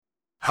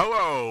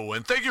Hello,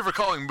 and thank you for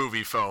calling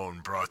Movie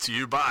Phone, brought to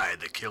you by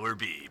the Killer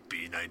Bee,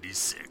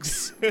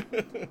 B96.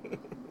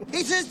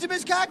 He says to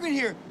Miss Cochran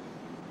here,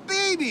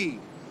 baby,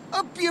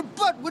 up your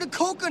butt with a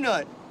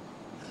coconut.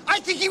 I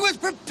think he was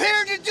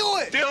prepared to do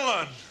it.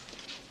 Dylan!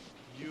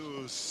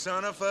 You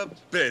son of a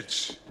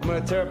bitch. I'm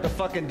gonna tear up the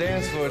fucking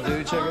dance floor,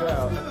 dude. Check it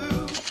out.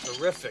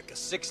 Terrific. A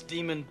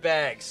 6-demon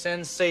bag.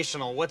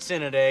 Sensational. What's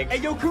in it, Egg? Hey,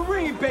 yo,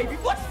 Kareem, baby,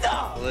 what's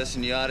up?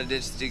 Listen, you ought to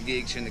ditch the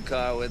geeks in the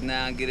car with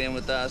now and get in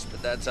with us,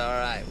 but that's all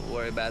right. We'll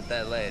worry about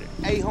that later.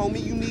 Hey,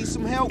 homie, you need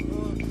some help?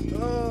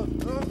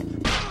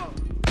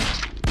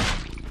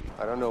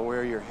 I don't know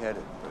where you're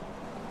headed, but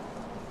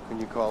can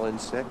you call in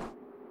sick?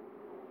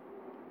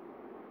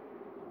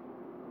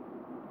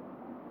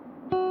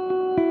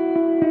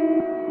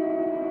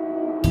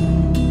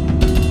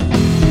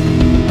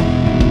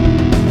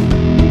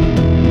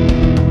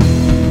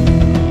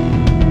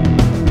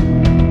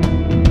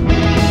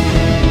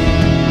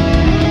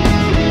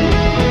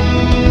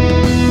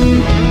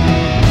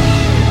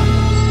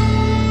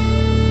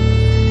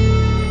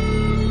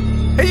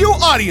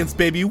 Audience,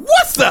 baby,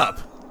 what's up?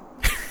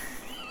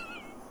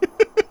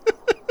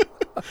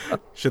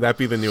 Should that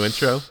be the new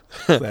intro?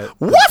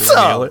 What's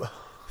up?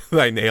 Did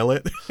I nail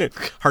it?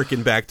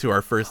 Harken back to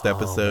our first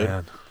episode.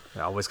 Man.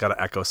 I always got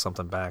to echo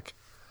something back.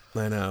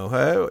 I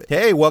know.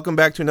 Hey, welcome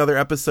back to another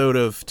episode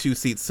of Two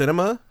Seat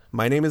Cinema.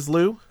 My name is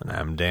Lou. And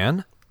I'm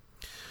Dan.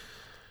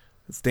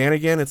 It's Dan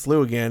again. It's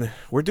Lou again.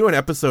 We're doing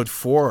episode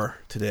 4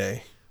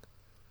 today.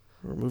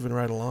 We're moving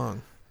right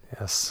along.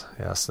 Yes,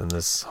 and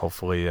this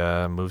hopefully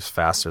moves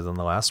faster than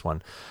the last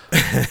one.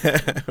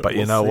 But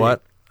you know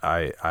what?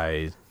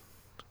 I,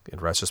 in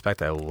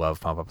retrospect, I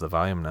love Pump Up the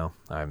Volume now.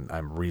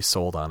 I'm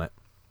resold on it.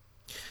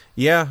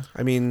 Yeah,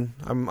 I mean,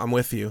 I'm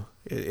with you.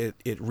 It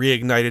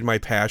reignited my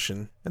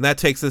passion, and that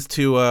takes us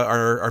to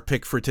our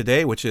pick for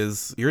today, which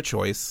is your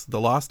choice, The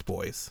Lost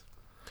Boys.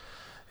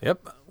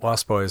 Yep,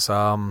 Lost Boys.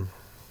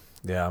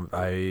 Yeah,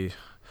 I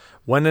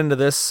went into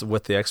this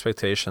with the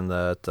expectation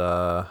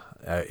that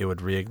it would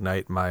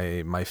reignite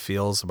my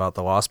feels about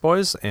the Lost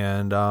Boys,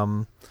 and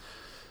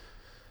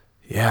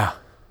yeah,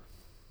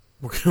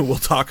 we'll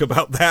talk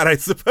about that, I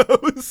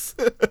suppose.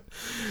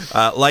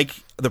 Like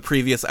the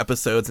previous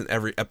episodes and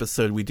every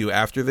episode we do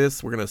after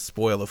this, we're gonna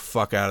spoil the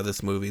fuck out of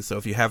this movie. So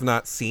if you have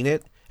not seen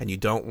it and you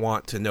don't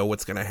want to know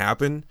what's gonna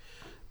happen,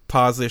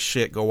 pause this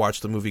shit, go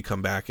watch the movie,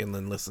 come back, and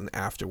then listen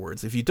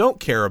afterwards. If you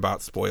don't care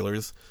about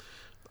spoilers,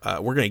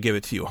 we're gonna give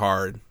it to you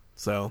hard.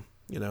 So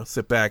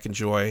sit back,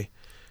 enjoy.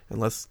 And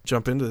let's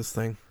jump into this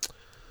thing.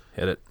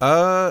 Hit it.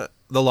 The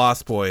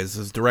Lost Boys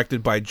is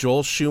directed by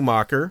Joel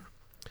Schumacher.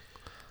 It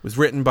was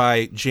written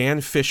by Jan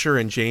Fisher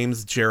and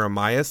James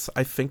Jeremias,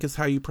 I think is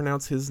how you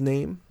pronounce his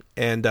name.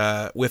 And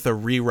with a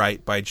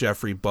rewrite by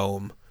Jeffrey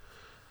Boehm.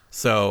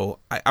 So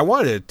I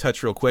wanted to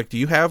touch real quick. Do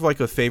you have like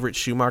a favorite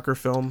Schumacher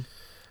film?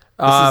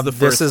 This is the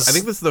first. I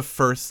think this is the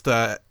first.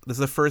 This is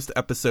the first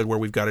episode where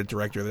we've got a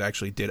director that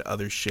actually did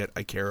other shit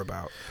I care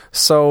about.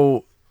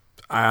 So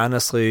I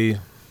honestly,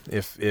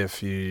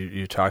 if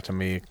you talked to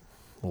me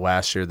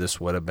last year,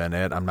 this would have been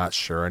it. I'm not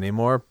sure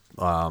anymore.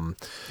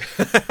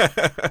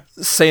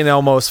 St.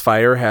 Elmo's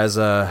Fire has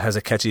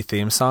a catchy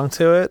theme song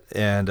to it,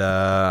 and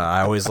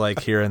I always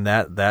like hearing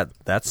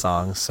that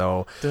song.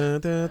 So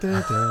it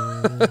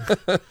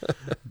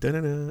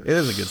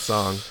is a good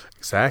song.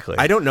 Exactly.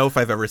 I don't know if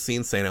I've ever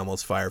seen St.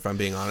 Elmo's Fire, if I'm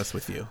being honest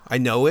with you. I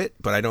know it,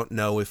 but I don't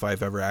know if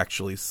I've ever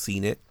actually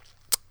seen it.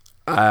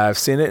 I've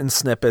seen it in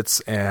snippets,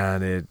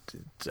 and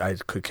I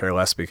could care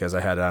less because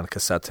I had it on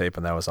cassette tape,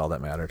 and that was all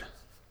that mattered.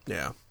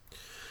 Yeah.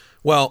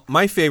 Well,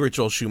 my favorite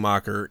Joel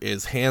Schumacher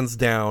is hands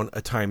down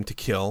A Time to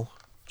Kill,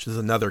 which is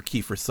another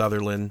Kiefer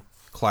Sutherland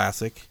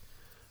classic.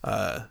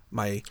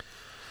 My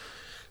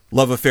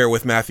love affair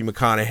with Matthew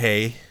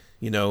McConaughey,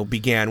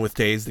 began with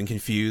Dazed and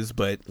Confused,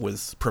 but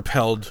was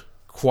propelled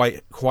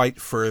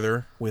quite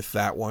further with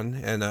that one.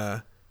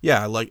 And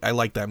yeah, I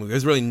like that movie.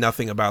 There's really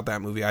nothing about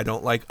that movie I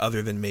don't like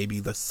other than maybe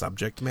the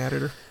subject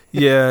matter.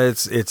 Yeah,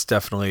 it's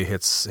definitely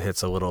hits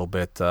a little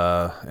bit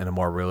in a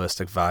more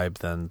realistic vibe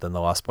than The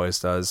Lost Boys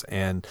does.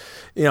 And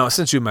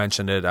since you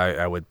mentioned it,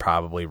 I would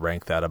probably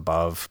rank that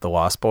above The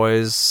Lost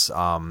Boys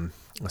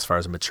as far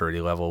as maturity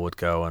level would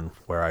go and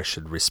where I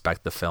should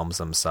respect the films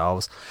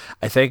themselves.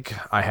 I think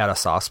I had a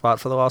soft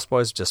spot for The Lost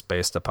Boys just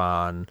based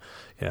upon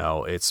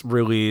its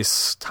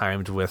release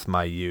timed with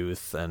my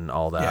youth and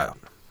all that.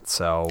 Yeah.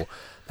 So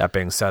that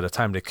being said, A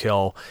Time to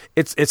Kill,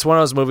 it's one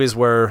of those movies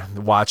where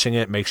watching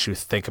it makes you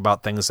think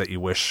about things that you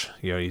wish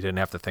you didn't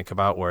have to think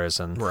about. Whereas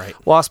in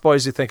Lost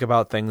Boys, you think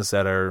about things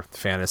that are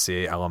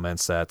fantasy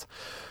elements that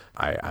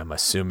I'm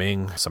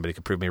assuming, somebody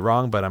could prove me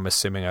wrong, but I'm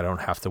assuming I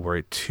don't have to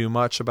worry too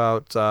much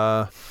about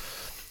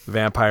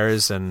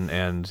vampires.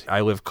 And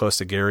I live close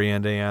to Gary,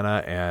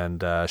 Indiana,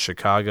 and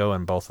Chicago,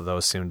 and both of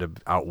those seem to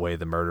outweigh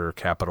the murder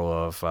capital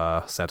of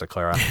Santa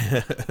Clara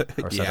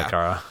or Santa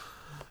Clara.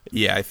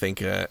 Yeah, I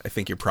think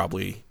you're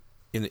probably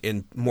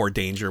in more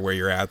danger where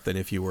you're at than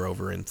if you were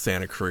over in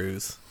Santa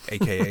Cruz,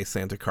 aka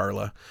Santa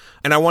Carla.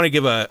 And I want to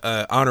give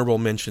a honorable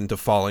mention to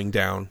Falling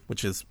Down,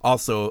 which is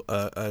also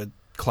a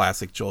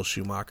classic Joel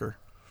Schumacher.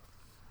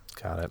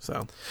 Got it.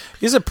 So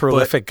he's a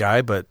prolific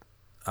guy, but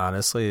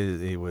honestly,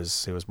 he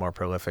was more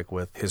prolific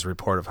with his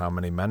report of how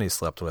many men he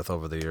slept with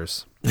over the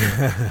years.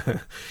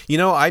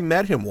 I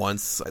met him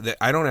once.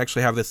 I don't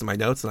actually have this in my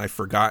notes, and I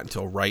forgot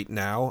until right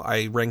now.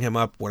 I rang him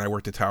up when I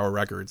worked at Tower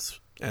Records,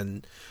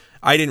 and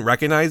I didn't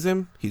recognize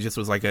him. He just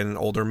was like an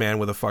older man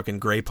with a fucking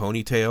gray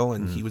ponytail,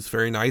 and he was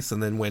very nice.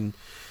 And then when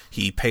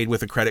he paid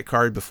with a credit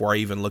card, before I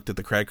even looked at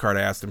the credit card,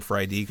 I asked him for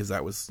ID because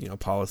that was,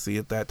 policy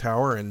at that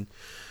tower, and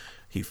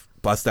he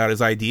bust out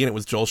his ID, and it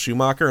was Joel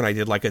Schumacher, and I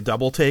did like a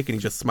double take, and he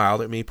just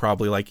smiled at me,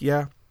 probably like,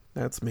 yeah,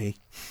 that's me.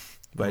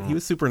 But he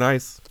was super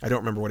nice. I don't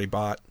remember what he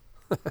bought.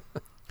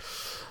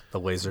 The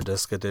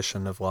Laserdisc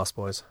edition of Lost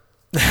Boys.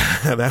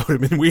 That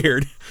would have been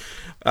weird.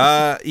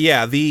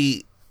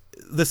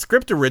 The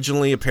script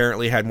originally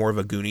apparently had more of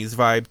a Goonies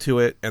vibe to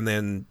it, and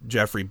then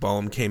Jeffrey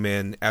Boehm came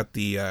in at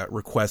the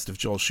request of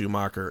Joel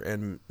Schumacher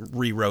and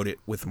rewrote it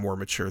with more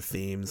mature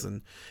themes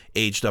and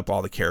aged up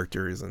all the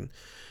characters. And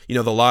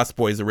the Lost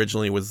Boys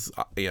originally was,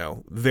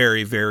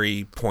 very,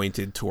 very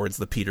pointed towards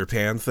the Peter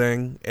Pan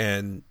thing,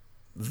 and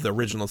the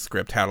original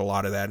script had a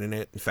lot of that in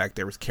it. In fact,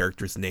 there was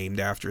characters named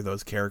after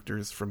those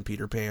characters from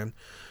Peter Pan,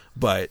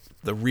 but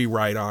the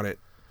rewrite on it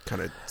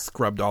kind of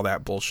scrubbed all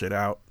that bullshit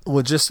out.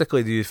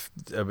 Logistically,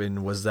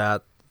 was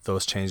that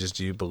those changes,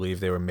 do you believe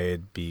they were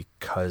made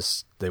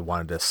because they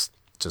wanted to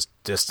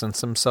just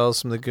distance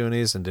themselves from the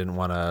Goonies and didn't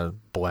want to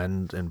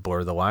blend and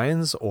blur the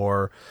lines,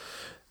 or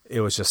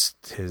it was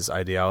just his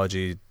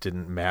ideology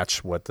didn't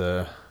match what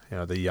the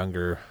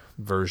younger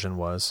version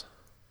was?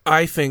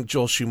 I think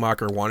Joel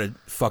Schumacher wanted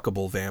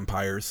fuckable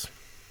vampires.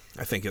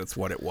 I think that's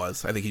what it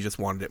was. I think he just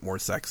wanted it more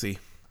sexy.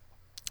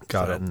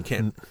 Got it.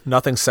 And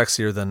nothing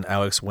sexier than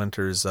Alex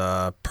Winter's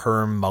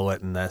perm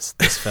mullet in this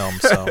film.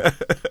 So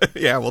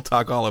yeah, we'll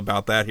talk all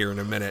about that here in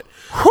a minute.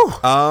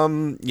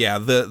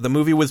 The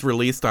movie was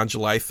released on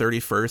July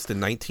 31st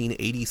in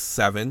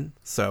 1987.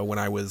 So when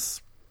I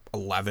was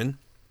 11,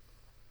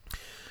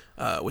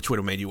 which would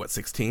have made you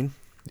 16?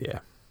 Yeah.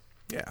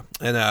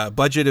 And a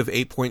budget of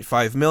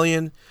 $8.5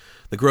 million.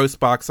 The gross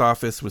box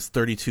office was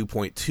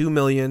 $32.2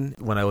 million.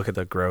 When I look at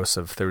the gross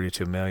of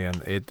 $32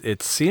 million,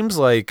 it seems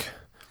like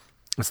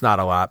it's not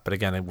a lot, but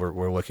again,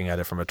 we're looking at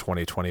it from a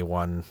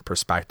 2021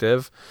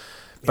 perspective.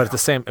 But at the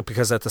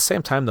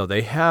same time though,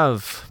 they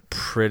have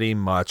pretty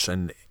much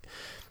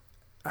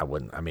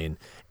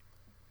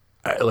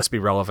let's be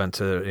relevant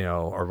to,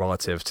 or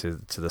relative to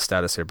the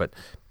status here, but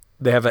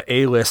they have an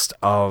A-list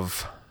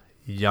of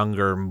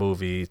younger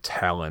movie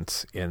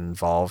talent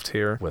involved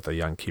here with a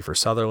young Kiefer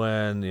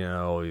Sutherland.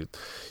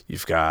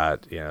 You've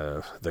got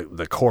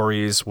the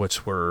Coreys,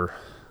 which were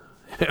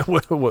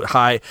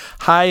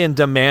high in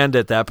demand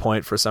at that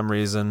point for some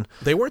reason.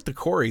 They weren't the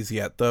Coreys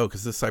yet though,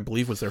 because this I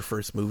believe was their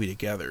first movie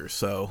together.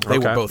 So they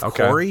were both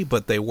Corey,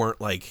 but they weren't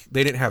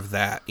they didn't have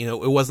that. It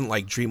wasn't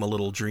like Dream a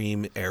Little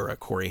Dream era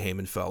Corey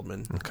Haim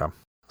Feldman. Okay.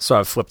 So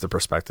I've flipped the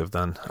perspective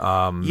then.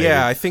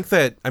 I think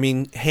that,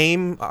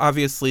 Haim,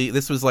 obviously,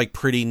 this was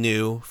pretty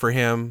new for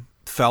him.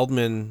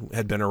 Feldman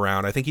had been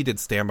around. I think he did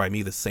Stand By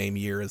Me the same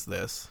year as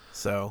this.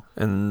 So,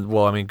 and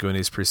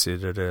Goonies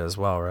preceded it as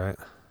well, right?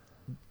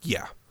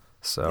 Yeah.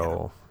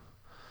 So,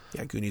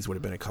 yeah, Goonies would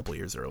have been a couple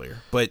years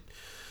earlier. But,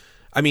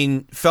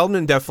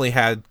 Feldman definitely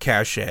had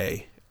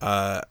cachet.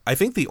 I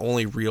think the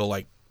only real,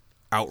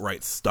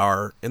 outright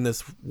star in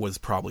this was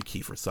probably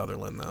Kiefer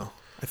Sutherland, though.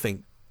 I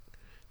think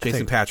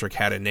Jason Patric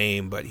had a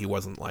name, but he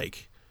wasn't I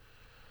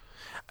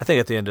think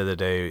at the end of the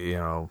day,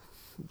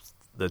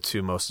 the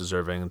two most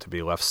deserving to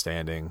be left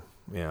standing,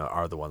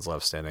 are the ones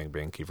left standing,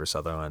 being Kiefer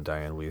Sutherland and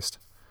Diane Wiest.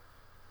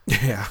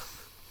 Yeah.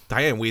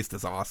 Diane Wiest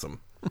is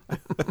awesome.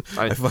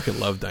 I fucking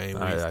love Diane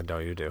Wiest. I know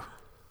you do.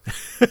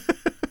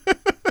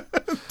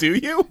 Do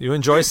you? You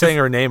enjoy saying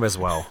her name as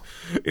well.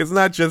 It's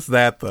not just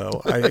that,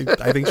 though.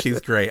 I think she's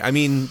great.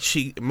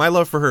 My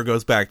love for her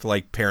goes back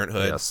to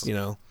Parenthood, yes.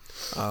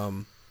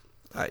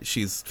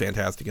 She's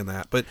fantastic in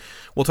that, but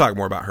we'll talk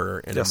more about her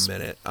in a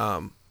minute.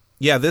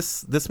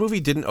 This movie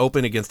didn't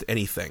open against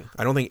anything.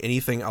 I don't think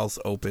anything else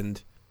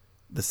opened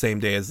the same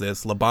day as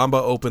this. La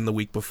Bamba opened the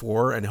week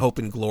before, and Hope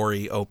and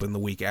Glory opened the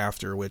week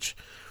after, which,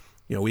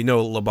 we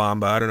know La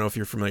Bamba. I don't know if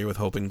you're familiar with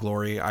Hope and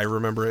Glory. I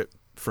remember it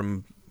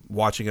from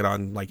watching it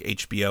on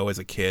HBO as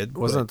a kid.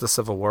 Wasn't it the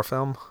Civil War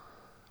film?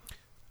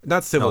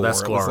 Not Civil War.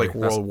 That's Glory. It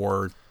was World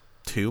War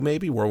II,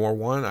 maybe? World War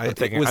One? I'm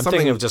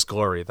thinking of just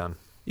Glory then.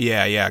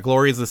 Yeah.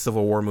 Glory is the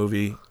Civil War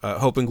movie.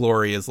 Hope and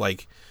Glory is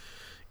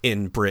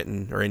in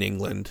Britain or in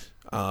England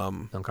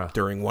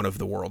during one of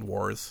the world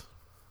wars.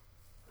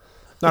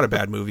 Not a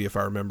bad movie if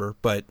I remember,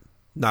 but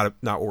not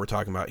what we're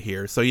talking about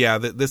here. So yeah,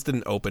 this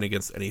didn't open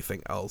against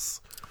anything else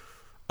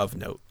of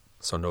note.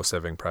 So no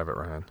Saving Private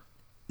Ryan.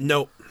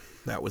 Nope.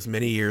 That was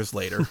many years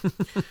later.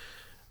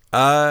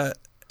 My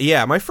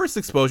first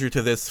exposure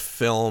to this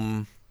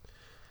film,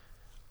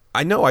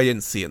 I know I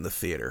didn't see it in the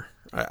theater.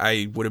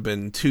 I would have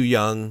been too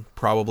young,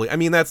 probably. I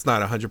mean, that's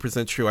not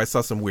 100% true. I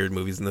saw some weird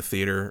movies in the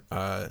theater.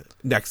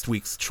 Next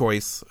week's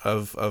choice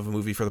of a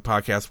movie for the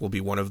podcast will be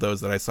one of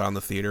those that I saw in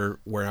the theater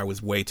where I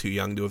was way too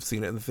young to have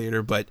seen it in the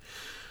theater. But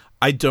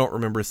I don't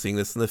remember seeing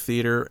this in the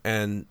theater,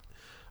 and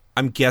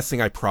I'm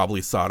guessing I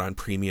probably saw it on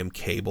premium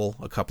cable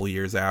a couple of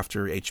years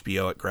after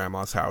HBO at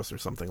Grandma's house or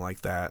something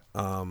like that.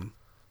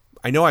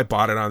 I know I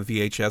bought it on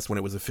VHS when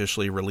it was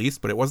officially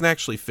released, but it wasn't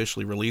actually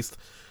officially released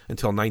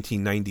until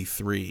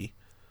 1993.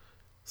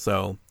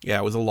 So, yeah,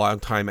 it was a long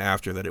time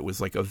after that it was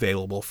like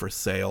available for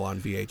sale on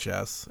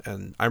VHS,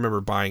 and I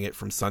remember buying it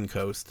from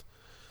Suncoast.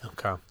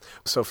 Okay.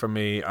 So for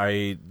me,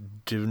 I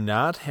do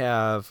not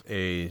have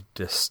a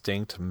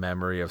distinct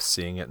memory of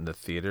seeing it in the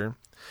theater.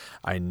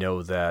 I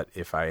know that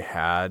if I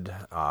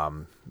had,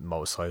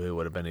 most likely it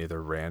would have been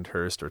either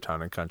Randhurst or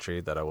Town and Country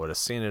that I would have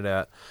seen it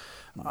at.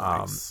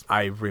 Nice.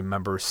 I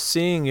remember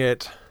seeing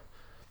it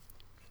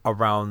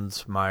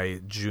around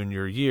my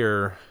junior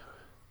year,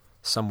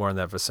 somewhere in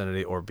that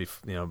vicinity, or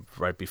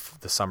right before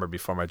the summer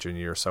before my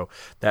junior year. So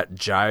that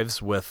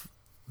jives with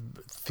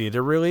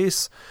theater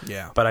release.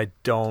 Yeah. But I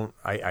don't.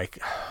 I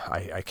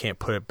can't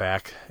put it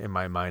back in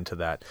my mind to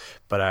that.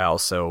 But I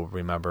also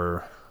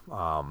remember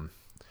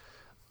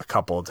a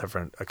couple of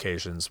different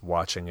occasions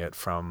watching it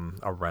from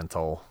a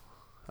rental.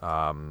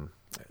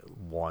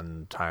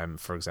 One time,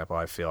 for example,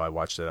 I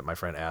watched it at my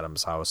friend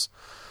Adam's house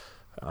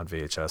on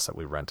VHS that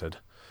we rented.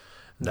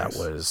 Nice. That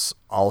was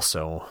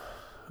also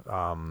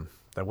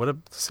that would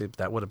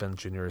have been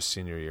junior or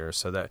senior year.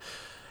 So that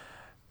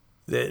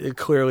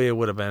clearly it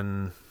would have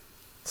been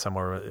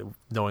somewhere,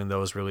 knowing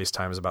those release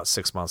times, about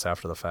 6 months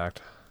after the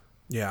fact.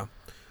 Yeah,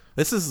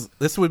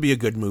 this would be a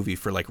good movie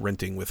for like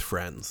renting with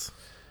friends,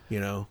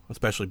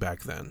 especially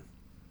back then.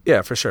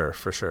 Yeah, for sure.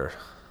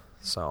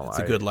 So it's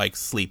a good like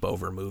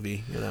sleepover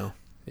movie,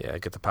 Yeah,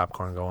 get the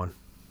popcorn going.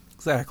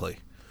 Exactly.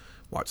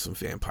 Watch some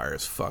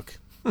vampires fuck.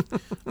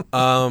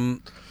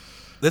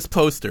 This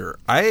poster,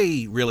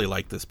 I really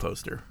like this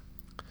poster.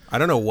 I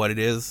don't know what it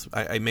is.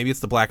 Maybe it's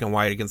the black and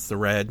white against the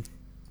red,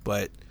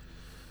 but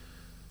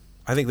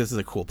I think this is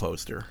a cool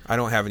poster. I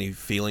don't have any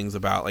feelings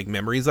about like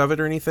memories of it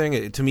or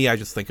anything. To me, I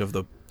just think of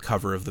the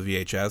cover of the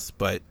VHS,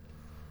 but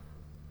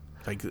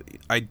like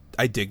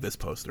I dig this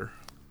poster.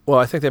 Well,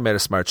 I think they made a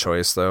smart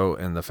choice, though,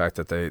 in the fact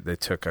that they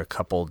took a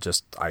couple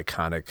just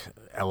iconic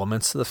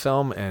elements to the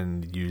film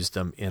and used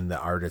them in the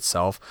art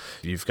itself.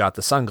 You've got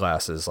the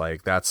sunglasses,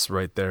 like that's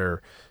right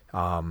there.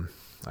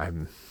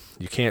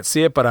 You can't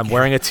see it, but I'm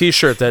wearing a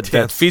T-shirt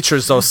that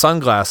features those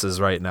sunglasses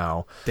right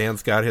now.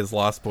 Dan's got his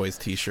Lost Boys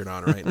T-shirt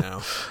on right now.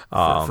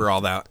 For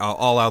all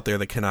out there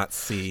that cannot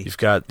see. You've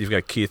got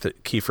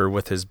Kiefer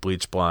with his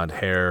bleach blonde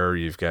hair.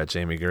 You've got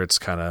Jamie Gertz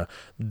kind of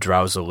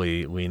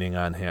drowsily leaning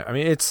on him. I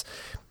mean,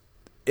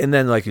 and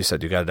then, like you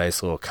said, you got a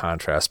nice little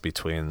contrast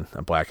between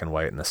a black and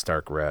white and a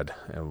stark red,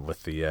 and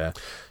with the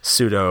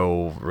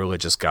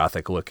pseudo-religious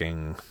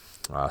Gothic-looking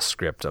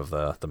script of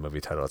the movie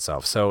title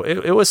itself. So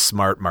it was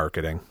smart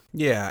marketing.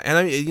 Yeah, and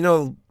I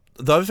mean,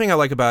 the other thing I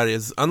like about it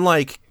is,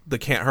 unlike the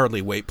Can't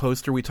Hardly Wait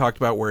poster we talked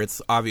about, where it's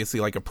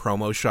obviously like a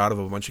promo shot of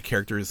a bunch of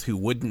characters who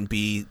wouldn't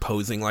be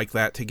posing like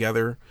that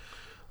together,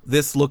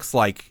 this looks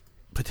like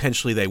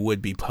potentially they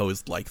would be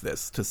posed like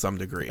this to some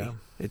degree. Yeah.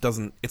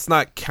 It's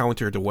not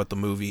counter to what the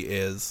movie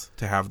is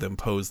to have them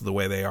posed the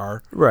way they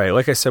are. Right.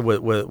 Like I said,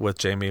 with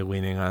Jamie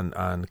leaning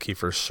on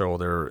Kiefer's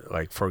shoulder,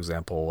 like, for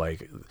example,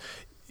 like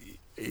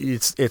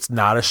it's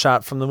not a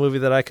shot from the movie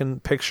that I can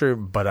picture,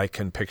 but I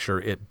can picture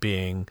it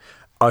being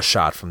a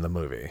shot from the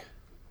movie.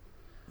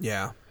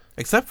 Yeah.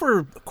 Except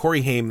for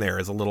Corey Haim there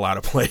is a little out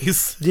of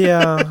place.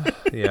 Yeah.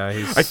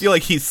 I feel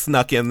like he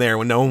snuck in there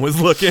when no one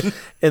was looking.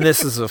 And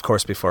this is, of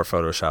course, before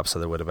Photoshop, so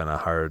there would have been a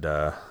hard,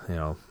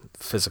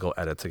 physical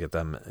edit to get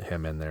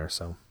him in there.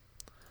 So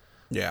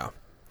yeah,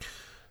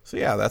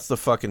 that's the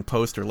fucking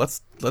poster.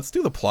 Let's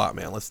do the plot,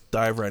 man. Let's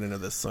dive right into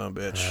this son of a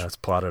bitch. Yeah, let's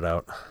plot it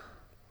out.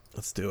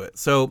 Let's do it.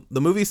 So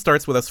the movie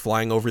starts with us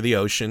flying over the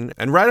ocean,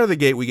 and right out of the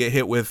gate we get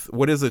hit with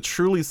what is a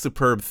truly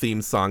superb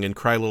theme song in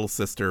Cry Little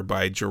Sister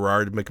by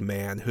Gerard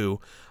McMahon,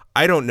 who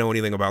I don't know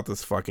anything about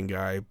this fucking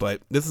guy,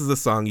 but this is the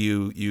song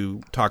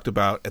you talked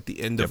about at the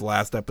end of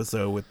last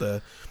episode with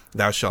the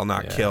Thou Shalt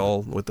Not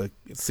Kill, with the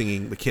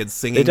kids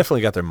singing. They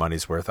definitely got their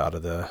money's worth out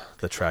of the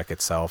track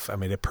itself. I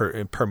mean, it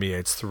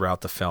permeates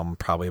throughout the film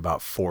probably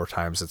about 4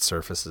 times it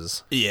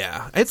surfaces.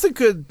 Yeah, it's a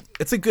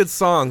good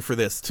song for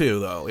this too,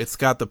 though. It's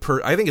got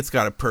I think it's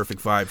got a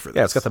perfect vibe for this.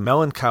 Yeah, it's got the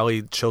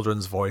melancholy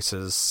children's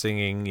voices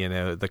singing,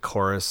 the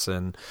chorus,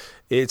 and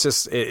it's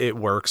just it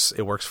works.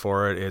 It works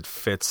for it. It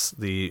fits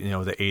the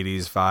the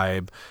 80s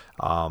vibe.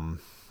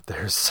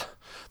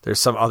 There's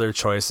some other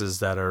choices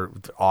that are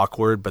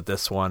awkward, but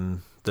this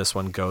one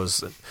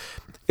goes.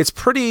 It's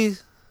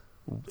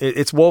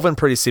woven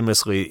pretty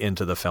seamlessly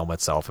into the film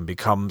itself and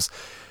becomes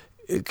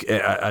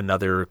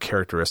another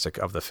characteristic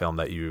of the film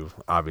that you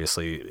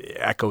obviously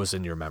echoes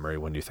in your memory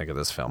when you think of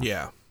this film.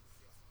 Yeah,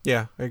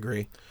 I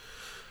agree.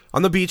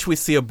 On the beach, we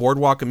see a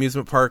boardwalk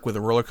amusement park with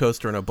a roller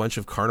coaster and a bunch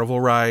of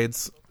carnival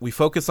rides. We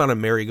focus on a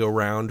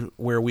merry-go-round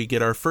where we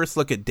get our first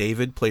look at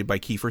David, played by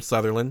Kiefer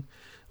Sutherland,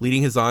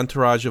 leading his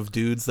entourage of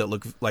dudes that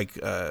look like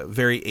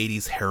very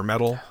 80s hair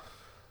metal.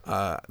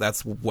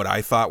 That's what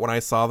I thought when I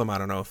saw them. I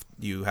don't know if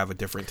you have a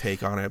different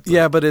take on it.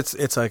 Yeah, but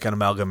it's like an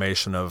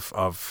amalgamation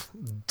of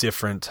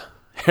different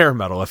hair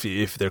metal,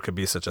 if there could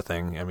be such a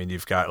thing. I mean,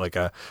 you've got like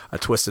a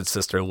Twisted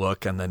Sister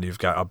look, and then you've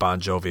got a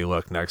Bon Jovi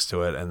look next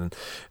to it. And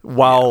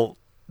while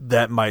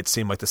that might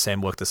seem like the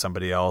same look to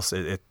somebody else,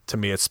 it to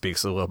me it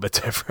speaks a little bit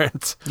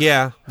different.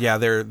 Yeah,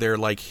 they're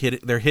like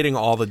they're hitting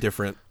all the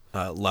different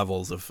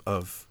levels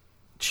of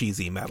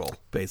cheesy metal,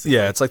 basically.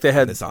 Yeah, it's like they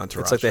had this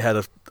entourage. It's like they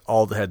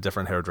had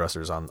different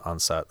hairdressers on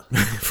set.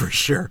 For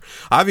sure.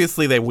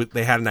 Obviously,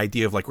 they had an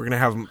idea of like, we're gonna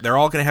have they're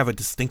all gonna have a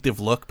distinctive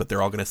look, but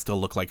they're all gonna still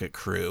look like a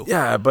crew.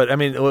 Yeah, but I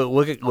mean,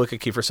 look at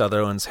Kiefer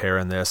Sutherland's hair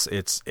in this.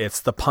 It's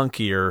the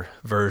punkier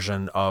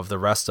version of the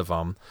rest of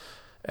them.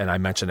 And I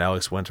mentioned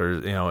Alex Winter.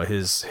 You know,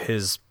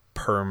 his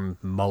perm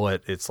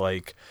mullet. It's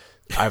like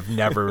I've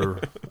never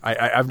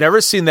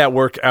seen that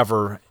work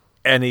ever,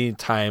 any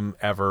time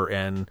ever.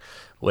 And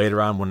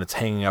later on, when it's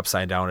hanging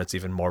upside down, it's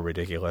even more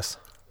ridiculous.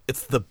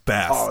 It's the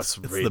best. Oh, it's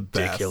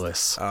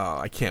ridiculous. The best. Oh,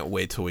 I can't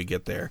wait till we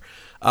get there.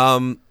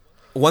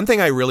 One thing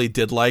I really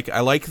did like,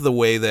 I like the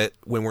way that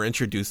when we're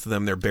introduced to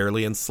them, they're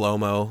barely in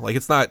slow-mo. Like,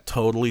 it's not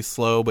totally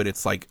slow, but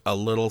it's like a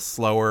little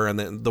slower. And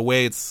then the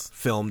way it's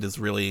filmed is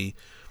really,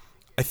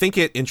 I think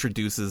it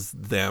introduces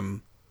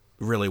them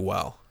really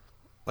well.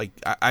 Like,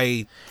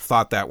 I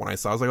thought that when I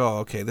saw it. I was like, oh,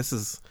 okay, this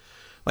is,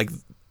 like,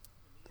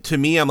 to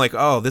me, I'm like,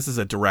 oh, this is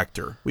a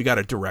director. We got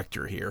a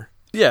director here.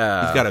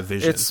 Yeah. He's got a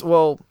vision.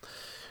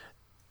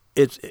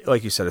 It's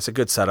like you said, it's a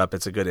good setup.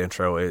 It's a good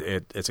intro.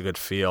 It's a good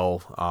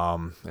feel.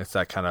 It's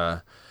that kind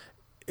of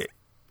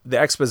the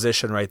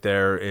exposition right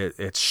there.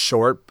 It's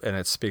short and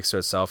it speaks to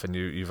itself. And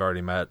you've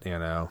already met,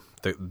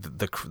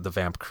 the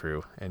Vamp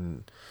crew,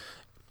 and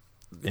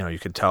you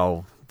could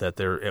tell that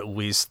they're at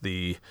least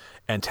the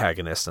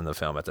antagonists in the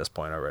film at this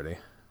point already.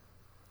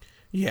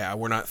 Yeah,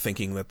 we're not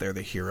thinking that they're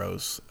the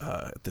heroes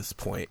at this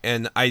point.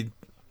 And I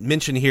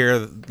mentioned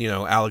here,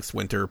 Alex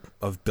Winter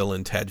of Bill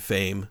and Ted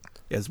fame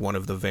as one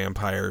of the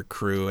vampire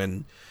crew,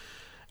 and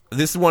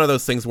this is one of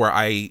those things where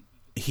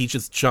he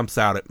just jumps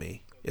out at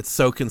me. It's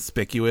so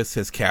conspicuous,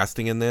 his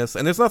casting in this,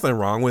 and there's nothing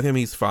wrong with him.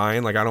 He's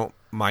fine. Like, I don't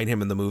mind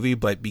him in the movie,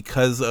 but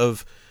because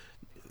of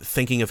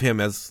thinking of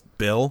him as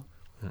Bill,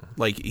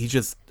 like, he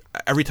just,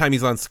 every time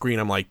he's on screen,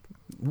 I'm like,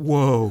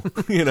 whoa,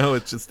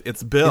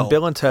 it's Bill. And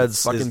Bill and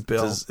Ted's fucking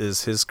Bill.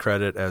 Is his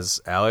credit as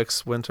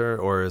Alex Winter,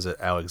 or is it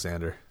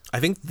Alexander? I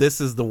think this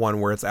is the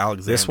one where it's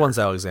Alexander. This one's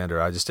Alexander.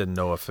 I just didn't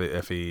know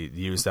if he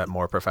used that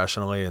more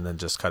professionally and then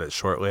just cut it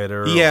short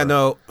later. Yeah,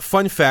 no.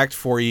 Fun fact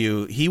for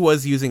you, he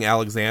was using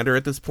Alexander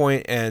at this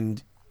point,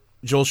 and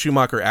Joel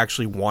Schumacher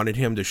actually wanted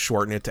him to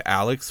shorten it to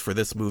Alex for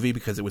this movie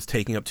because it was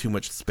taking up too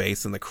much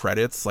space in the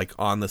credits, like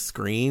on the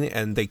screen,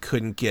 and they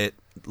couldn't get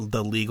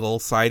the legal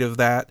side of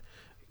that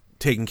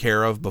taken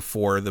care of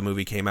before the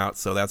movie came out,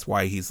 so that's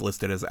why he's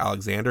listed as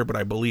Alexander, but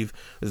I believe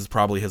this is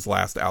probably his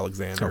last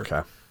Alexander.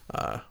 Okay.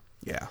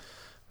 Yeah,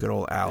 good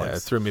old Alex. Yeah,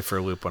 it threw me for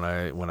a loop when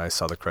I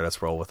saw the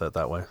credits roll with it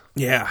that way.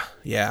 Yeah,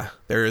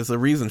 there is a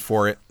reason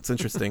for it. It's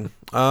interesting.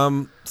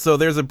 So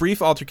there's a brief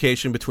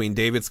altercation between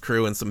David's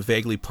crew and some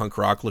vaguely punk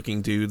rock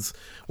looking dudes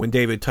when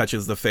David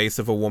touches the face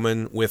of a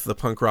woman with the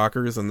punk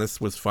rockers, and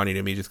this was funny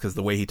to me just because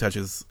the way he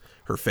touches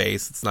her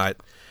face, it's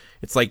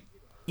like,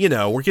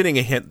 we're getting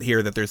a hint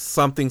here that there's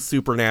something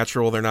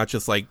supernatural. They're not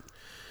just like,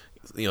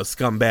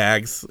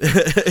 scumbags.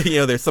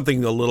 There's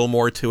something a little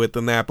more to it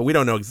than that, but we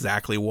don't know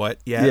exactly what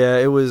yet. Yeah,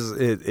 it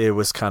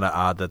was kind of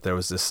odd that there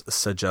was this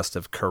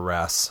suggestive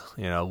caress,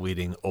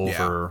 leading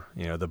over,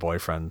 the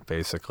boyfriend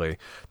basically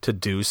to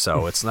do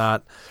so.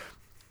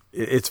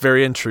 It's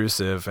very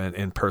intrusive and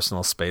in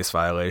personal space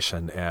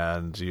violation,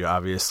 and you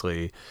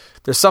obviously,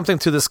 there's something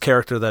to this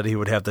character that he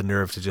would have the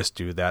nerve to just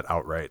do that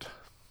outright.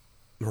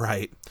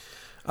 Right.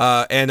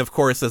 And of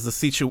course, as the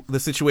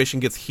situation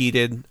gets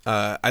heated,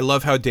 I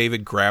love how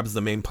David grabs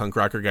the main punk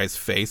rocker guy's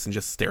face and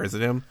just stares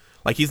at him.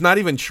 Like, he's not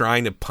even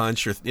trying to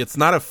punch, or it's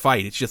not a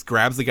fight. It just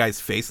grabs the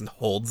guy's face and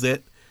holds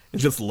it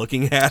and just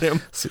looking at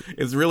him.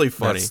 It's really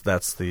funny.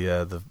 That's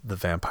the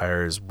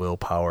vampire's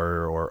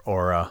willpower or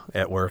aura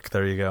at work.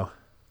 There you go.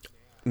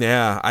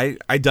 Yeah,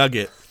 I dug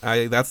it.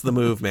 That's the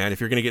move, man.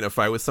 If you're gonna get in a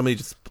fight with somebody,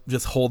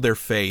 just hold their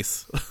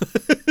face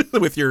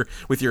with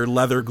your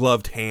leather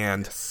gloved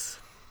hand.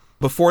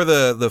 Before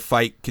the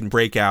fight can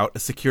break out, a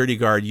security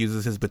guard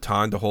uses his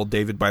baton to hold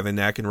David by the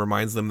neck and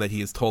reminds them that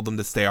he has told them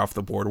to stay off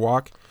the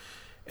boardwalk.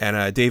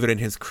 And David and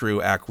his crew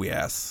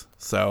acquiesce.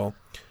 So,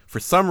 for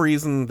some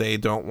reason, they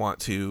don't want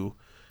to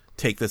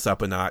take this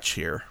up a notch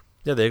here.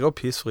 Yeah, they go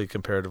peacefully,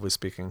 comparatively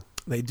speaking.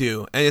 They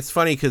do. And it's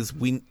funny because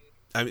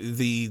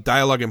the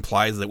dialogue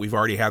implies that we've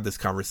already had this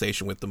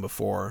conversation with them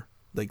before.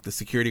 Like, the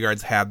security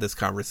guards had this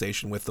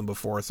conversation with them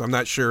before. So I'm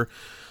not sure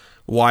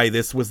why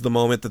this was the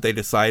moment that they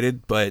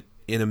decided, but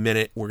in a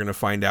minute we're going to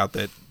find out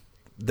that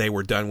they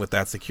were done with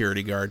that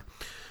security guard.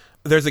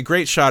 there's a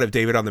great shot of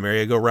David on the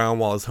merry-go-round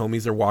while his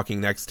homies are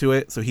walking next to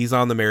it. So he's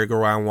on the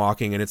merry-go-round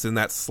walking, and it's in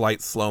that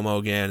slight slow-mo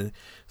again.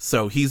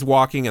 So he's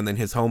walking, and then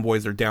his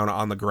homeboys are down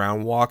on the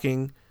ground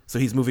walking. So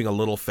he's moving a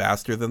little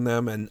faster than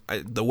them. And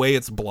the way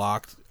it's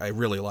blocked, I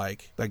really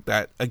like. Like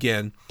that,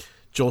 again,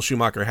 Joel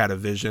Schumacher had a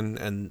vision,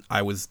 and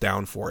I was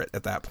down for it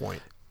at that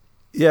point.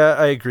 Yeah,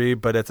 I agree.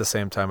 But at the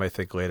same time, I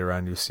think later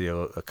on you see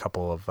a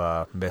couple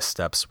of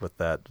missteps with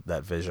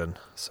that vision.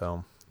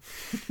 So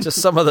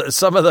just some of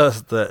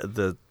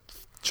the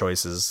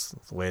choices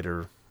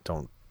later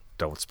don't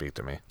speak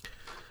to me.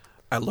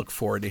 I look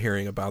forward to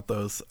hearing about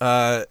those.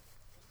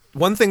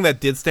 One thing that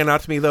did stand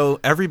out to me, though,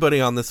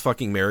 everybody on this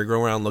fucking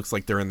merry-go-round looks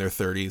like they're in their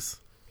 30s.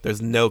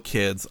 There's no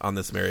kids on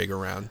this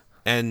merry-go-round.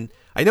 And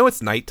I know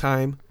it's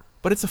nighttime,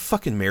 but it's a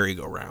fucking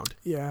merry-go-round.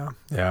 Yeah.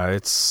 Yeah,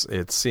 it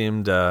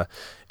seemed I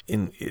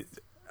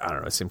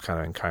don't know, it seemed kind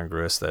of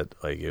incongruous that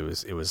like it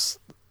was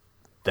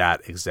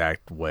that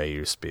exact way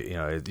you speak. You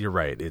know, you're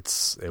right.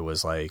 It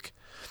was like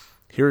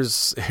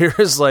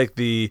here's like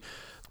the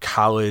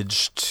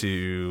college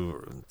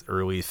to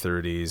early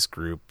 30s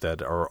group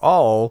that are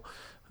all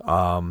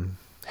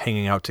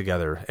hanging out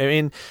together. I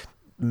mean,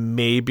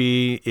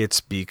 maybe it's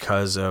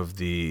because of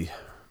the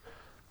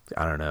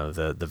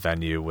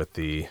venue with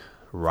the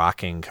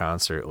rocking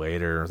concert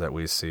later that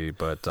we see,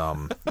 but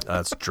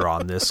that's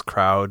drawn this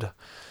crowd.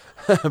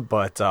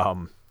 But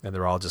and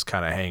they're all just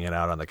kind of hanging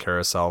out on the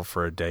carousel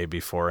for a day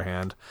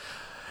beforehand.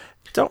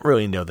 Don't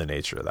really know the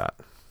nature of that.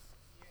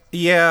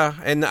 Yeah,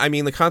 and I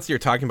mean the concert you're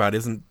talking about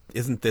isn't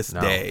this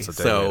day. It's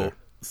a day later.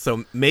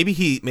 So maybe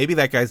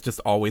that guy's just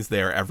always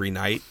there every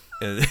night,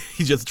 and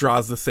he just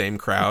draws the same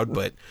crowd.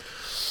 But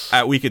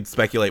we could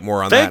speculate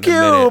more on that. Thank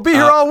you. Be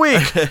here all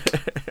week.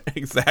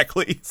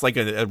 Exactly. It's like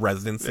a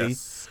residency.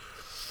 Yes.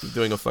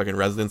 Doing a fucking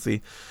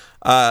residency.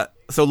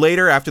 So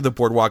later, after the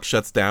boardwalk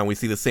shuts down, we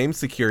see the same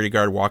security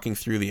guard walking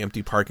through the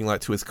empty parking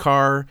lot to his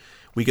car.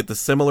 We get the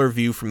similar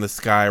view from the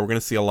sky. We're going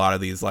to see a lot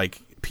of these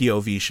like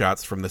POV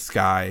shots from the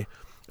sky.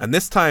 And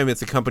this time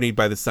it's accompanied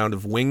by the sound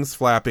of wings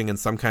flapping and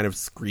some kind of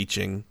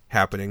screeching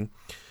happening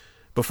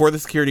before the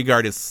security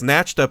guard is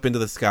snatched up into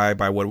the sky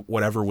by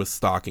whatever was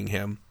stalking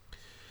him.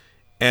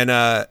 And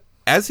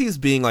as he's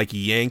being like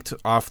yanked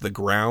off the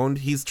ground,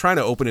 he's trying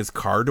to open his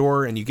car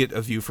door, and you get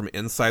a view from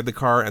inside the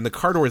car, and the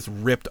car door is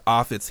ripped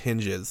off its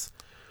hinges.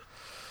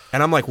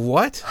 And I'm like,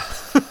 what?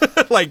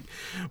 Like,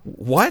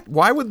 what?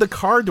 Why would the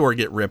car door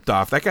get ripped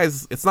off?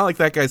 It's not like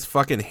that guy's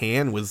fucking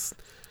hand was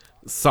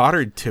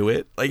soldered to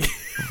it. Like,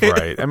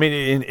 right. I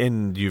mean,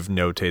 and you've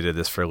notated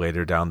this for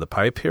later down the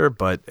pipe here,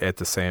 but at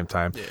the same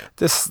time,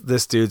 this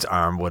dude's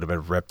arm would have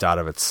been ripped out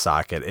of its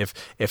socket.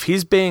 If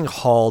he's being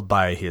hauled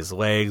by his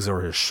legs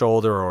or his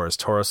shoulder or his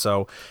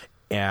torso,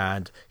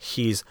 and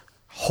he's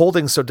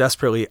holding so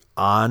desperately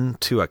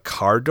onto a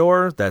car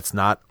door that's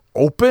not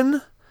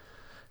open,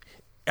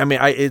 I mean,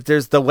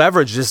 there's the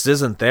leverage just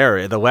isn't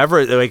there. The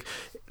leverage, like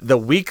the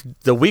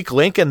weak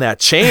link in that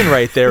chain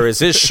right there is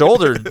his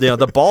shoulder. You know,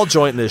 the ball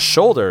joint in his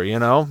shoulder. You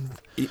know,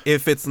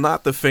 if it's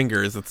not the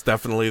fingers, it's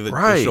definitely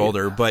the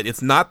shoulder. But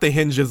it's not the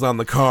hinges on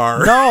the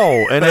car.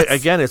 No, and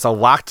again, it's a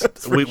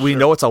locked. We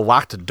know it's a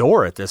locked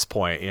door at this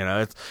point. You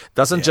know, it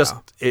doesn't just.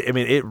 I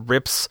mean, it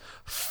rips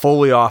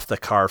fully off the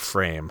car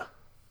frame.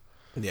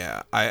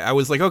 Yeah, I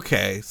was like,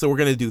 okay, so we're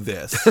going to do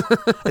this.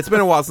 It's been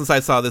a while since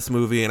I saw this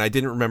movie, and I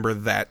didn't remember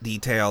that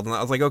detailed. And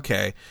I was like,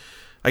 okay,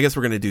 I guess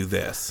we're going to do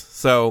this.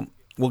 So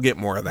we'll get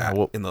more of that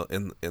in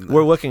the.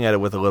 We're looking at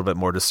it with a little bit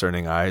more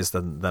discerning eyes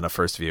than a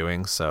first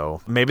viewing,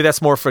 so maybe that's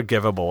more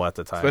forgivable at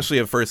the time. Especially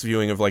a first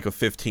viewing of like a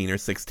 15 or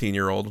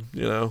 16-year-old,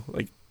 you know?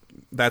 Like,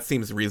 that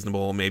seems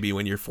reasonable maybe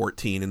when you're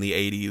 14 in the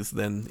 80s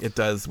than it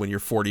does when you're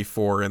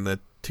 44 in the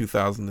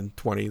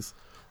 2020s.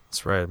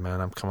 That's right,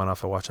 man. I'm coming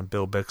off of watching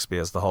Bill Bixby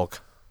as the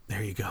Hulk.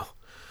 There you go.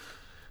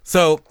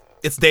 So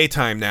it's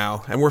daytime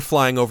now, and we're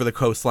flying over the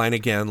coastline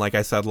again. Like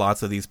I said,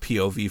 lots of these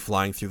POV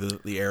flying through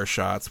the air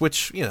shots,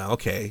 which, you know,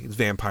 okay,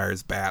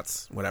 vampires,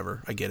 bats,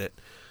 whatever. I get it.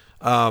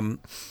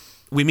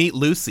 We meet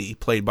Lucy,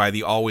 played by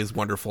the always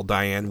wonderful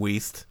Diane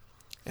Wiest,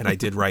 and I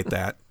did write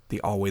that,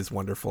 the always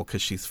wonderful,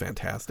 because she's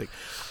fantastic.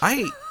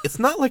 It's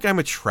not like I'm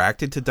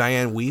attracted to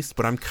Diane Wiest,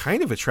 but I'm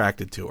kind of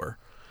attracted to her.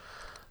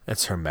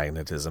 It's her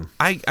magnetism.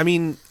 I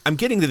mean, I'm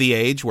getting to the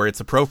age where it's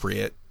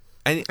appropriate.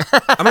 And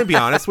I'm going to be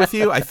honest with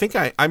you. I think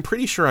I'm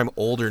pretty sure I'm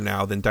older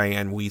now than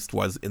Diane Wiest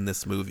was in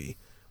this movie,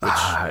 which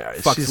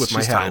fucks with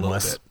my head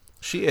timeless. A little bit.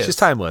 She is. She's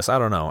timeless. I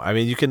don't know. I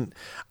mean, you can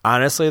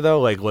honestly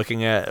though, like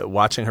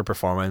watching her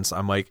performance,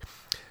 I'm like,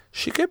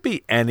 she could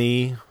be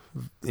any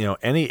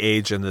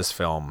age in this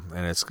film,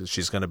 and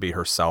she's going to be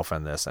herself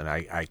in this, and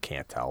I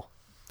can't tell.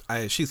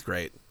 She's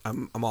great.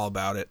 I'm all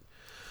about it.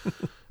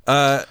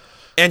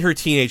 And her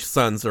teenage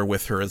sons are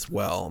with her as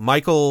well.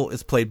 Michael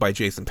is played by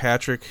Jason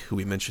Patric, who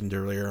we mentioned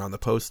earlier on the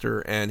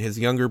poster, and his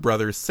younger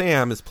brother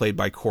Sam is played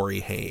by Corey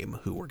Haim,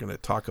 who we're going to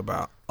talk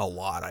about a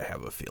lot, I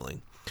have a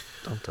feeling.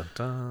 Dun, dun,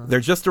 dun. They're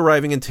just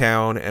arriving in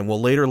town, and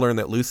we'll later learn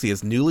that Lucy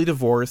is newly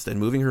divorced and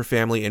moving her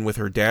family in with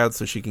her dad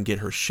so she can get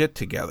her shit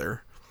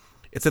together.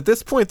 It's at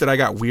this point that I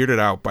got weirded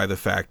out by the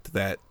fact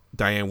that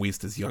Diane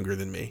Wiest is younger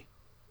than me.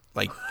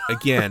 Like,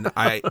 again,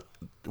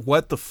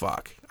 what the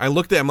fuck? I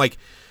looked at him like,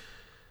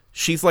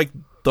 she's like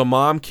the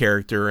mom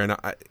character, and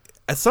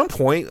at some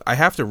point, I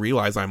have to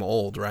realize I'm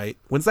old, right?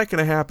 When's that going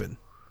to happen?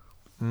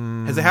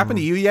 Has it happened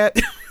to you yet?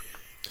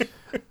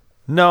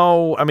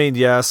 No, I mean,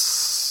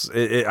 yes.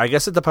 I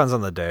guess it depends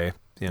on the day.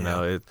 You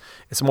know,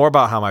 it's more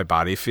about how my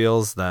body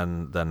feels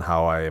than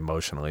how I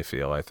emotionally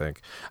feel. I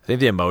think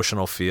the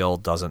emotional feel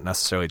doesn't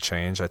necessarily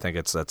change. I think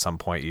it's at some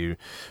point you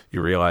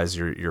realize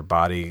your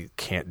body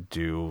can't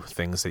do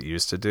things it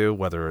used to do,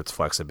 whether it's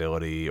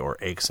flexibility or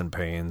aches and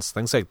pains,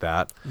 things like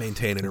that.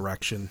 Maintain an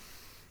erection.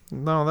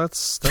 No,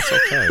 that's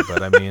okay.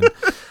 But I mean,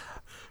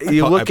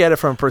 you look at it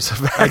from a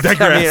perspective. I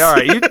digress. I mean, all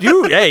right,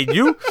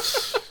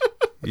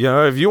 you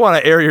know, if you want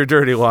to air your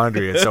dirty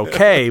laundry, it's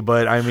okay.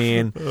 But I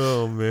mean,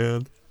 oh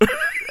man.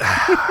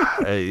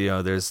 You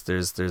know,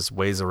 there's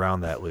ways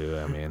around that, Lou.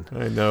 I mean,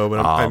 I know,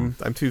 but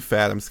I'm too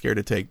fat. I'm scared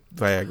to take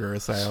Viagra or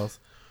Cialis.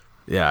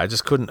 Yeah, I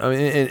just couldn't. I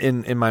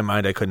mean, in my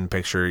mind, I couldn't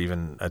picture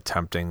even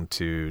attempting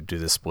to do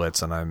the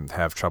splits, and I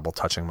have trouble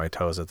touching my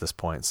toes at this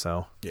point.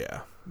 So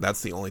yeah,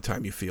 that's the only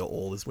time you feel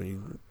old is when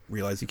you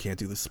realize you can't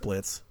do the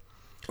splits.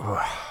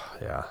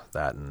 Yeah,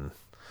 that, and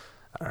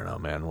I don't know,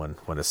 man.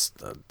 When it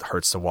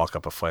hurts to walk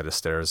up a flight of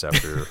stairs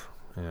after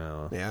you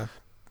know,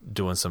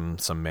 doing some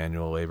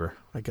manual labor.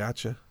 I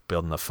gotcha.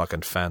 Building a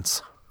fucking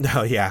fence.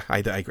 No, yeah,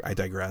 I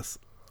digress.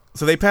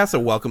 So they pass a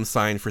welcome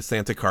sign for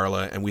Santa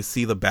Carla, and we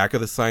see the back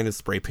of the sign is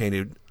spray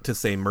painted to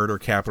say "Murder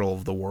Capital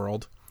of the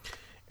World."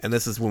 And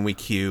this is when we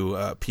cue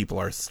 "People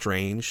Are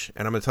Strange."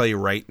 And I'm going to tell you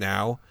right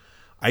now,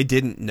 I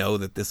didn't know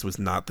that this was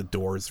not the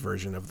Doors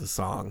version of the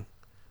song.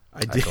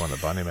 I did. Echo and the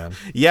Bunnymen.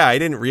 Yeah, I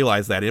didn't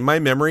realize that. In my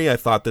memory, I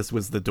thought this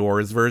was the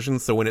Doors version.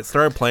 So when it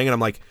started playing, I'm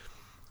like,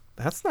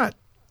 that's not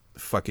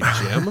fucking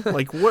Jim.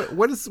 Like,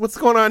 what's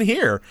going on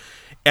here?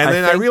 And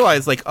then I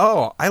realized, like,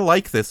 oh, I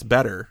like this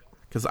better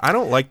because I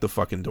don't like the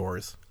fucking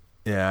Doors.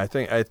 Yeah, I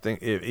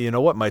think you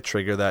know what might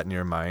trigger that in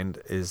your mind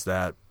is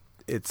that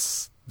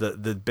it's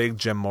the big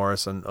Jim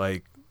Morrison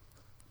like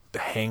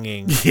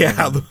hanging.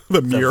 Yeah,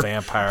 the mirror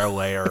vampire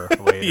layer.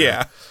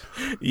 Later.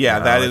 Yeah,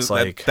 that is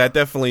like that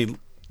definitely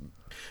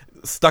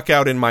stuck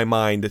out in my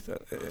mind.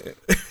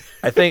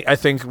 I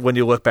think when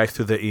you look back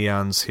through the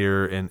eons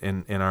here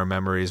in our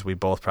memories, we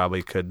both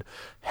probably could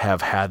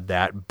have had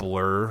that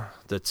blur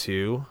the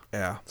two.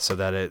 Yeah. So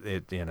that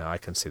it you know, I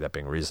can see that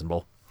being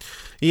reasonable.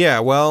 Yeah,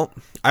 well,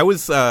 I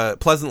was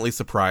pleasantly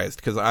surprised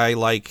because I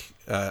like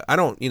I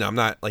don't, you know, I'm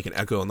not like an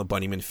Echo and the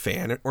Bunnymen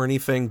fan or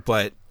anything,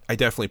 but I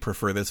definitely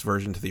prefer this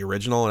version to the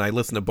original, and I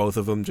listened to both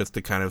of them just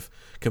to kind of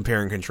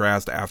compare and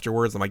contrast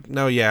afterwards. I'm like,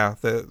 no, yeah,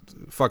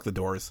 fuck the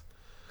Doors.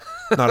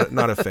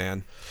 Not a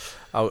fan.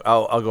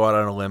 I'll go out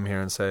on a limb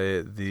here and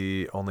say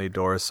the only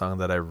Doors song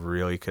that I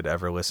really could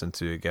ever listen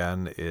to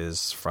again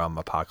is from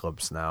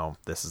Apocalypse Now.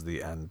 This Is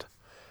the End.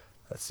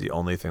 That's the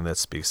only thing that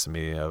speaks to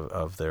me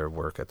of their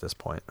work at this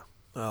point.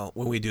 Well,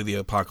 when we do the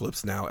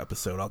Apocalypse Now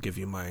episode, I'll give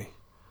you my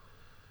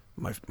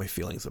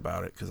feelings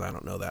about it because I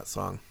don't know that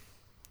song.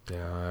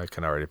 Yeah, I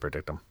can already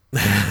predict them.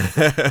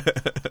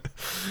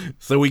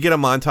 So we get a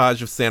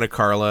montage of Santa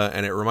Carla,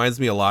 and it reminds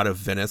me a lot of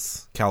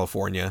Venice,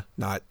 California,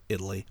 not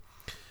Italy.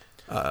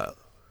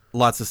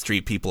 Lots of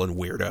street people and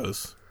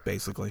weirdos,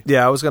 basically.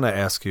 Yeah, I was going to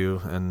ask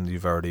you, and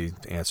you've already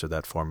answered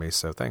that for me,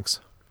 so thanks.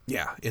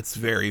 Yeah, it's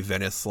very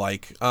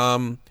Venice-like.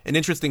 An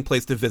interesting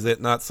place to visit,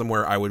 not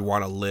somewhere I would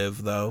want to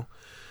live, though.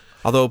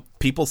 Although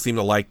people seem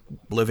to like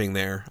living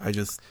there.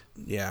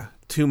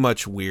 Too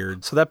much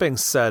weird. So that being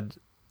said,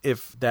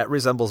 if that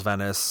resembles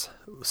Venice,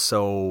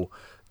 so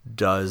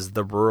does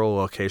the rural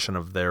location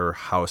of their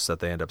house that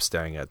they end up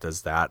staying at,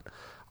 does that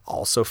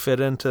also fit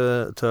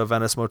into a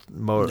Venice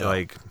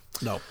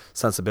no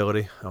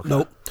sensibility? Okay.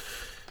 Nope.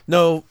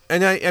 No,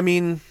 and I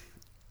mean,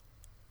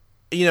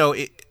 you know,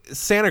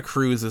 Santa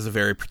Cruz is a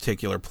very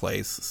particular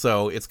place,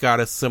 so it's got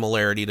a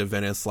similarity to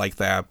Venice like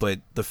that, but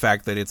the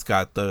fact that it's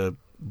got the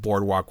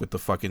boardwalk with the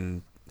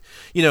fucking,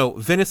 you know,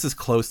 Venice is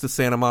close to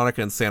Santa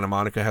Monica, and Santa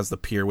Monica has the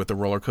pier with the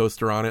roller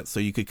coaster on it, so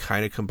you could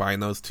kind of combine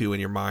those two in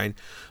your mind.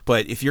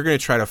 But if you're going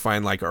to try to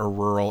find like a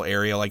rural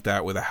area like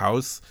that with a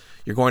house,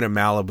 you're going to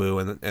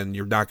Malibu, and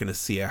you're not going to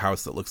see a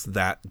house that looks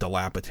that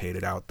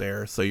dilapidated out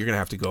there. So you're going to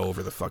have to go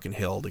over the fucking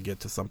hill to get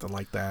to something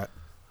like that.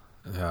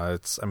 Yeah,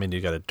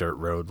 you got a dirt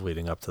road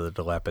leading up to the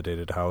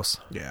dilapidated house.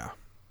 Yeah.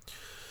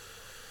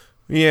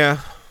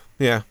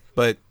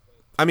 But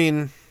I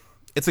mean,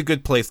 it's a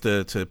good place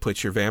to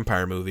put your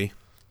vampire movie.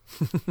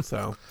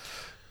 So,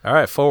 all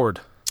right,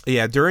 forward.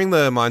 Yeah, during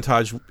the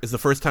montage is the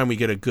first time we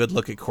get a good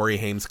look at Corey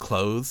Haim's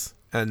clothes,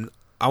 and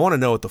I want to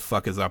know what the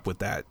fuck is up with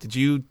that.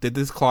 Did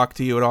this clock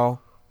to you at all?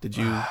 Did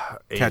you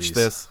catch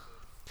this?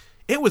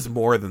 It was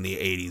more than the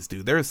 80s,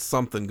 dude. There's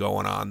something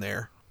going on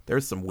there.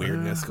 There's some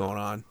weirdness going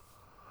on.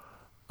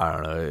 I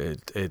don't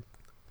know.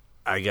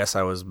 I guess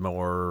I was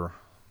more,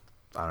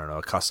 I don't know,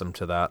 accustomed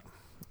to that.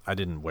 I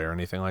didn't wear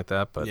anything like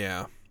that, but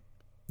yeah,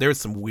 there's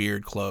some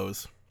weird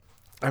clothes.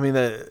 I mean,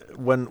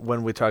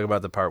 when we talk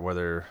about the part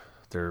where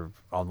they're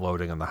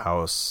unloading in the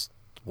house,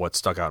 what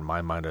stuck out in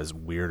my mind as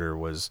weirder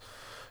was,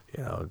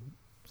 you know,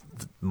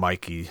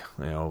 Mikey,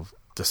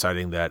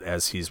 deciding that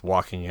as he's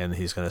walking in,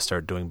 he's going to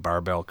start doing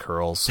barbell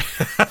curls.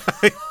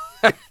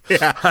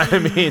 Yeah. I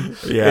mean,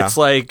 it's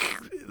like,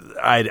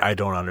 I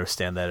don't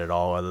understand that at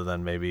all, other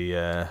than maybe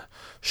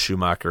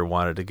Schumacher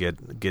wanted to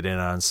get in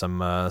on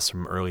some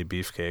early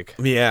beefcake.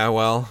 Yeah,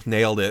 well,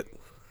 nailed it.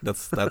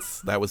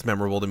 That was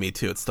memorable to me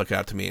too. It stuck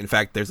out to me. In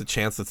fact, there's a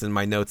chance that's in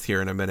my notes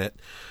here in a minute.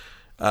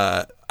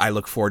 I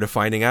look forward to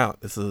finding out.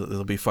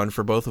 It'll be fun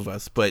for both of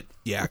us. But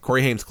yeah,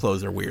 Corey Haim's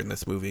clothes are weird in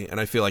this movie, and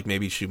I feel like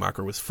maybe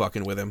Schumacher was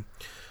fucking with him.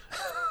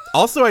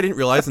 Also, I didn't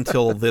realize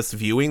until this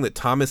viewing that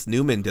Thomas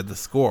Newman did the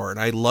score, and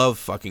I love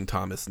fucking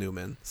Thomas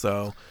Newman.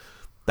 So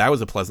that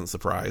was a pleasant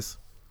surprise.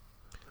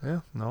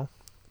 Yeah, no,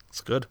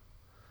 it's good.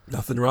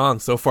 Nothing wrong.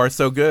 So far,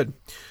 so good.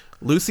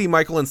 Lucy,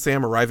 Michael, and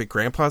Sam arrive at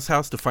Grandpa's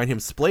house to find him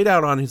splayed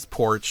out on his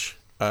porch.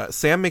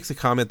 Sam makes a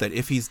comment that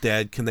if he's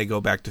dead, can they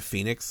go back to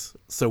Phoenix?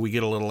 So we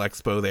get a little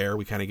expo there.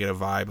 We kind of get a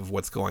vibe of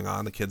what's going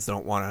on. The kids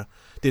didn't want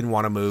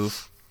to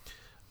move.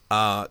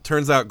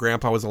 Turns out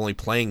Grandpa was only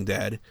playing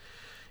dead.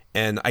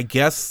 And I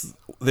guess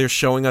they're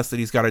showing us that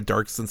he's got a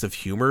dark sense of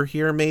humor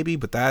here, maybe.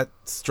 But that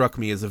struck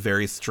me as a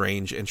very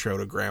strange intro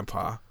to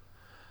Grandpa.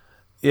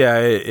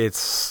 Yeah,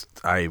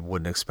 I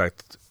wouldn't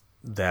expect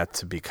that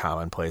to be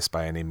commonplace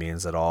by any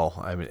means at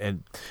all. I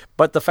mean,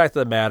 but the fact of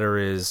the matter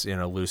is,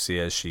 Lucy,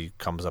 as she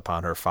comes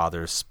upon her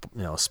father's,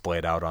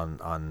 splayed out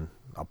on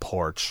a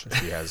porch,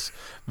 she has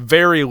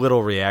very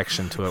little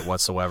reaction to it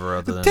whatsoever,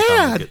 other than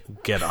Dad!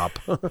 Get up.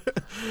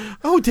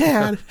 Oh,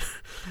 Dad!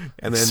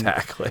 And then,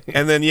 exactly.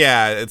 And then,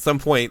 yeah, at some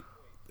point,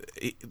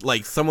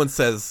 like someone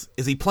says,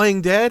 "Is he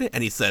playing dead?"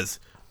 And he says,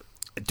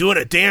 "Doing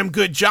a damn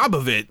good job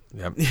of it."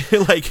 Yep.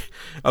 Like,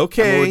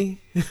 okay. I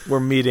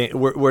mean,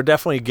 we're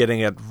definitely getting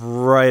it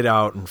right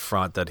out in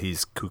front that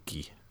he's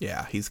kooky.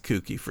 Yeah, he's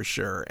kooky for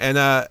sure.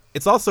 And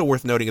it's also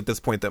worth noting at this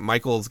point that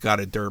Michael's got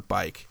a dirt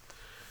bike.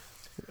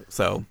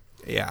 So,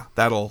 yeah,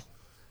 that'll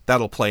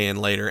play in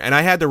later. And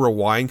I had to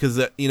rewind because,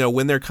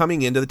 when they're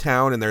coming into the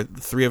town and the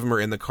three of them are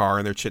in the car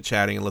and they're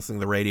chit-chatting and listening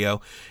to the radio,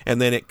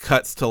 and then it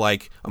cuts to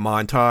like a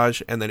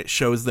montage, and then it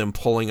shows them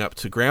pulling up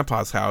to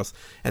Grandpa's house,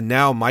 and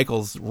now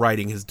Michael's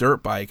riding his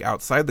dirt bike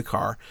outside the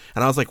car.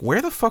 And I was like,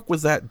 where the fuck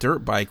was that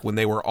dirt bike when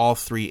they were all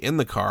three in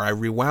the car? I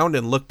rewound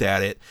and looked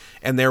at it,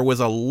 and there was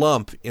a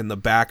lump in the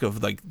back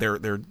of, like,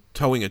 they're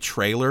towing a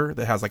trailer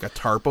that has like a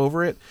tarp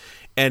over it,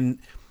 and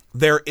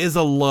there is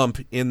a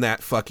lump in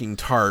that fucking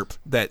tarp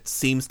that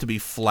seems to be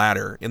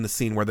flatter in the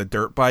scene where the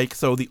dirt bike.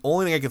 So the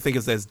only thing I can think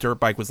is that his dirt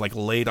bike was like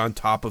laid on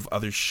top of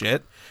other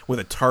shit with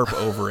a tarp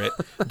over it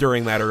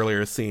during that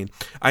earlier scene.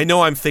 I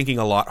know I'm thinking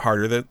a lot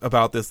harder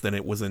about this than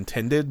it was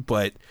intended,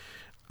 but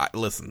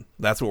listen,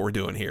 that's what we're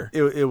doing here.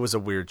 It was a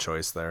weird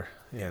choice there.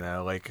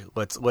 Like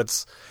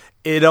let's.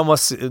 It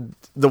almost,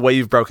 the way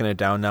you've broken it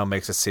down now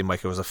makes it seem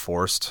like it was a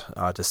forced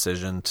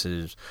decision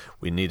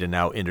we need to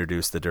now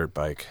introduce the dirt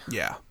bike.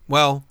 Yeah.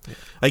 Well,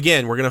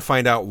 again, we're going to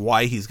find out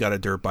why he's got a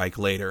dirt bike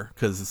later,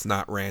 because it's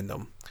not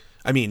random.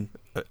 I mean,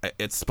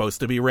 it's supposed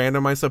to be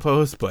random, I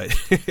suppose, but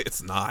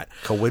it's not.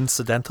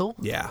 Coincidental?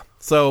 Yeah.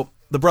 So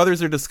the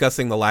brothers are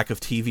discussing the lack of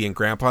TV in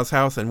Grandpa's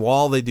house, and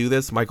while they do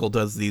this, Michael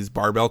does these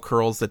barbell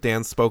curls that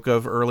Dan spoke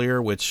of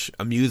earlier, which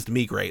amused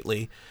me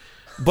greatly.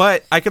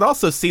 But I could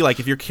also see, like,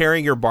 if you're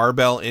carrying your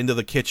barbell into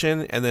the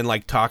kitchen and then,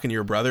 like, talking to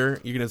your brother,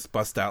 you're going to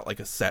bust out, like,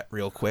 a set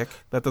real quick.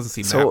 That doesn't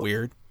seem that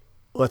weird.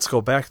 Let's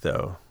go back,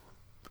 though.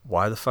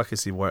 Why the fuck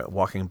is he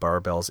walking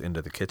barbells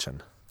into the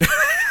kitchen?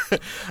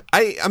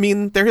 I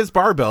mean, they're his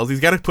barbells.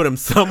 He's got to put them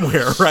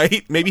somewhere,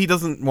 right? Maybe he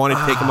doesn't want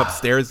to take them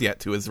upstairs yet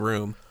to his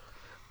room.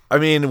 I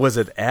mean, was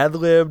it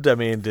ad-libbed? I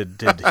mean,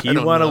 did he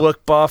want to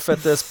look buff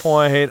at this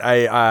point?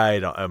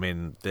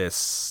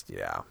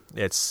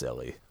 It's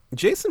silly.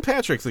 Jason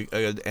Patric's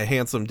a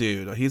handsome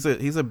dude. He's a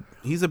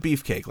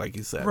beefcake, like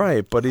you said.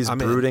 Right, but he's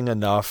brooding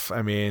enough.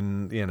 I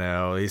mean,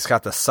 he's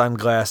got the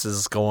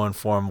sunglasses going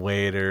for him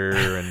later,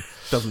 and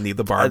doesn't need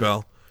the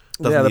barbell.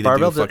 The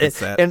barbell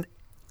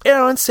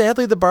and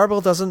sadly, the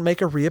barbell doesn't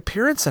make a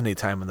reappearance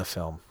anytime in the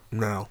film.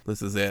 No,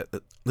 this is it.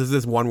 This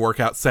is one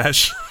workout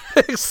sesh.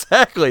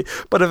 Exactly.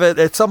 But if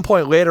at some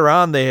point later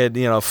on they had,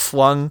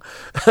 flung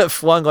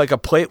like a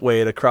plate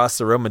weight across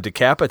the room and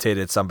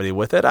decapitated somebody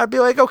with it, I'd be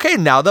like, okay,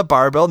 now the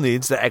barbell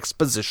needs the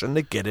exposition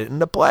to get it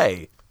into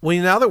play. Well,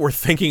 now that we're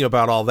thinking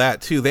about all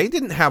that, too, they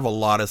didn't have a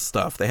lot of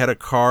stuff. They had a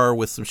car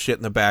with some shit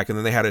in the back, and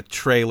then they had a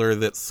trailer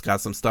that's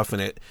got some stuff in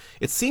it.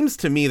 It seems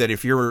to me that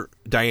if you're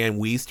Diane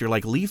Wiest, you're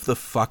like, leave the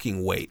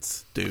fucking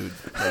weights, dude.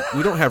 Like,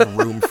 we don't have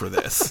room for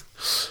this.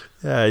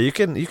 Yeah, you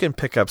can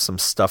pick up some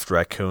stuffed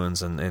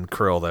raccoons and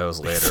curl those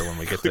later when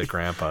we get to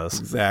Grandpa's.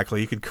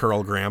 Exactly. You could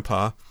curl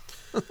Grandpa.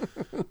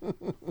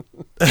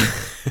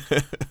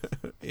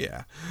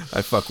 Yeah.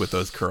 I fuck with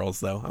those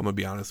curls, though. I'm going to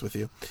be honest with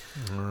you.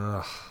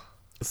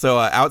 So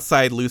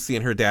outside, Lucy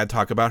and her dad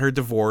talk about her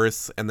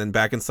divorce, and then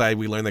back inside,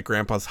 we learn that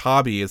Grandpa's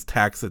hobby is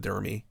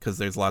taxidermy because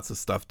there's lots of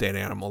stuffed dead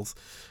animals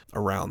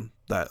around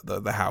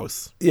the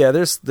house. Yeah,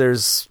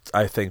 there's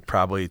I think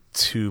probably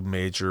 2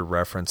 major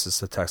references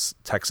to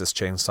Texas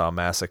Chainsaw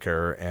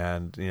Massacre,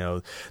 and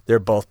they're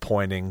both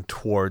pointing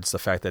towards the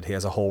fact that he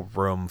has a whole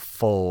room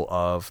full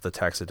of the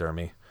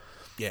taxidermy.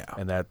 Yeah,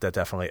 and that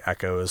definitely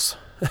echoes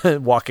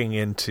walking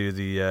into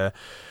the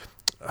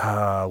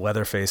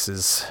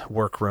Leatherface's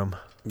workroom.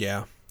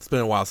 Yeah, it's been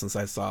a while since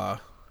I saw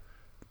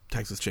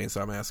Texas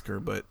Chainsaw Massacre,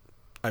 but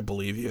I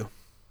believe you.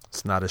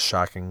 It's not as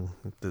shocking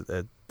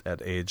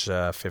at age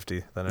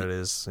 50 than it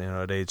is,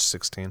 at age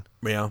 16.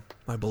 Yeah,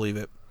 I believe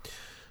it.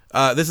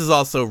 This is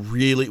also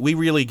we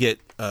really get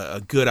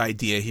a good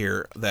idea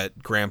here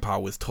that Grandpa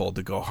was told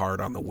to go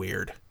hard on the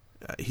weird.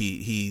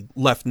 He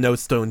left no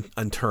stone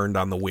unturned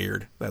on the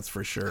weird, that's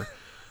for sure.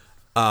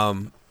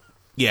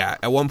 Yeah,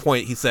 at one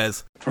point he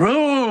says,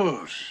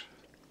 "Rules.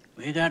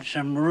 We got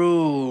some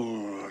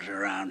rules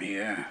around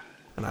here."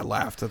 And I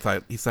laughed. I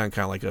thought he sounded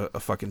kind of like a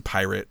fucking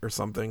pirate or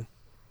something.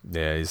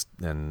 Yeah,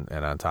 and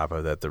on top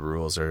of that, the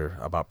rules are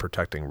about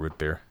protecting root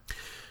beer.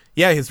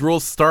 Yeah, his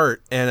rules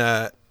start,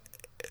 and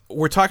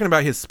we're talking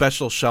about his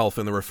special shelf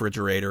in the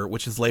refrigerator,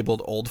 which is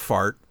labeled Old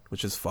Fart,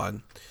 which is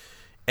fun,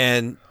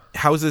 and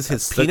houses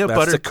his peanut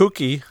butter. That's a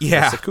kooky.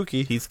 Yeah, that's a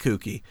kooky. He's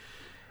kooky,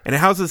 and it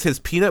houses his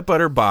peanut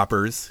butter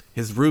boppers,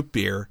 his root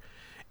beer,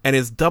 and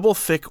his double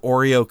thick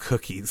Oreo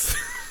cookies.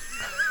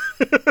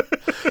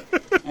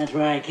 That's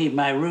where I keep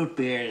my root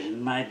beers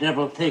and my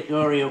double thick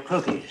Oreo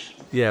cookies.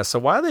 Yeah, so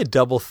why are they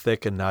double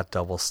thick and not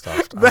double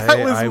stuffed? That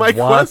was my question.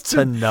 I want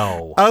to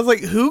know. I was like,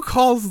 who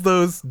calls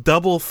those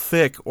double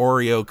thick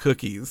Oreo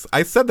cookies?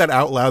 I said that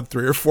out loud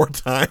 3 or 4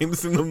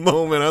 times in the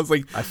moment. I was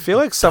like, I feel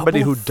like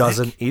somebody who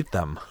doesn't eat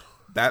them.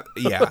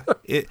 Yeah.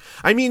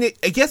 I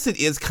guess it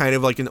is kind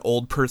of like an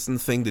old person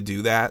thing to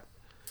do that.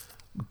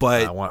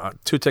 But I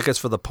want 2 tickets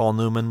for the Paul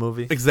Newman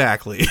movie.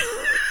 Exactly.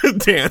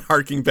 Dan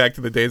harking back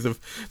to the days of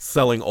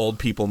selling old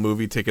people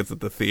movie tickets at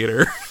the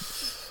theater.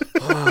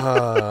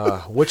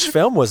 Which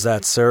film was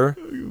that, sir?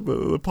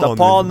 The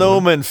Paul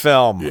Newman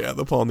film. Yeah,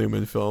 the Paul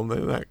Newman film.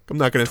 I'm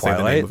not going to say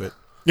the name of it.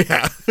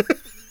 Yeah.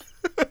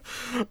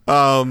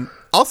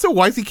 Also,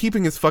 why is he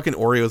keeping his fucking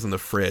Oreos in the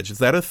fridge? Is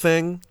that a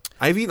thing?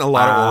 I've eaten a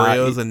lot of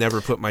Oreos and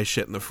never put my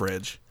shit in the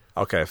fridge.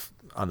 Okay,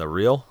 on the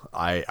real,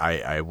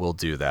 I will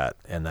do that,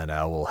 and then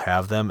I will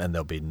have them, and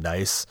they'll be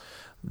nice.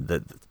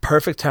 The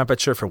perfect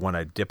temperature for when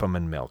I dip them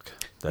in milk.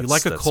 You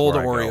like a cold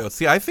Oreo.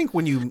 See, I think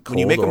when you make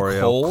them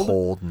Oreo,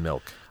 cold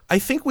milk. I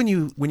think when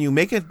you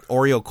make an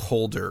Oreo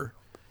colder,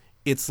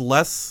 it's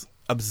less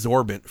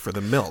absorbent for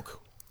the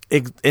milk.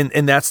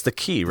 And that's the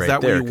key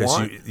right there.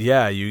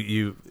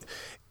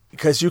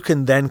 Because you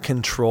can then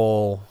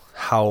control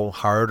how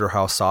hard or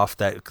how soft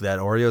that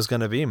Oreo is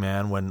going to be,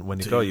 man. When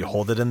you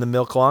hold it in the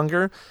milk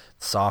longer,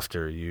 it's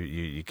softer.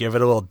 You give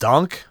it a little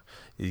dunk.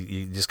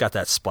 You just got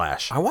that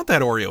splash. I want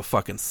that Oreo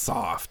fucking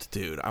soft,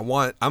 dude. I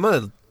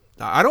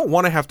don't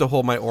want to have to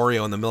hold my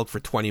Oreo in the milk for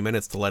 20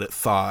 minutes to let it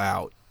thaw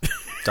out.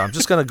 So I'm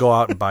just gonna go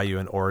out and buy you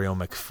an Oreo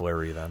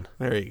McFlurry then.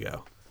 There you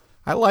go.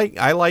 I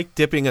like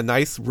dipping a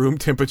nice room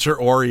temperature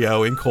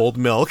Oreo in cold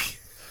milk.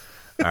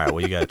 All right,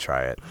 well you gotta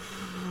try it.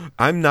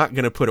 I'm not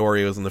gonna put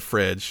Oreos in the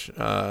fridge.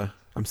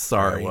 I'm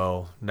sorry. Right,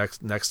 well, next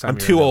time I'm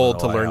too old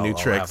to learn new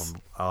tricks.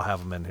 I'll have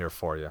them in here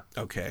for you.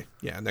 Okay.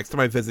 Yeah. Next time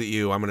I visit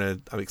you, I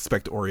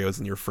expect Oreos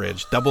in your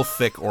fridge. Double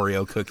thick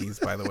Oreo cookies,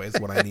 by the way, is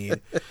what I need.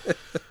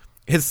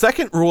 His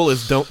second rule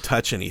is don't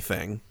touch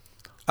anything.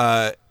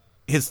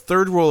 His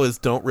third rule is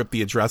don't rip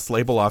the address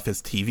label off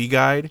his TV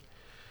guide.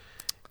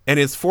 And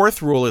his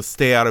fourth rule is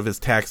stay out of his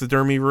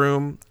taxidermy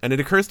room. And it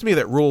occurs to me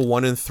that rule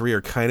 1 and 3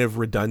 are kind of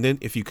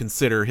redundant if you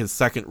consider his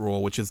second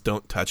rule, which is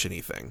don't touch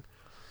anything.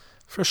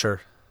 For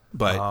sure.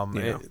 But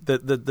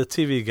the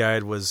TV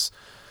guide was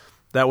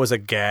a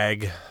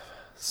gag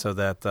so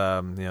that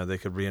they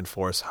could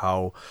reinforce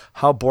how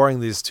boring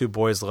these 2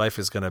 boys' life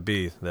is going to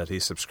be. That he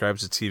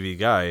subscribes to TV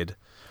Guide,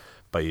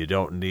 but you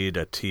don't need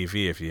a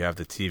TV if you have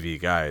the TV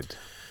Guide.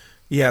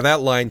 Yeah,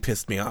 that line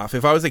pissed me off.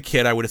 If I was a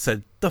kid, I would have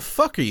said, "The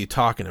fuck are you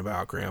talking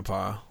about,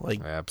 Grandpa?"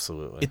 Like,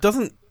 absolutely. It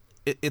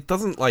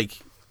doesn't like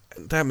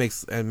that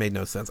made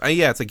no sense.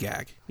 It's a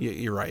gag.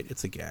 You're right,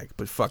 it's a gag.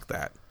 But fuck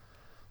that.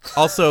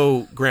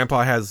 Also,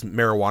 Grandpa has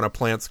marijuana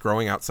plants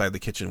growing outside the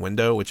kitchen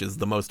window, which is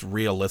the most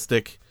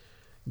realistic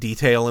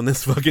detail in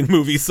this fucking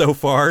movie so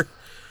far.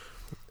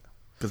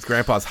 Because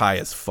Grandpa's high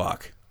as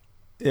fuck.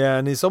 Yeah,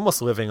 and he's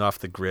almost living off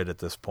the grid at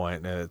this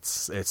point. And it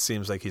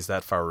seems like he's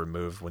that far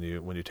removed when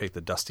you take the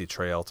dusty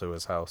trail to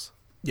his house.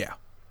 Yeah,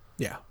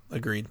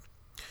 agreed.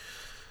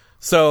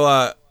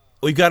 So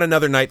we've got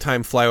another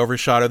nighttime flyover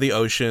shot of the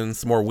ocean,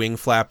 some more wing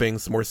flapping,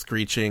 some more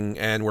screeching,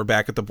 and we're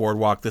back at the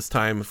boardwalk this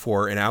time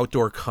for an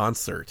outdoor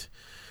concert.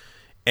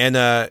 And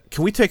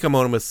can we take a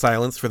moment of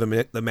silence for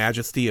the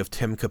majesty of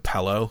Tim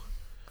Capello?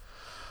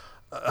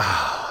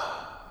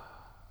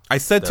 I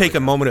said take a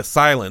moment of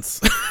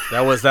silence.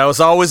 That was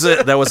always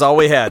it. That was all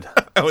we had.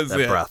 That was that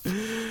it. breath.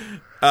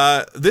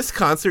 This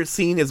concert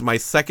scene is my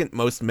second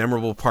most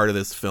memorable part of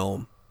this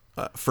film.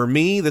 For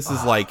me, this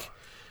is like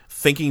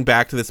thinking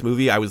back to this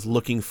movie. I was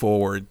looking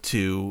forward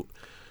to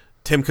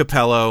Tim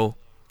Capello,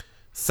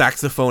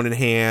 saxophone in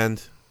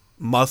hand,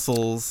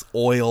 muscles,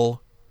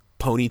 oil,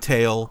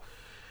 ponytail,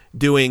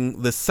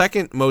 doing the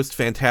second most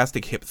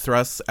fantastic hip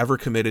thrusts ever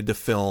committed to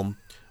film,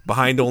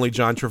 behind only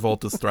John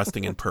Travolta's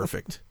thrusting in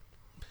Perfect.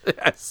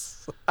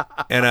 Yes.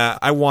 And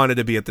I wanted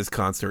to be at this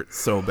concert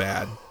so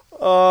bad.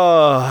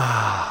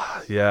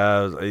 Oh,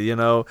 yeah, you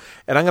know,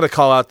 and I'm going to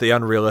call out the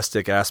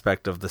unrealistic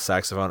aspect of the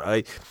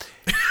saxophone.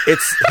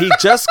 He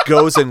just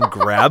goes and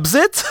grabs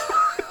it,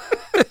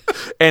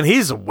 and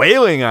he's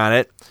wailing on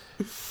it.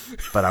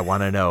 But I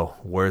want to know,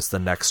 where's the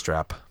neck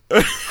strap?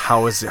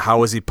 How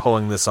is he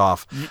pulling this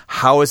off?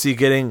 How is he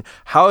getting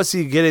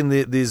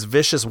these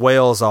vicious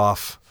wails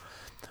off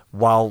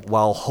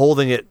while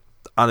holding it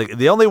on?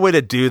 The only way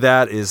to do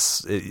that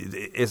is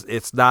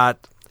it's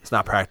not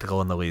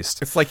practical in the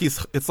least. It's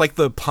like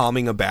the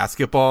palming a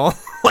basketball.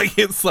 Like,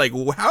 it's like,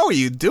 how are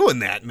you doing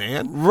that,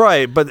 man?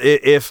 Right, but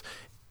if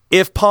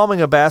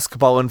palming a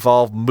basketball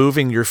involved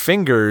moving your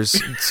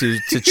fingers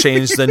to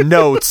change the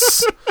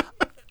notes,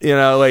 you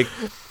know, like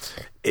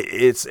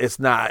it's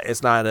not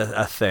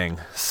a thing.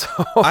 So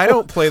I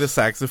don't play the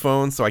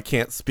saxophone, so I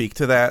can't speak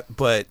to that.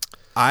 But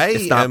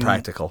it's not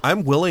practical.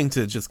 I'm willing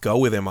to just go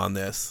with him on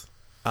this.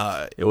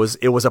 It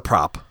was a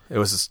prop. It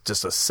was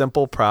just a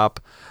simple prop.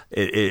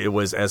 It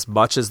was as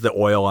much as the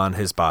oil on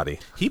his body.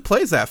 He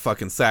plays that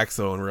fucking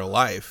saxo in real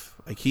life.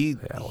 Like he's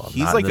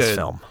not like in this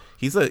film.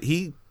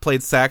 He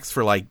played sax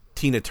for like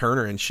Tina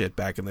Turner and shit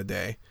back in the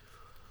day.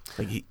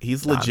 Like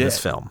he's legit. Not in this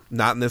film.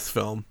 Not in this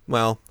film.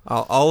 Well,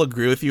 I'll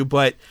agree with you,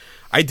 but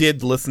I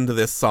did listen to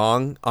this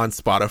song on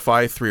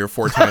Spotify 3 or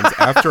 4 times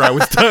after I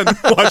was done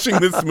watching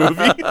this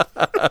movie.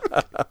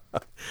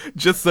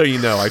 Just so you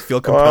know, I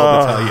feel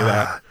compelled to tell you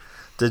that.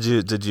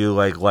 Did you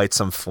like light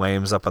some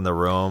flames up in the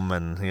room,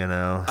 and you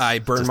know? I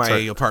burned my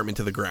apartment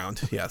to the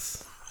ground.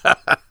 Yes.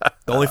 The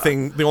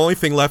only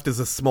thing left is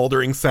a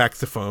smoldering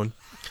saxophone.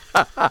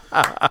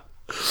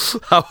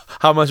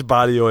 How much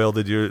body oil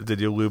did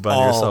you lube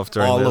on yourself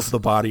during all this? of the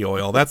body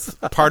oil. That's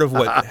part of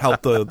what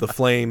helped the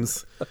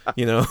flames.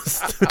 You know,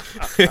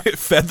 it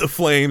fed the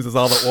flames is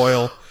all the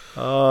oil.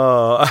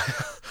 Oh,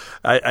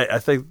 I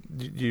think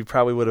you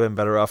probably would have been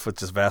better off with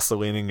just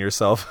Vaselining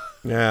yourself.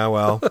 Yeah,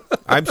 well,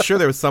 I'm sure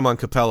there was some on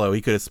Capello. He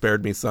could have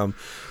spared me some.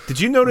 Did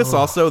you notice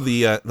also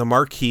the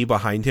marquee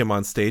behind him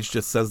on stage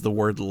just says the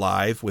word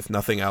live with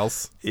nothing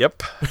else?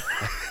 Yep.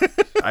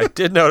 I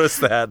did notice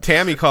that.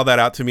 Tammy called that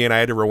out to me and I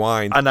had to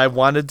rewind. And I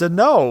wanted to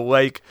know,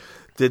 like,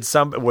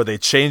 were they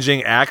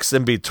changing acts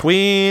in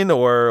between,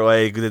 or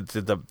like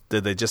did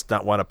they just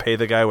not want to pay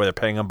the guy where they're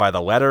paying him by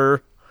the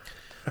letter?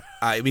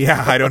 I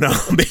don't know.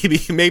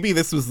 Maybe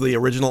this was the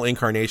original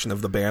incarnation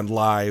of the band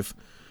Live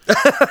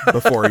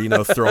before, you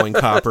know, Throwing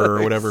Copper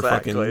or whatever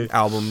fucking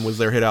album was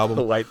their hit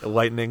album.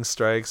 Lightning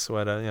Strikes,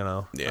 what you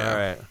know. Yeah. All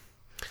right.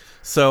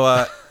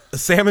 So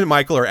Sam and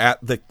Michael are at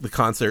the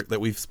concert that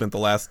we've spent the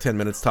last 10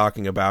 minutes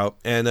talking about,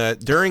 and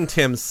during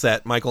Tim's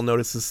set, Michael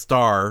notices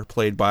Star,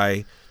 played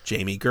by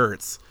Jamie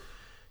Gertz.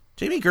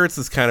 Jamie Gertz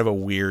is kind of a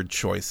weird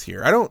choice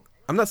here.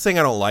 I'm not saying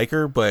I don't like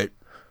her, but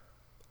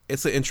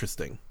it's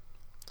interesting.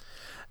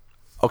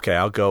 Okay,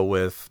 I'll go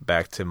with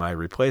back to my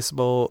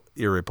replaceable,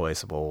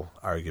 irreplaceable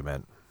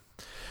argument.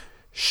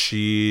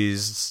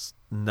 She's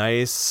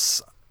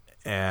nice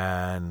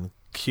and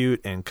cute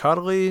and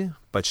cuddly,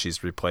 but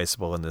she's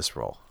replaceable in this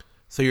role.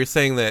 So you're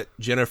saying that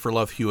Jennifer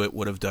Love Hewitt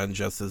would have done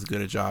just as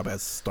good a job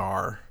as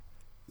Star?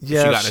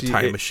 Yeah, she got in a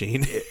time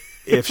machine.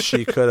 If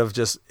she could have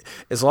just,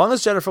 as long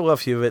as Jennifer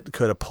Love Hewitt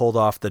could have pulled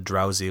off the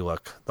drowsy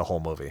look the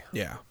whole movie.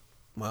 Yeah.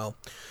 Well,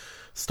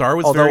 Star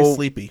was very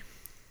sleepy.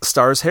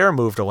 Star's hair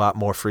moved a lot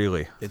more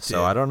freely.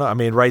 So I don't know. I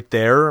mean, right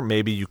there,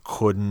 maybe you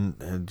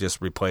couldn't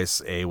just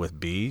replace A with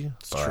B.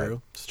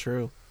 It's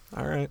true.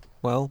 All right.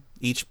 Well,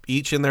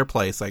 each in their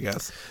place, I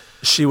guess.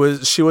 She was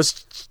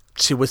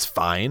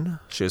fine.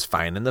 She was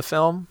fine in the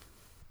film,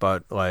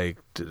 but like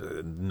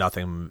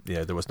nothing.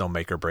 Yeah, there was no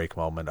make or break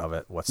moment of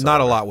it whatsoever. Not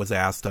a lot was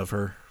asked of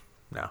her.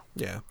 No.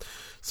 Yeah.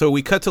 So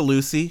we cut to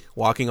Lucy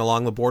walking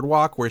along the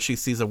boardwalk where she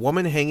sees a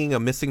woman hanging a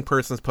missing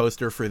persons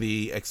poster for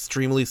the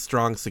extremely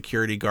strong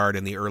security guard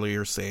in the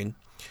earlier scene.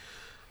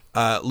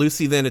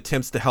 Lucy then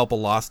attempts to help a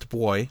lost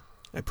boy.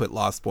 I put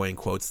lost boy in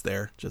quotes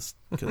there just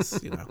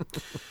because, you know.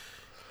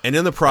 And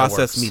in the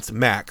process meets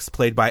Max,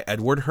 played by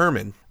Edward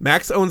Herrmann.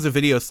 Max owns a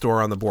video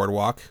store on the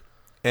boardwalk.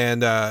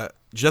 And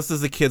just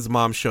as the kid's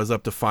mom shows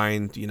up to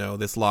find, you know,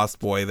 this lost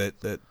boy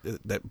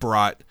that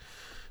brought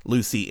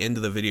Lucy into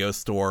the video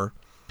store,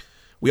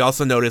 we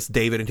also notice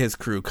David and his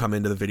crew come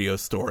into the video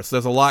store. So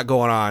there's a lot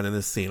going on in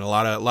this scene. A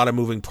lot of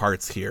moving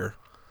parts here.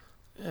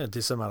 Yeah, a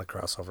decent amount of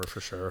crossover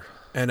for sure.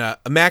 And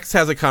Max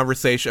has a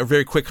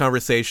very quick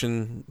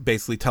conversation,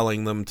 basically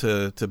telling them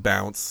to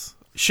bounce.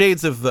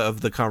 Shades of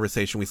the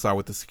conversation we saw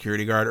with the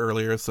security guard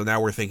earlier. So now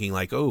we're thinking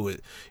like, oh,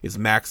 is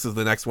Max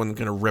the next one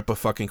going to rip a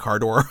fucking car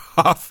door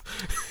off?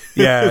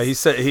 Yeah, he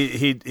said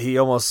he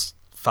almost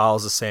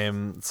follows the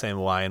same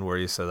line where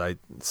he said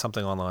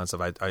something along the lines of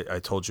I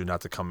told you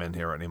not to come in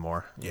here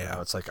anymore. Yeah, you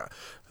know, it's like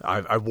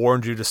I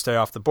warned you to stay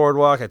off the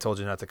boardwalk. I told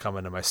you not to come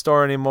into my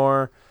store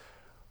anymore.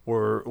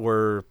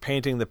 We're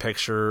painting the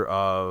picture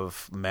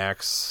of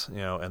Max, you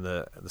know, and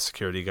the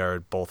security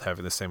guard both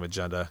having the same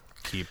agenda: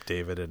 keep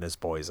David and his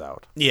boys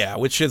out. Yeah,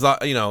 which is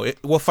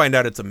we'll find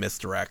out it's a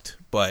misdirect,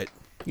 but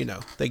you know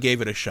they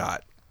gave it a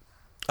shot.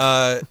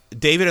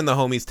 David and the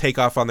homies take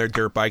off on their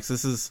dirt bikes.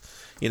 This is,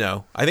 you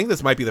know, I think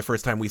this might be the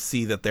first time we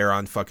see that they're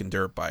on fucking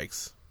dirt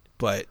bikes.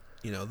 But,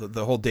 you know,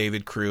 the whole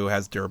David crew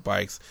has dirt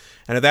bikes.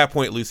 And at that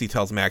point, Lucy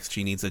tells Max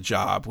she needs a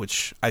job,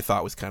 which I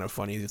thought was kind of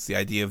funny. It's the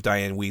idea of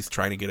Diane Weiss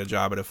trying to get a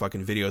job at a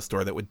fucking video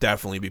store that would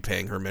definitely be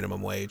paying her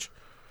minimum wage.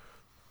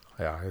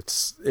 Yeah,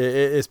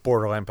 it's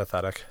borderline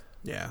pathetic.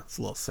 Yeah, it's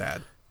a little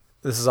sad.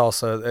 This is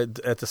also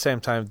at the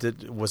same time.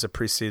 Was it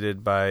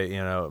preceded by,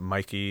 you know,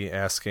 Mikey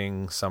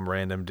asking some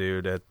random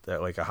dude at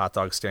like a hot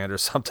dog stand or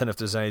something if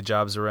there's any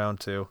jobs around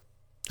too?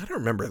 I don't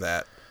remember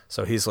that.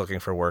 So he's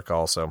looking for work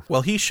also.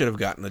 Well, he should have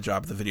gotten the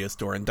job at the video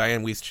store, and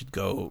Diane Weiss should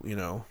go, you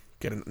know,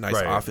 get a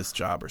nice office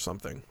job or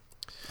something.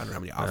 I don't know how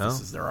many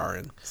offices there are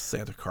in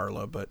Santa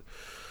Carla, but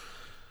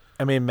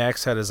I mean,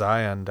 Max had his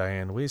eye on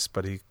Diane Weiss,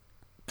 but he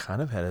kind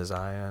of had his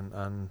eye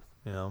on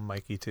you know,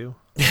 Mikey too.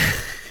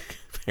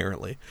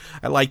 Apparently.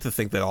 I like to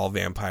think that all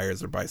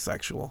vampires are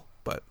bisexual,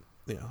 but,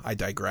 you know, I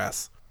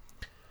digress.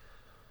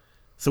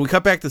 So we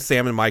cut back to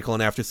Sam and Michael,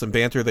 and after some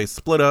banter, they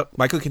split up.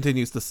 Michael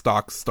continues to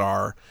stalk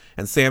Star,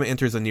 and Sam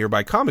enters a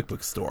nearby comic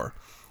book store.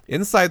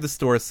 Inside the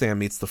store, Sam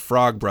meets the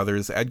Frog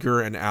brothers,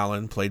 Edgar and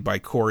Alan, played by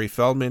Corey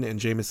Feldman and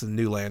Jameson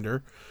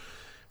Newlander.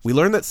 We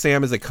learn that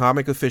Sam is a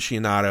comic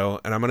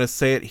aficionado, and I'm going to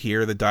say it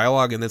here, the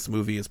dialogue in this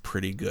movie is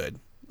pretty good.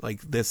 Like,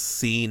 this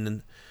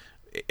scene,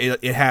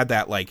 it had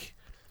that, like,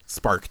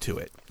 spark to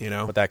it, you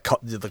know, but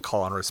the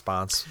call and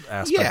response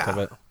aspect of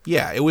it.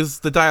 Yeah, it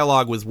was, the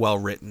dialogue was well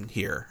written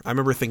here. I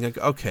remember thinking, like,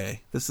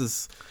 okay, this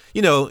is,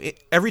 you know,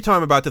 every time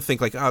I'm about to think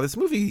like, oh, this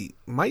movie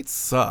might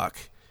suck,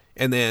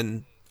 and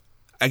then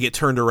I get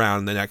turned around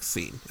in the next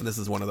scene, and this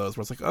is one of those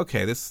where it's like,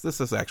 okay, this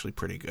is actually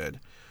pretty good.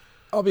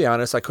 I'll be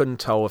honest, I couldn't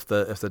tell if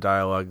the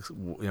dialogue,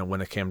 you know,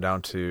 when it came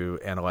down to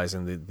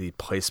analyzing the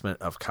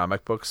placement of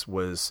comic books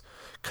was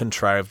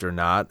contrived or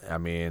not. I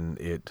mean,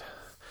 it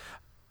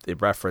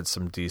referenced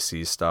some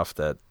DC stuff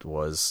that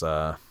was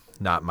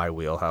not my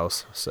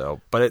wheelhouse. So,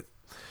 but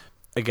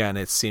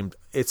it seemed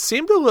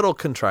a little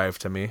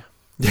contrived to me.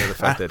 You know, the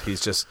fact that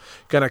he's just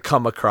gonna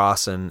come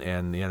across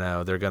and you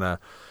know they're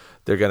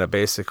gonna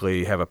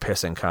basically have a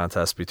pissing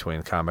contest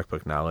between comic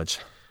book knowledge.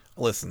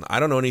 Listen, I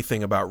don't know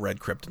anything about Red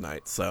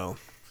Kryptonite, so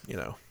you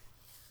know,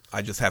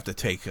 I just have to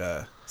take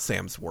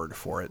Sam's word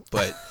for it.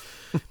 But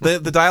the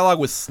dialogue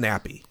was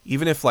snappy,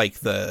 even if like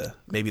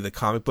maybe the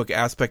comic book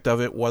aspect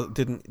of it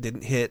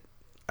didn't hit.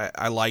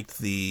 I liked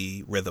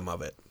the rhythm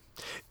of it.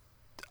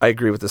 I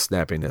agree with the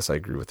snappiness. I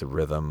agree with the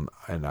rhythm,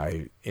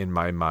 and in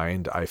my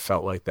mind, I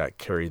felt like that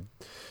carried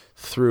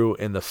through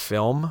in the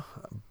film.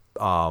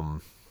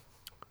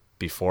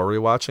 Before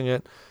rewatching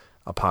it,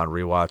 upon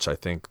rewatch, I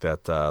think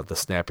that the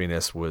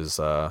snappiness was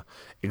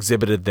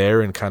exhibited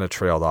there and kind of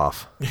trailed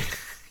off.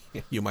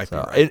 You might be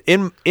right.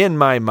 In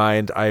my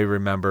mind, I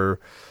remember,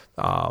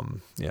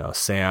 you know,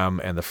 Sam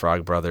and the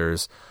Frog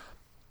brothers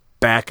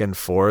back and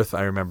forth.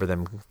 I remember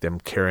them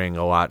carrying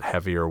a lot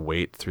heavier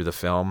weight through the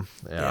film.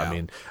 Yeah. I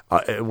mean,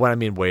 when I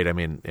mean weight, I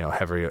mean, you know,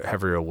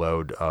 heavier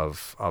load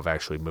of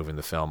actually moving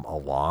the film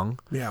along.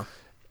 Yeah.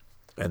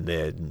 And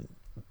then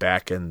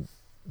back in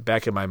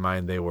my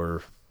mind, they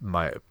were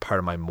part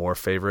of my more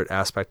favorite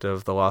aspect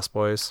of The Lost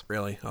Boys.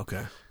 Really?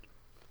 Okay.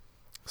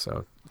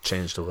 So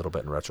changed a little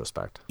bit in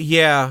retrospect.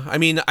 Yeah, I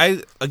mean,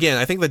 I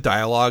think the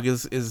dialogue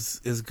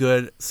is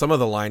good. Some of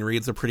the line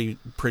reads are pretty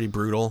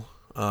brutal.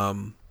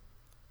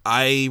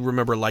 I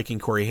remember liking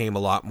Corey Haim a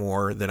lot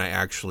more than I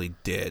actually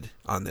did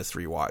on this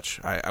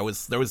rewatch.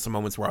 There was some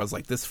moments where I was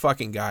like, this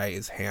fucking guy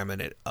is hamming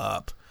it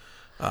up.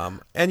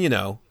 And you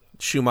know,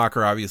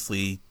 Schumacher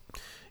obviously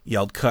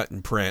yelled cut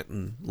and print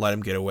and let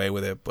him get away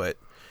with it,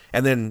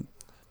 and then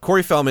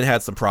Corey Feldman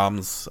had some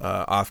problems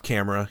off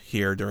camera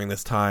here during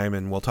this time,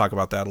 and we'll talk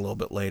about that a little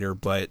bit later,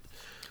 but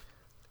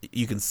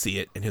you can see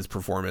it in his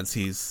performance.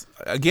 He's,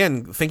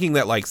 again, thinking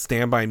that like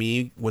Stand By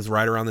Me was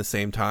right around the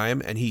same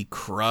time, and he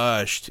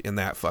crushed in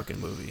that fucking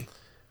movie.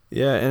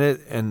 Yeah,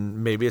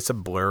 and maybe it's a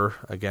blur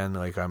again.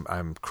 Like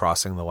I'm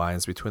crossing the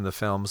lines between the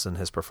films and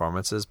his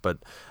performances, but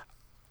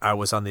I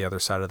was on the other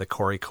side of the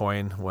Corey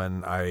coin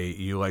when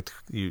you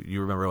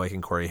remember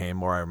liking Corey Haim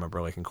more. I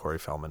remember liking Corey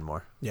Feldman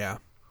more. Yeah.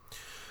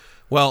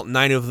 Well,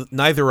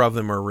 neither of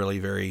them are really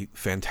very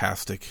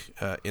fantastic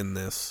in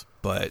this,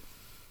 but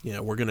you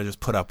know, we're gonna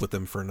just put up with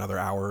them for another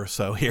hour or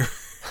so here.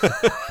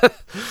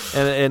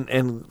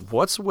 and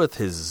what's with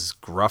his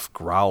gruff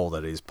growl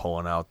that he's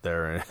pulling out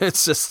there?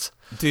 It's just,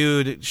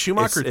 dude.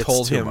 Schumacher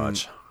told him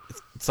much.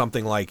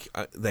 Something like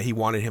that he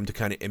wanted him to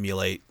kind of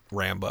emulate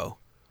Rambo.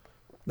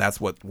 That's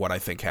what I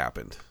think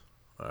happened.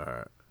 All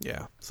right.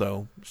 Yeah.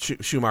 So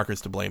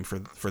Schumacher's to blame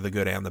for the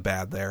good and the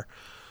bad there.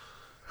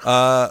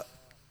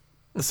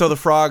 So the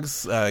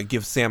frogs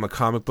give Sam a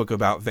comic book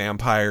about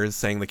vampires,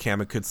 saying the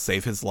comic could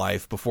save his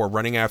life, before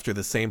running after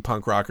the same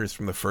punk rockers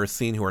from the first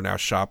scene who are now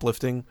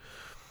shoplifting.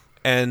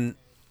 And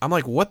I'm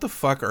like, what the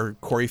fuck are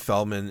Corey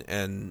Feldman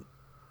and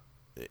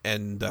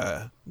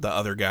the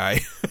other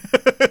guy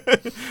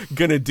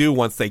gonna do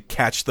once they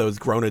catch those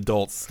grown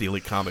adults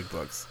stealing comic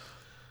books?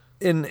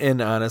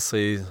 And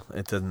honestly,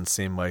 it didn't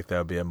seem like that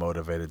would be a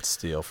motivated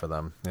steal for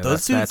them. You know,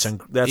 Those that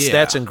dudes,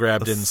 snatch and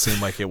grab didn't seem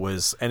like it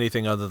was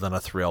anything other than a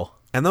thrill.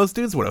 And those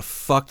dudes would have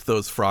fucked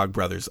those Frog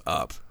Brothers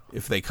up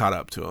if they caught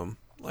up to them.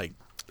 Like,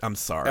 I'm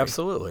sorry.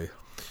 Absolutely.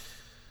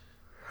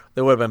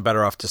 They would have been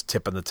better off just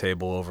tipping the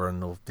table over and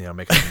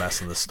making a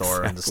mess in the store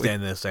exactly. And just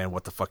standing there saying,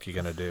 "What the fuck are you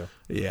gonna do?"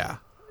 Yeah.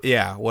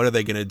 What are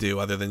they gonna do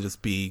other than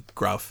just be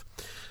gruff?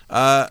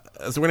 So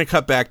we're gonna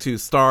cut back to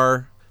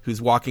Star, who's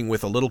walking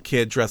with a little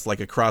kid dressed like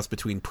a cross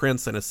between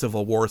Prince and a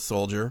Civil War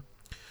soldier.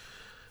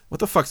 What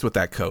the fuck's with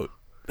that coat?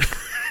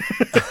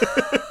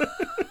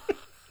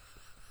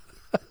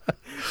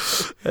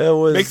 It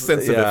was makes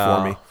sense of it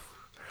for me.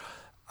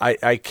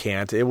 I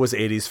can't. It was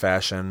 80s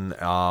fashion.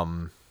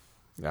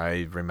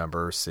 I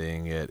remember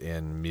seeing it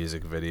in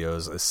music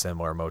videos, a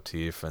similar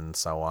motif and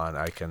so on.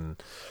 I can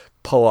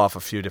pull off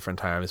a few different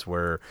times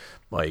where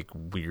like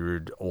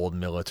weird old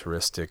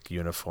militaristic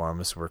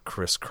uniforms were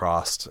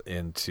crisscrossed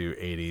into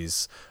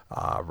 80s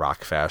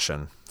rock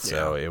fashion.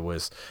 So it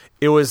was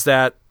just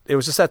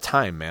that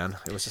time, man.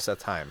 It was just that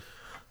time.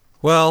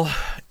 Well,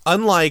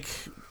 unlike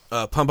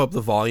Pump Up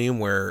the Volume,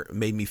 where it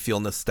made me feel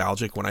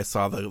nostalgic when I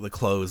saw the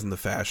clothes and the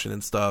fashion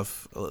and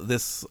stuff,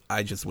 this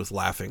I just was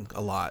laughing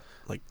a lot.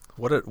 Like,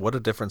 what a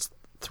difference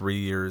 3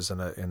 years in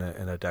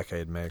a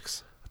decade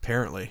makes.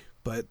 Apparently,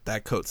 but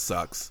that coat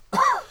sucks.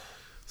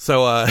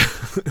 So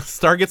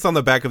Star gets on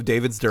the back of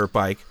David's dirt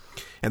bike,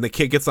 and the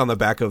kid gets on the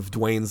back of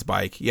Dwayne's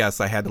bike. Yes,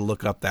 I had to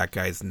look up that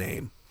guy's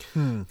name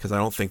because I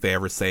don't think they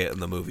ever say it in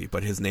the movie,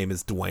 but his name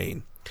is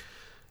Dwayne.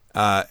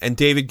 And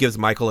David gives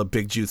Michael a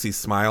big juicy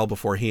smile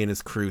before he and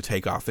his crew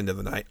take off into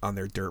the night on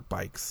their dirt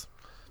bikes.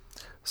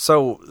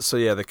 So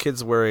yeah, the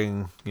kid's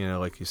wearing,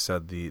 like you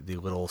said, the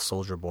little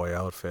soldier boy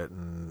outfit,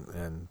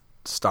 and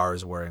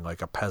Star's wearing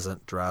like a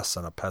peasant dress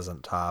and a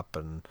peasant top,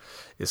 and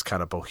is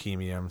kind of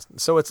bohemian.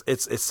 So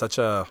it's such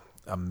a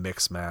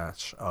mixed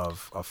match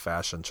of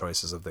fashion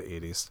choices of the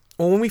 80s.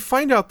 Well, when we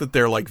find out that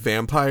they're like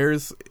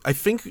vampires, I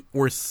think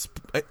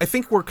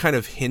we're kind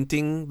of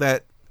hinting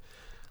that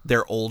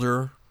they're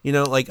older.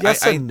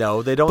 Yes and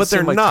no. They don't but seem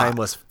they're like not.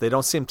 timeless. They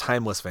don't seem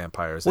timeless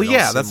vampires. Well,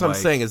 yeah, that's what I'm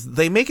saying. Is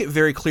they make it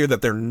very clear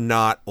that they're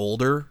not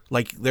older.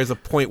 Like, there's a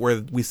point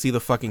where we see the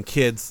fucking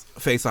kid's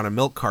face on a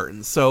milk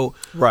carton. So,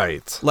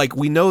 right, like,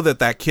 we know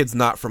that kid's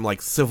not from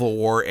like Civil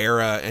War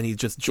era, and he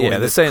just joined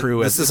this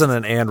crew. This isn't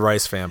an Anne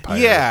Rice vampire.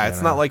 Yeah,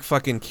 it's not like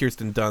fucking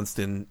Kirsten Dunst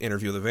in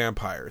Interview with the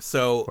Vampire.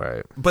 So,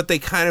 right. But they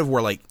kind of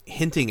were like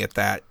hinting at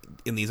that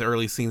in these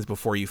early scenes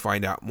before you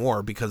find out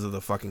more because of the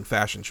fucking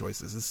fashion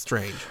choices. It's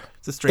strange.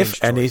 It's a strange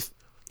choice.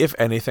 If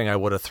anything, I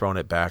would have thrown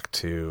it back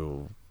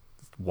to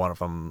one of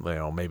them.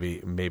 Maybe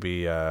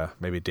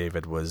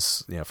David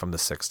was from the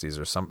 60s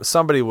or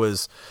somebody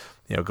was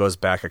goes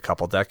back a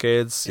couple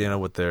decades.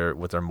 With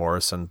their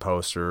Morrison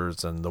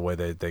posters and the way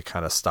they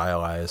kind of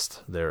stylized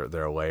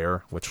their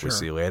layer, which we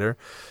see later.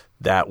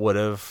 That would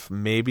have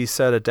maybe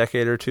set a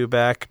decade or two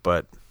back,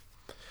 but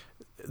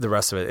the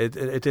rest of it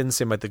didn't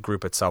seem like the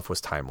group itself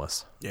was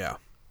timeless. Yeah,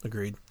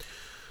 agreed.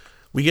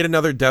 We get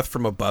another death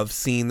from above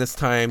scene. This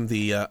time,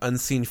 the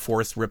unseen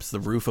force rips the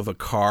roof of a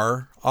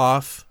car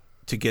off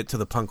to get to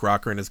the punk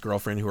rocker and his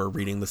girlfriend who are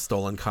reading the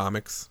stolen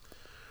comics.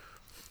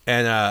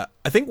 And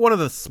I think one of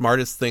the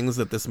smartest things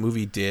that this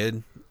movie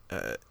did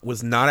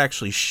was not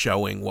actually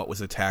showing what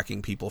was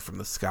attacking people from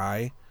the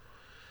sky.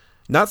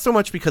 Not so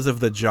much because of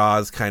the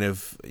Jaws kind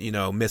of,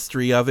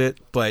 mystery of it,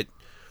 but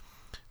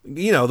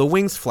the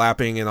wings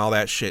flapping and all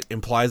that shit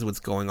implies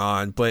what's going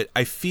on, but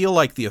I feel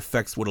like the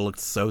effects would have looked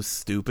so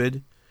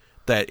stupid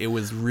that it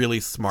was really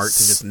smart to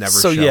just never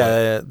show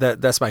it.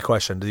 That's my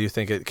question. Do you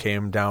think it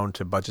came down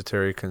to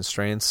budgetary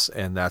constraints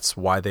and that's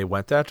why they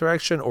went that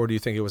direction, or do you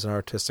think it was an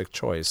artistic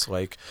choice,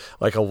 like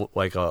a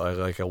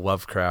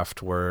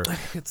Lovecraft where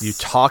you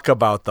talk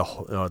about the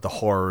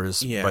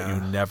horrors, but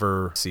you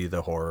never see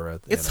the horror?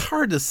 It's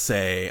hard to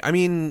say. I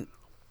mean,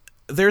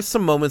 there's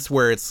some moments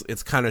where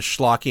it's kind of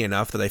schlocky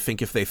enough that I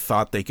think if they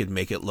thought they could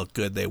make it look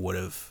good, they would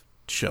have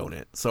shown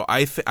it. So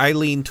I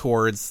lean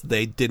towards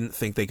they didn't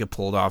think they could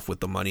pull it off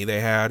with the money they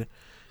had,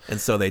 and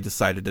so they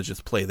decided to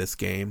just play this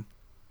game.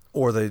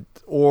 Or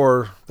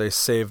they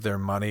saved their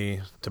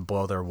money to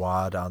blow their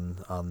wad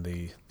on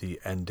the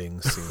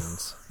ending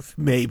scenes.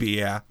 Maybe,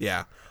 yeah,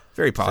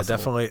 very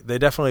possible. They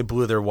definitely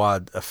blew their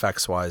wad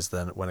effects wise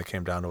then when it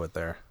came down to it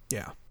there.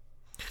 Yeah.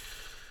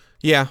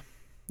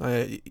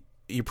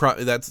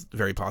 That's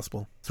very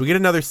possible. So we get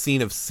another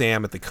scene of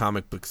Sam at the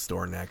comic book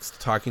store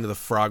next, talking to the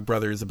Frog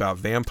Brothers about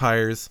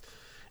vampires,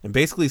 and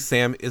basically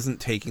Sam isn't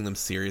taking them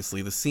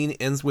seriously. The scene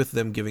ends with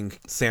them giving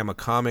Sam a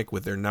comic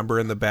with their number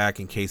in the back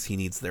in case he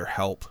needs their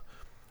help.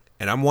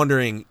 And I'm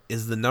wondering,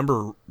 is the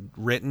number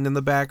written in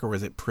the back or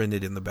is it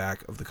printed in the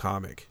back of the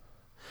comic?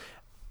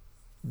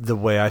 the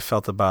way I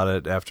felt about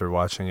it after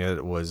watching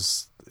it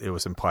was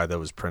implied that it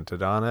was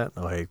printed on it.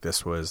 Like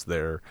this was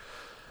their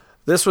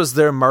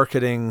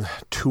marketing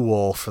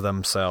tool for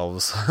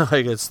themselves.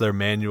 Like it's their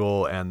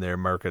manual and their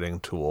marketing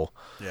tool.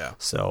 Yeah.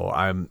 So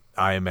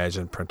I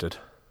imagine printed.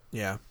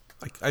 Yeah.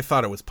 I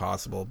thought it was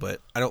possible,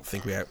 but I don't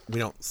think we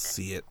don't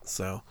see it.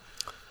 So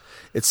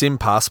it seemed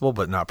possible,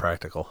 but not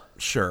practical.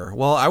 Sure.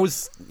 Well, I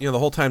was, the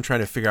whole time trying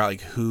to figure out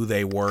like who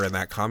they were in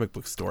that comic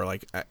book store.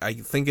 Like, I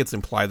think it's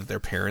implied that their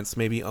parents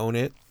maybe own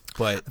it,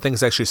 but I think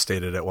it's actually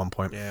stated at one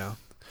point. Yeah,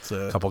 it's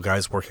a couple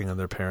guys working in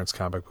their parents'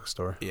 comic book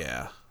store.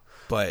 Yeah,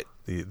 but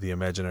the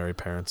imaginary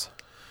parents.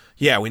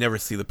 Yeah, we never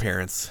see the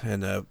parents,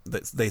 and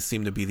they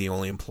seem to be the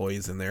only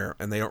employees in there,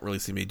 and they don't really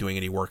seem to be doing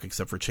any work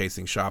except for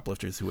chasing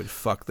shoplifters who would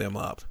fuck them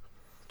up.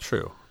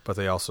 True, but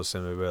they also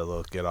seem to be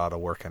able to get out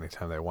of work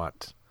anytime they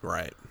want.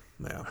 Right.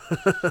 Yeah.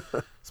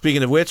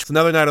 Speaking of which, it's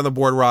another night on the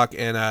boardwalk,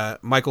 and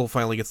Michael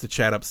finally gets to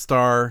chat up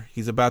Star.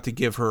 He's about to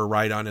give her a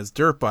ride on his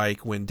dirt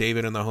bike when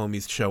David and the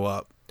homies show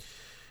up.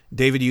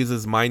 David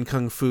uses Mind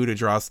Kung Fu to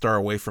draw Star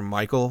away from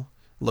Michael.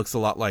 Looks a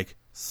lot like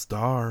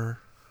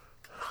Star.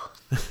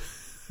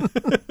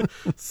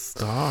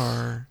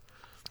 Star.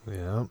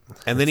 Yeah.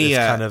 And then it's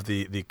kind of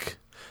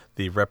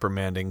the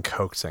reprimanding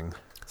coaxing.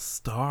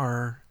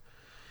 Star.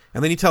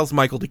 And then he tells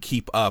Michael to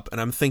keep up,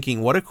 and I'm thinking,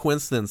 what a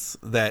coincidence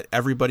that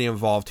everybody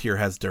involved here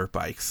has dirt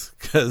bikes.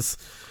 Because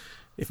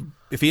if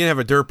he didn't have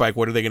a dirt bike,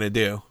 what are they going to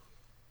do?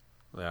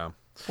 Yeah.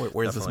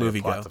 Where's this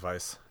movie go?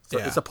 Device.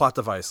 It's a plot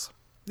device.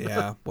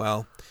 Yeah,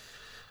 well,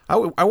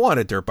 I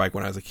wanted a dirt bike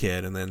when I was a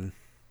kid, and then,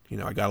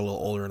 I got a little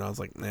older, and I was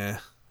like, nah, I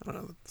don't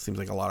know, it seems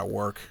like a lot of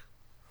work,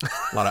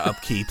 a lot of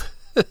upkeep.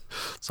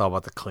 It's all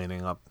about the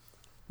cleaning up.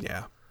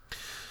 Yeah.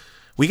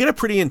 We get a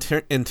pretty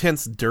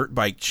intense dirt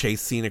bike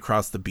chase scene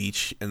across the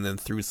beach and then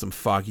through some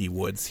foggy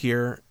woods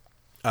here.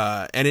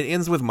 And it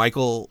ends with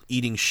Michael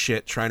eating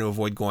shit trying to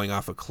avoid going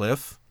off a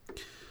cliff.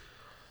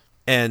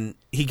 And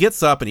he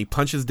gets up and he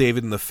punches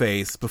David in the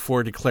face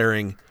before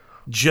declaring,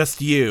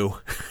 "Just you."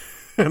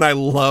 And I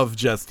love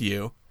 "just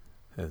you."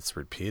 It's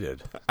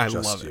repeated. I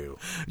just love you.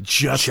 It.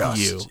 Just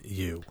you.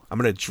 You. I'm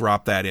going to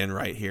drop that in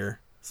right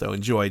here. So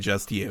enjoy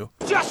 "Just You."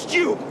 Just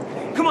you!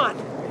 Come on!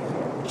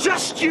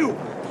 Just you!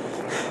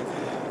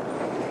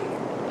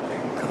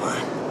 Come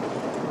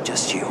on.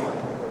 Just you.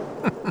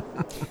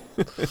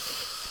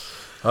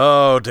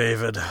 Oh,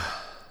 David.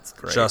 It's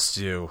great. Just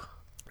you.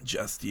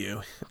 Just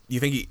you. You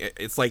think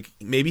it's like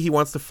maybe he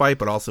wants to fight,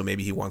 but also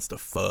maybe he wants to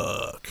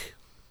fuck.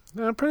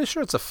 Yeah, I'm pretty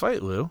sure it's a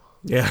fight, Lou.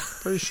 Yeah.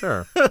 Pretty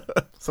sure.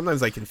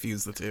 Sometimes I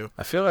confuse the two.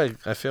 I feel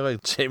like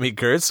Jamie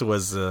Gertz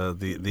was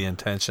the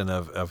intention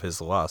of his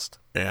lust.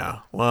 Yeah.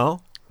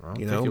 Well,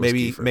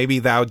 maybe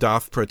thou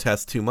doth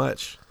protest too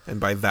much. And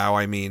by thou,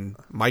 I mean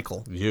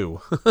Michael.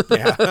 You.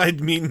 Yeah, I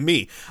mean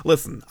me.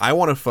 Listen, I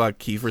want to fuck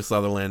Kiefer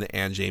Sutherland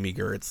and Jamie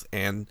Gertz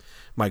and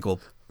Michael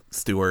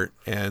Stewart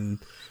and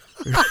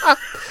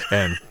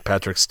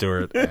Patrick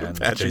Stewart and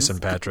Jason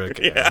Patrick.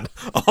 Yeah, and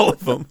all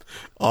of them.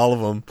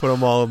 Put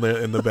them all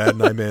in the bed,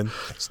 and I'm in.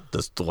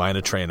 Just line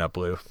a train up,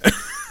 Lou.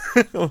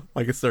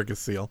 Like a circus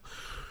seal.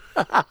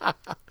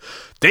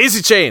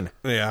 Daisy chain.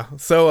 Yeah.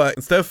 So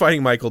instead of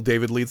fighting Michael,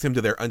 David leads him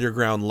to their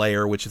underground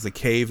lair, which is a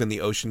cave in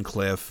the ocean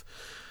cliff.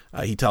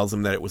 He tells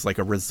him that it was like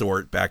a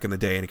resort back in the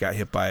day, and it got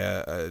hit by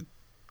an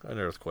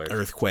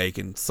earthquake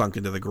and sunk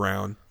into the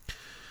ground.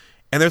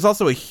 And there's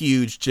also a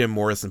huge Jim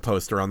Morrison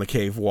poster on the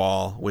cave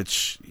wall,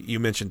 which you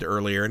mentioned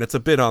earlier, and it's a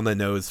bit on the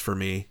nose for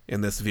me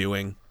in this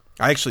viewing.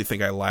 I actually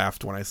think I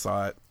laughed when I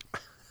saw it.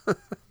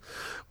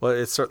 Well,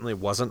 it certainly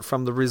wasn't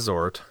from the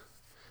resort.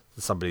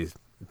 Somebody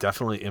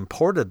definitely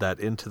imported that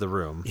into the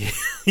room.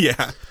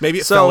 Yeah, maybe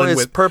it fell in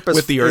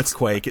with the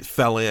earthquake. It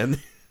fell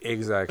in.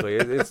 Exactly.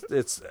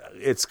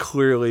 It's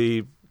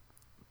clearly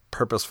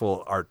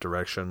purposeful art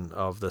direction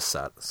of the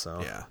set. So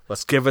yeah,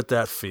 let's give it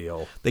that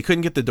feel. They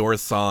couldn't get the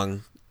Doors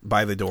song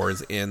 "By the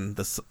Doors" in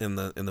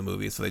the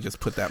movie, so they just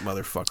put that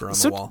motherfucker on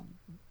the wall.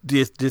 Do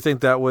you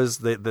think that was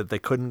that they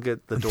couldn't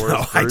get the Doors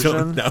version? I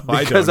don't know.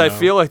 Because I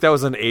feel like that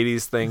was an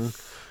 80s thing.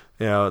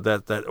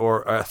 That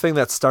or a thing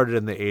that started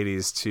in the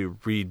 80s to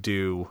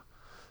redo,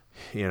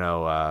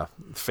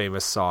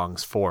 famous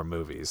songs for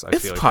movies. I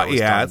feel like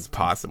it's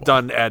possible.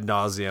 Done ad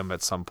nauseum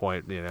at some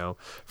point,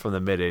 from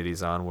the mid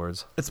 80s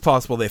onwards. It's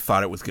possible they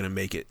thought it was going to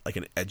make it like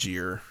an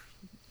edgier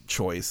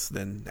choice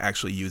than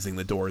actually using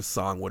the Doors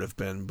song would have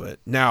been. But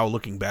now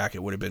looking back,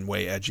 it would have been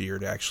way edgier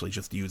to actually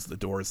just use the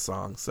Doors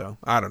song. So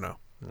I don't know.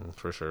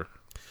 For sure.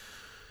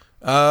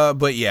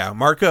 But yeah,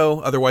 Marco,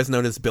 otherwise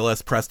known as Bill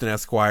S. Preston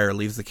Esquire,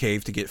 leaves the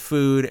cave to get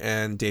food,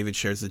 and David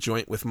shares the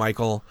joint with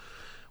Michael.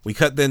 We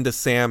cut then to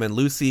Sam and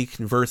Lucy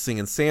conversing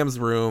in Sam's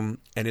room,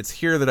 and it's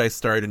here that I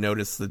started to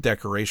notice the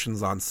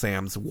decorations on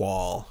Sam's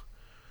wall.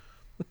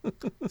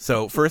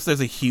 So first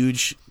there's a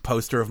huge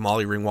poster of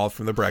Molly Ringwald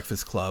from The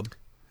Breakfast Club.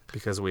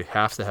 Because we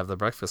have to have The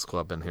Breakfast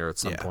Club in here at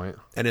some point.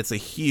 And it's a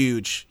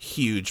huge,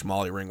 huge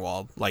Molly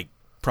Ringwald, like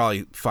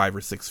probably 5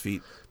 or 6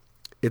 feet.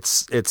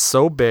 It's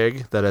so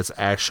big that it's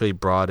actually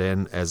brought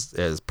in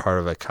as part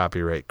of a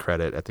copyright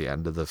credit at the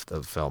end of the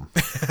film.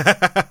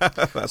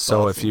 That's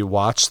so awesome. If you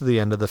watch the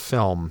end of the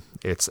film,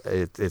 it's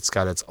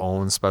got its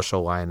own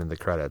special line in the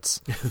credits,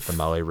 the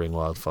Molly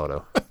Ringwald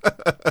photo.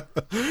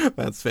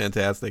 That's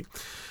fantastic.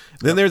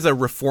 Then there's a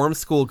Reform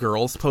School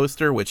Girls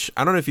poster, which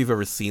I don't know if you've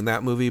ever seen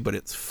that movie, but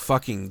it's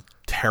fucking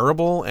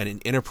terrible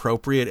and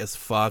inappropriate as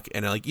fuck.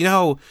 And like, you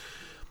know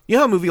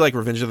how a movie like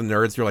Revenge of the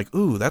Nerds, you're like,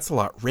 ooh, that's a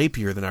lot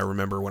rapier than I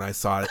remember when I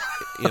saw it,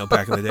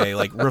 back in the day.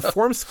 Like,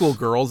 Reform School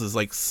Girls is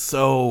like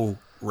so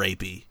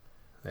rapey.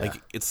 Yeah.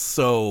 Like, it's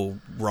so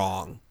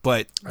wrong.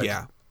 But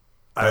yeah,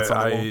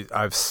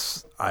 I've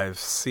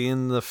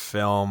seen the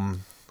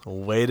film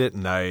late at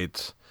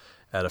night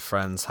at a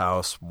friend's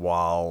house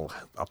while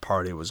a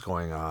party was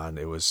going on.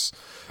 It was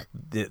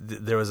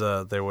there was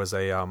a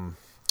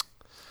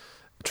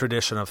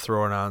tradition of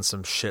throwing on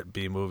some shit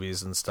B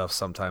movies and stuff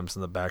sometimes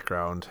in the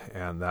background,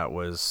 and that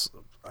was,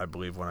 I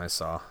believe, when I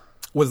saw.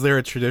 Was there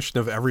a tradition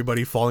of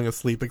everybody falling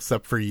asleep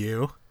except for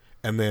you,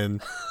 and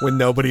then when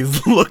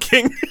nobody's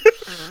looking?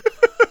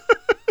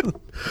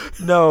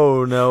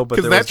 No, but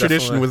because that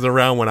tradition was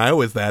around when I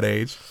was that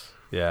age.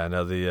 Yeah,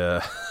 no,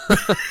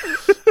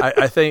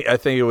 I think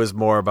it was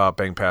more about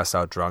being passed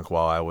out drunk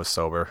while I was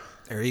sober.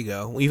 There you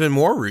go. Even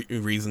more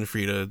reason for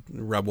you to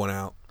rub one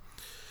out.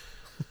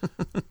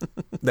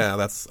 No,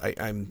 that's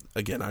I'm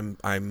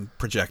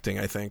projecting,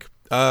 I think.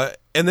 And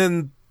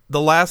then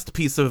the last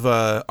piece of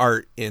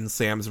art in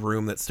Sam's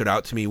room that stood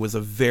out to me was a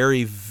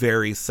very,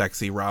 very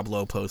sexy Rob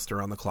Lowe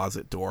poster on the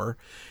closet door,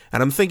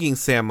 and I'm thinking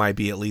Sam might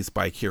be at least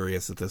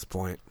bi-curious at this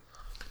point.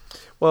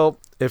 Well,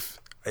 if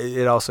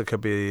it also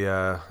could be,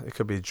 it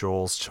could be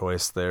Joel's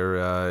choice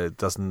there.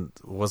 It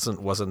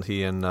wasn't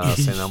he in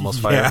St. Elmo's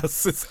Fire?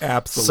 Yes, it's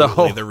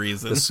absolutely the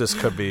reason. This just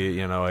could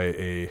be,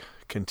 a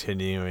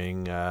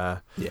continuing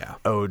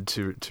ode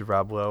to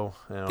Rob Lowe.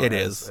 It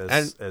is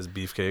as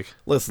Beefcake.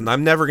 Listen,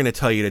 I'm never going to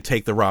tell you to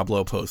take the Rob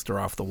Lowe poster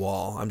off the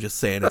wall. I'm just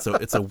saying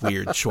it's a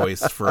weird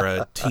choice for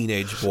a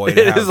teenage boy.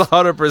 It is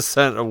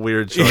 100% a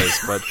weird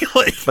choice, but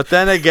but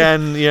then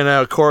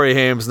again, Corey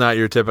Haim's not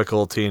your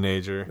typical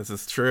teenager. This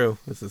is true.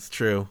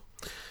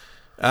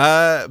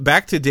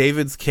 Back to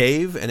David's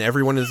cave, and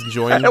everyone is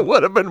enjoying. It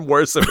would have been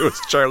worse if it was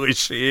Charlie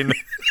Sheen.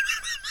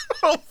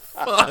 Oh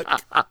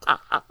fuck.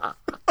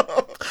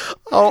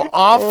 Oh,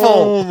 awful.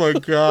 Oh, my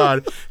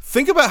God.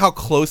 Think about how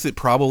close it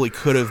probably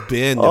could have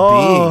been to being.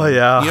 Oh,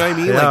 yeah. You know what I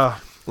mean? Yeah.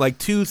 Like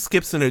two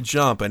skips and a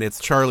jump, and it's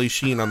Charlie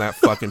Sheen on that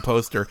fucking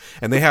poster.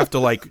 And they have to,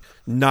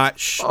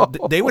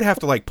 they would have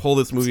to, pull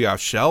this movie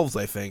off shelves,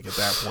 I think, at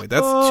that point.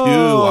 That's too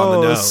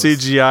on the nose.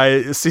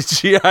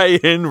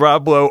 CGI in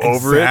Rob Lowe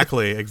over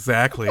it.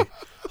 Exactly.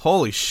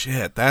 Holy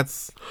shit.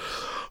 That's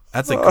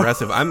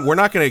aggressive. We're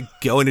not going to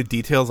go into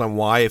details on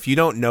why. If you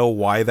don't know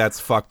why that's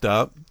fucked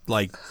up,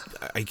 I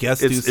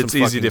guess it's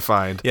easy to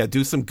find. Yeah,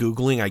 do some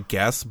Googling, I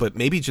guess, but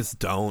maybe just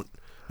don't.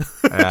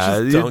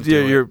 Don't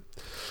do it.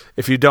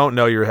 If you don't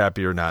know, you're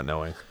happy you're not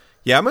knowing.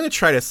 Yeah, I'm going to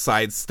try to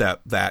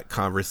sidestep that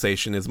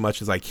conversation as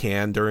much as I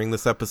can during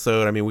this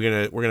episode. I mean,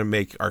 we're gonna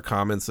make our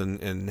comments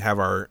and have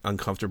our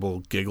uncomfortable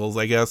giggles,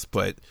 I guess,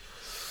 but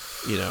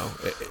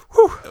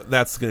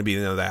that's going to be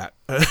that.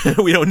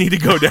 We don't need to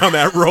go down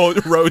that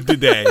road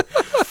today.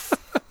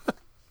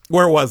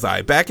 Where was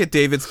I? Back at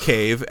David's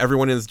cave,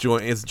 everyone is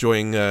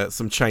enjoying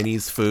some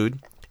Chinese food,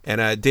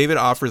 and David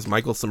offers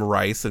Michael some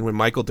rice, and when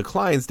Michael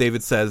declines,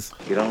 David says,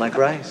 "You don't like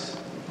rice?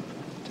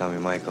 Tell me,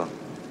 Michael,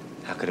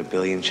 how could a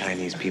billion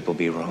Chinese people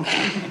be wrong?"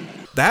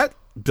 That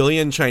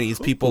billion Chinese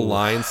people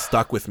line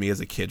stuck with me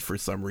as a kid for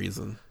some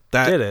reason.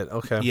 Did it?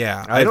 Okay.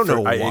 Yeah, I don't know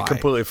why. I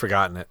completely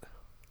forgotten it.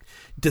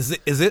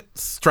 Is it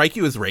strike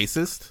you as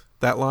racist,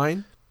 that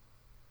line?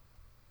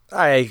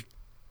 I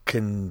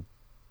can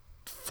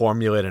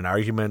formulate an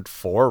argument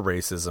for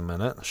racism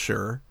in it.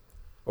 Sure.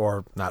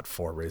 Or not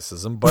for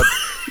racism, but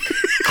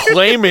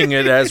claiming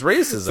it as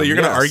racism. So you're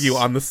going to argue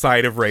on the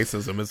side of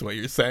racism is what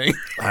you're saying?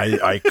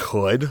 I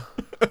could.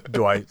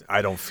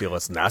 I don't feel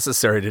it's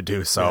necessary to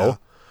do so.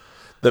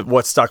 Yeah.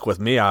 What stuck with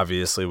me,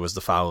 obviously, was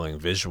the following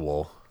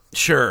visual.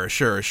 Sure.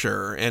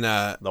 And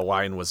the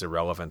wine was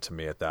irrelevant to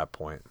me at that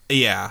point.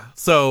 Yeah.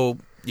 So,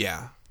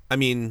 yeah. I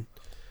mean,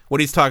 what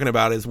he's talking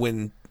about is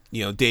when,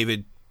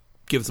 David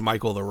gives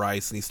Michael the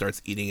rice and he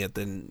starts eating it,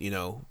 then,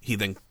 he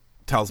then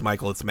tells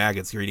Michael it's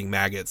maggots, you're eating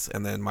maggots,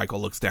 and then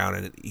Michael looks down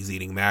and he's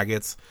eating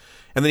maggots,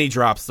 and then he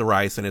drops the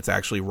rice and it's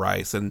actually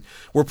rice, and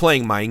we're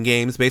playing mind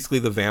games. Basically,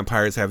 the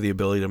vampires have the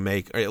ability to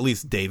make, or at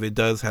least David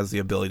has the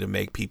ability to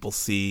make people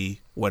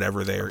see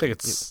whatever they're...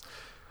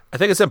 I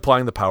think it's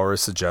implying the power of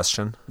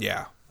suggestion.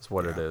 Yeah. Is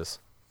what it is.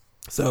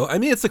 So, I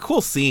mean, it's a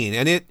cool scene,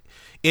 and it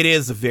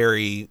is a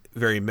very,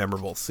 very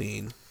memorable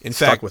scene. In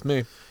Stuck fact, with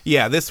me.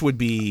 Yeah, this would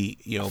be,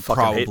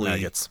 probably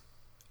maggots.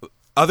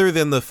 Other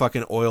than the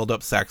fucking oiled up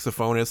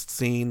saxophonist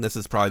scene, this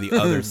is probably the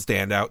other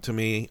standout to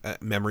me,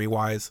 memory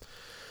wise.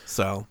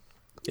 So,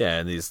 yeah,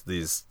 and these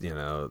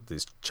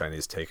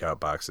Chinese takeout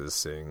boxes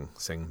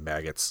seeing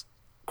maggots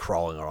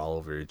crawling all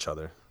over each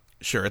other.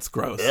 Sure, it's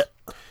gross. Yeah.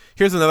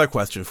 Here's another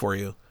question for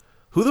you.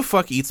 Who the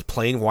fuck eats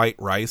plain white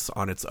rice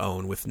on its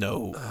own with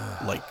no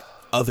like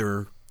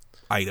other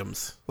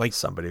items? Like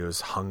somebody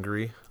who's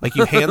hungry. Like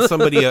you hand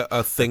somebody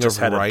a thing just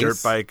of had rice. A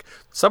dirt bike.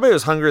 Somebody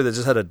was hungry that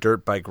just had a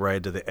dirt bike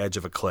ride to the edge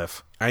of a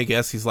cliff. I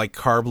guess he's like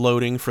carb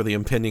loading for the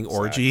impending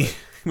orgy.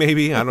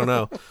 Maybe, I don't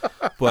know.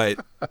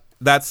 But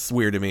that's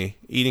weird to me.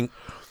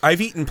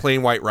 I've eaten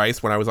plain white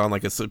rice when I was on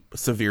like a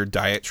severe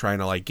diet trying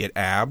to like get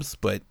abs,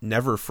 but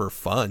never for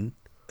fun.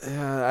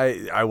 Yeah,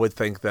 I would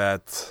think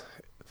that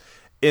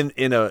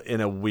in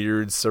a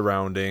weird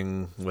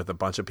surrounding with a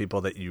bunch of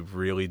people that you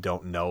really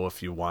don't know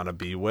if you want to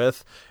be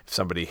with, if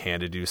somebody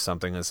handed you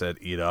something and said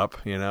eat up,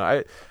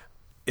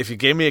 if you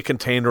gave me a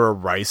container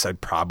of rice, I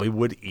probably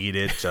would eat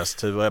it just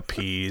to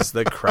appease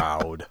the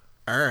crowd.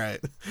 All right.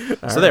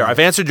 So there, I've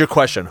answered your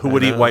question. Who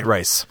would eat white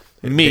rice?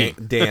 Me.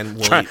 Dan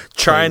will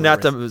try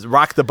not to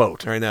rock the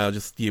boat. Right now,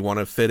 just you want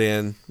to fit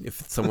in.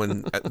 If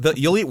someone,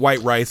 you'll eat white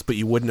rice, but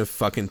you wouldn't have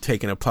fucking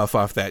taken a puff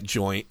off that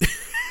joint.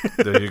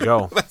 There you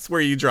go. That's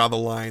where you draw the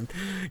line.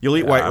 You'll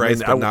eat white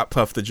rice, but not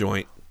puff the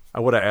joint. I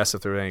would have asked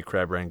if there were any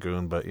crab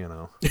rangoon, but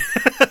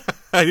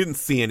I didn't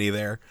see any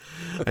there.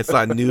 I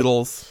saw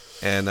noodles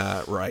and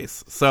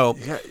rice. So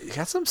you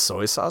got some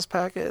soy sauce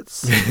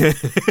packets.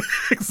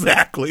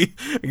 Exactly.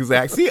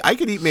 See, I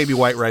could eat maybe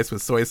white rice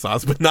with soy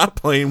sauce, but not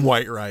plain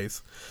white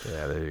rice.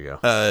 Yeah, there you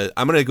go.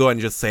 I'm gonna go ahead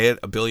and just say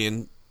it. 1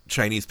 billion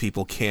Chinese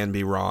people can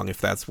be wrong if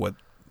that's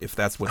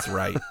what's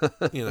right.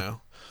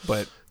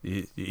 But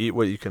you eat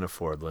what you can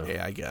afford, Lou.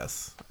 Yeah, I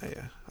guess.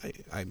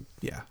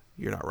 Yeah,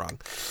 you're not wrong.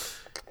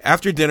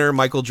 After dinner,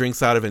 Michael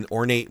drinks out of an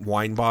ornate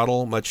wine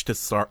bottle, much to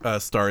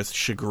Star's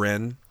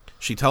chagrin.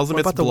 She tells him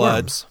it's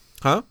blood. Worms?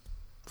 Huh?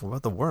 What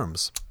about the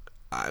worms?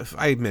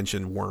 I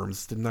mentioned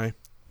worms, didn't I?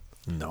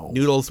 No.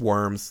 Noodles,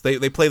 worms.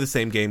 They play the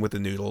same game with the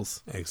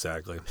noodles.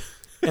 Exactly.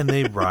 And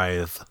they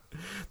writhe.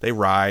 They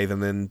writhe,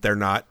 and then they're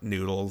not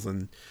noodles,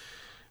 and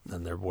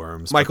then they're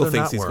worms. Michael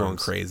thinks he's going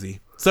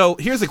crazy. So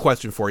here's a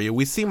question for you.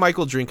 We see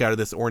Michael drink out of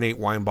this ornate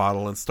wine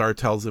bottle, and Star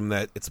tells him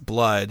that it's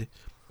blood,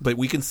 but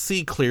we can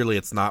see clearly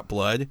it's not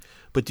blood.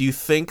 But do you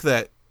think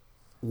that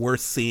we're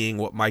seeing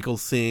what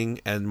Michael's seeing,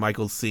 and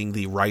Michael's seeing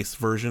the rice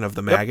version of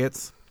the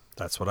maggots?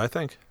 That's what I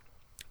think.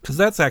 Because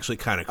that's actually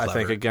kind of clever. I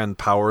think, again,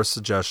 power of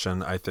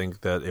suggestion. I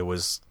think that's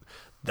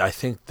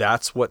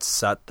what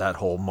set that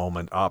whole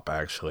moment up,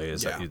 actually,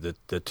 is that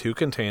the two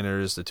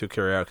containers, the two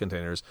carry-out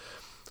containers,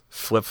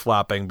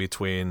 flip-flopping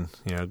between,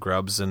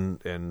 grubs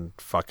and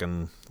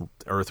fucking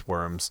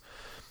earthworms,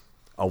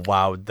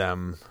 allowed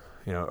them,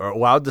 or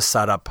allowed the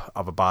setup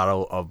of a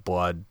bottle of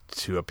blood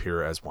to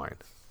appear as wine.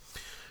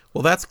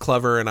 Well, that's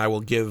clever, and I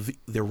will give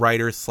the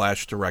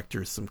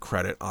writer/director some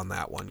credit on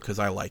that one, because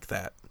I like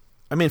that.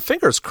 I mean,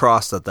 fingers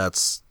crossed that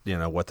that's,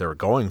 what they were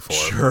going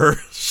for.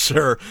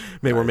 Sure.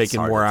 Maybe we're making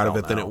more out of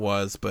it than it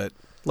was, but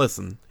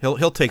listen,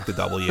 he'll take the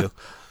W.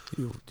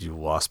 You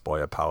Lost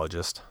Boy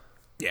apologist.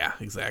 Yeah,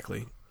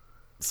 exactly.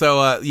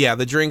 So,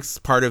 the drink's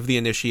part of the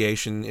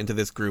initiation into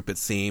this group, it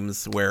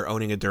seems, where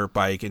owning a dirt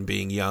bike and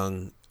being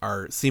young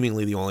are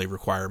seemingly the only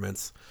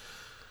requirements.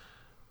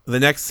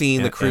 The next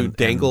scene, the crew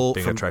dangle...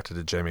 being attracted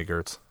to Jamie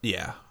Gertz.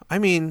 Yeah. I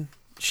mean,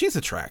 she's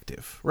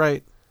attractive,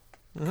 right?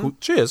 Mm-hmm.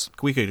 She is.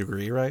 We could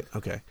agree, right?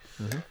 Okay.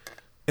 Mm-hmm.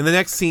 In the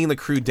next scene, the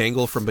crew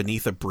dangle from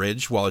beneath a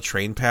bridge while a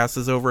train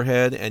passes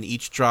overhead, and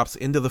each drops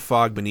into the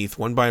fog beneath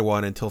one by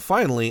one until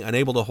finally,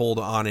 unable to hold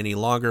on any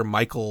longer,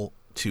 Michael,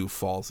 too,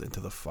 falls into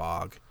the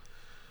fog.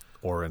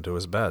 Or into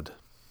his bed.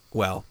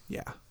 Well,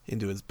 yeah,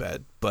 into his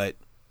bed, but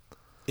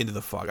into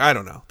the fog. I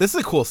don't know. This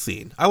is a cool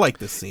scene. I like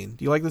this scene.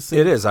 Do you like this scene?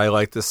 It is. I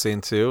like this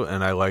scene, too,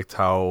 and I liked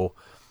how...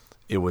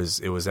 It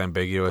was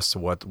ambiguous to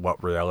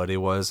what reality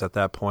was at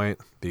that point,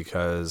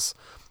 because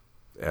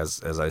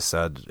as I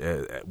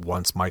said,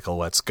 once Michael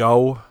lets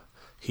go,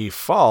 he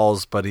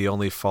falls, but he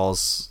only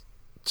falls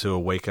to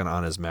awaken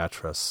on his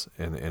mattress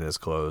in his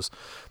clothes.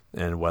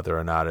 And whether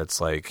or not it's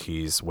like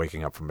he's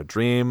waking up from a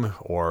dream,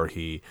 or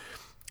he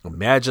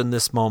imagined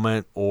this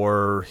moment,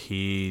 or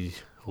he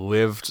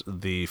lived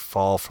the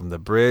fall from the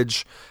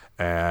bridge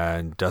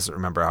and doesn't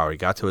remember how he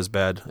got to his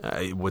bed,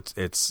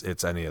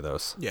 it's any of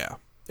those. Yeah.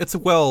 It's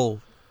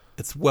well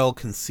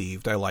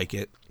conceived. I like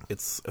it.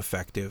 It's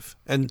effective.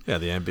 And yeah,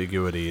 the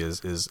ambiguity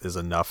is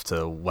enough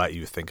to let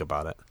you think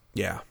about it.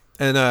 Yeah.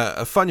 And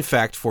a fun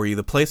fact for you,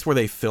 the place where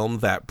they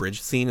filmed that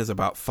bridge scene is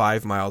about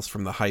 5 miles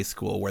from the high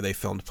school where they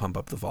filmed Pump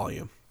Up the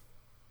Volume.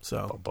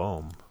 So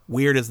boom.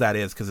 Weird as that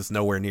is, because it's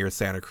nowhere near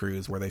Santa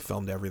Cruz where they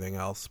filmed everything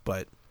else.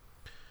 But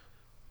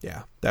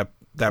yeah, that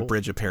cool.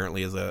 Bridge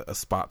apparently is a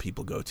spot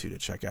people go to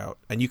check out.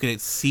 And you can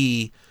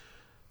see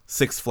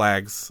Six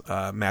Flags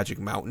Magic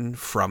Mountain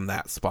from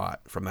that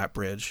spot, from that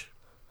bridge.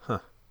 Huh.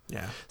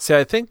 Yeah. See,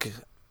 I think,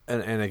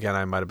 and again,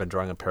 I might have been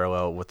drawing a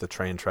parallel with the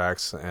train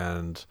tracks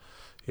and,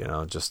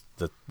 just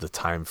the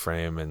time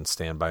frame and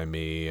Stand By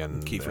Me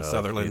and Kiefer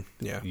Sutherland.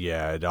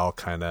 Yeah, it all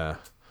kind of,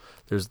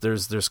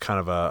 there's kind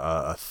of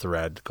a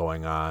thread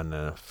going on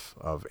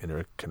of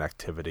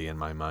interconnectivity in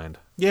my mind.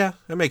 Yeah,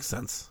 that makes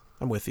sense.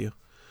 I'm with you.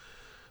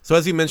 So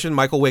as you mentioned,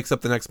 Michael wakes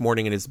up the next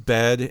morning in his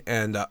bed,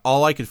 and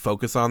all I could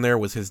focus on there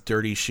was his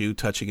dirty shoe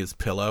touching his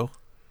pillow.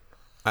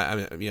 I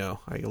mean, I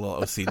get a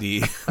little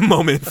OCD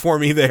moment for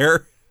me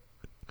there.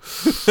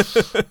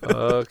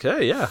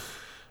 Okay, yeah.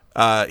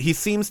 He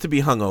seems to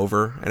be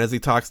hungover, and as he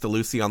talks to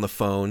Lucy on the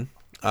phone,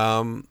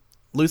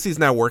 Lucy's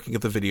now working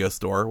at the video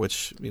store,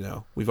 which,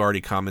 we've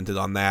already commented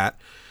on that.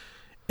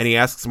 And he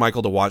asks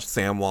Michael to watch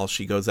Sam while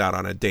she goes out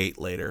on a date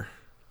later.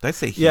 Did I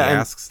say he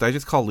asks? Did I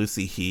just call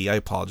Lucy he? I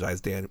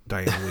apologize, Diane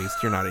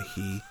Wiest. You're not a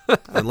he.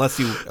 Unless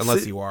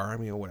you are. I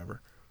mean,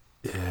 whatever.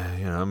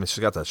 Yeah, she's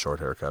got that short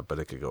haircut, but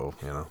it could go,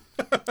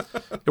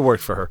 It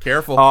worked for her.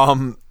 Careful.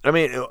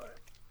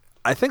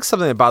 I think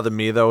something that bothered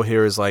me, though,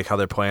 here is, like, how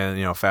they're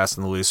playing, fast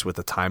and loose with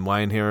the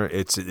timeline here.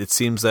 It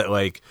seems that,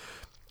 like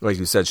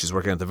you said, she's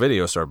working at the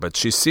video store, but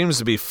she seems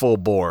to be full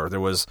bore. There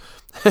was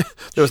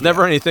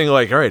never anything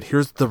like, all right,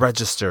 here's the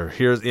register.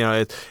 Here's,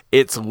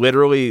 it's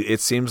literally,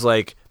 it seems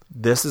like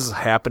this is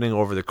happening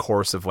over the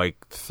course of, like,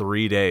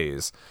 3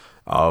 days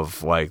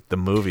of, like, the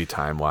movie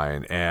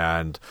timeline.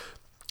 And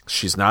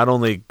she's not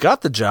only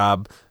got the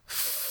job,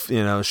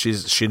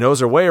 she knows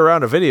her way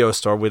around a video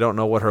store. We don't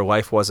know what her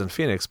life was in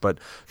Phoenix, but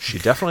she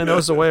definitely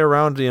knows the way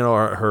around,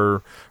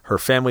 her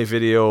family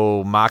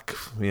video mock,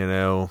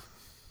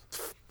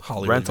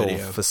 Hollywood rental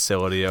video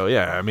facility.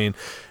 Yeah, I mean,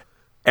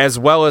 as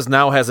well as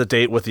now has a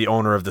date with the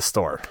owner of the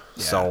store.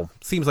 Yeah. So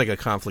seems like a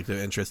conflict of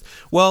interest.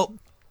 Well,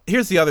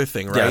 here's the other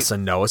thing, right? Yes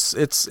and no. It's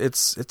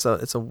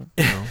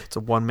a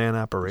one-man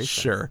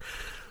operation. Sure.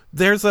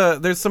 There's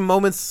some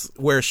moments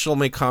where she'll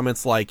make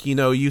comments like,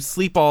 you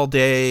sleep all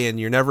day and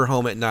you're never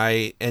home at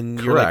night, and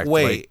you're like,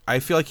 wait, I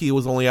feel like he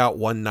was only out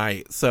one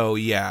night. So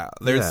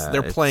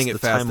they're playing it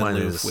fast and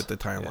loose with the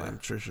timeline.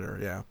 Yeah. Sure,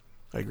 yeah.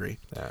 I agree.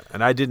 Yeah,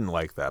 and I didn't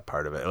like that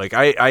part of it. Like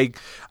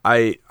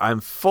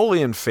I'm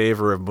fully in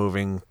favor of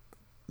moving,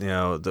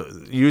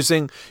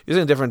 using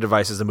different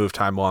devices to move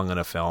time along in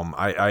a film.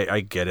 I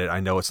get it. I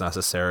know it's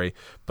necessary,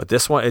 but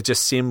this one, it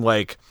just seemed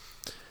like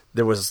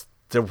the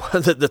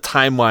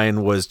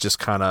timeline was just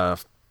kind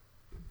of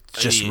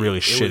really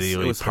shitty. It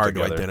was hard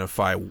to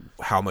identify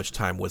how much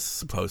time was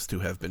supposed to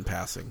have been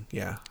passing.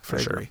 Yeah, for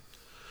sure. Agree.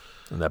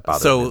 And that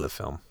bothered me in the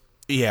film.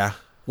 Yeah.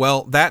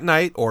 Well, that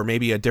night, or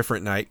maybe a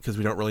different night, because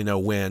we don't really know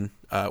when,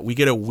 we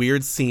get a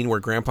weird scene where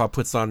Grandpa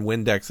puts on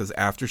Windex as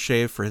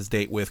aftershave for his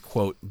date with,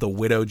 quote, the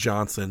Widow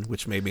Johnson,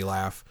 which made me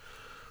laugh.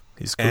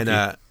 He's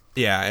kooky.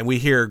 And we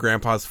hear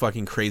Grandpa's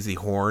fucking crazy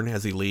horn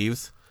as he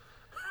leaves.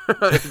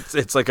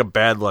 It's like a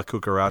bad La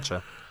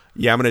Cucaracha.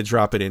 Yeah, I'm going to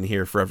drop it in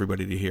here for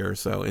everybody to hear,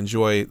 so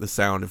enjoy the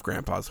sound of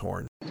Grandpa's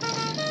horn.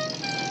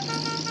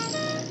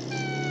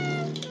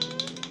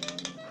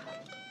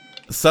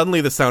 Suddenly,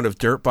 the sound of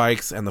dirt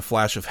bikes and the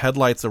flash of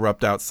headlights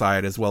erupt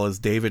outside, as well as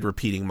David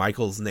repeating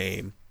Michael's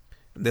name.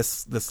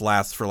 This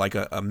lasts for like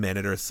a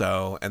minute or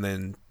so, and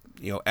then,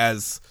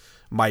 as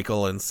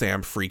Michael and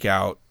Sam freak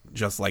out,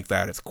 just like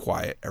that, it's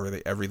quiet.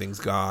 Everything's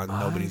gone.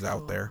 Nobody's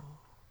out there.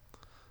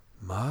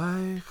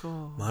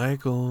 Michael.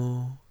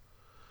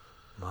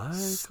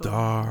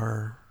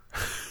 Star.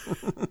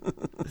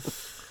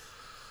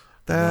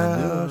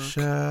 Thou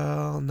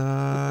shalt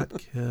not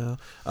kill.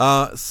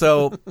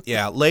 So,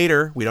 yeah,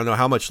 later, we don't know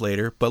how much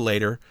later, but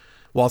later,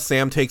 while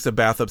Sam takes a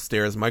bath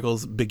upstairs, Michael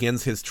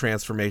begins his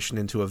transformation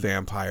into a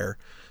vampire,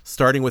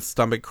 starting with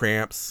stomach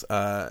cramps,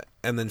 and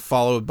then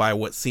followed by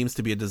what seems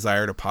to be a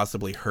desire to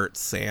possibly hurt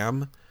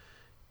Sam.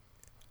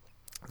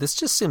 This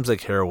just seems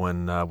like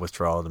heroin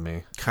withdrawal to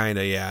me. Kind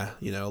of, yeah.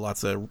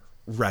 Lots of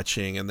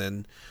retching, and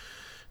then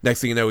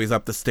next thing you know, he's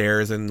up the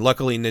stairs, and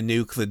luckily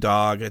Nanook, the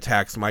dog,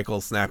 attacks Michael,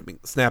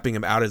 snapping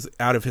him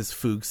out of his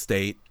fugue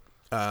state.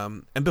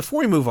 And before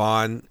we move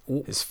on...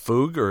 His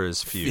fugue or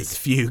his fugue? His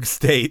fugue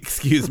state,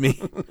 excuse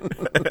me.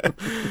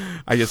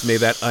 I just made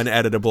that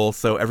uneditable,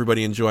 so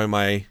everybody enjoy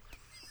my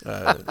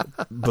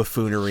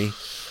buffoonery.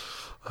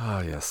 Oh,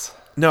 yes.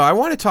 No, I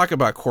want to talk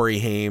about Corey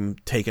Haim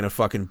taking a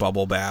fucking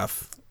bubble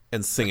bath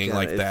and singing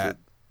like that.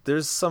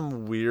 There's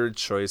some weird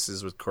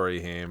choices with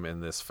Corey Haim in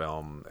this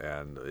film,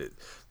 and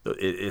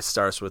it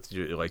starts with,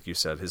 like you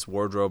said, his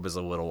wardrobe is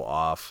a little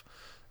off.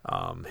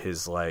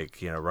 His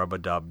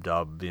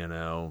rub-a-dub-dub,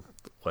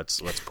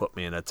 let's put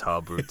me in a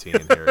tub routine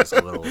here is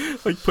a little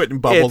like putting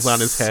bubbles on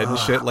his head and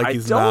shit like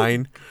he's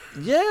 9.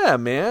 Yeah,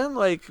 man.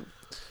 Like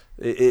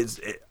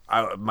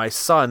my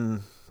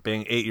son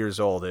being 8 years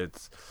old,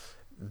 it's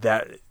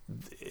that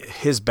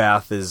his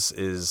bath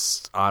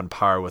is on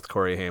par with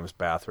Corey Haim's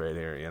bath right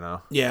here,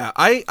 Yeah,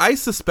 I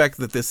suspect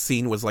that this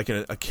scene was like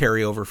a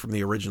carryover from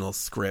the original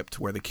script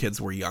where the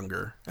kids were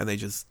younger and they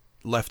just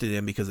left it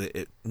in because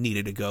it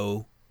needed to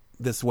go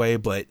this way.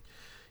 But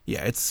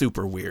yeah, it's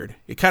super weird.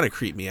 It kind of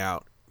creeped me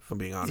out, if I'm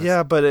being honest.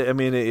 Yeah, but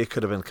it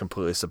could have been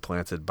completely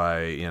supplanted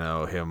by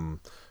him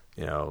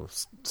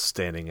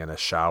standing in a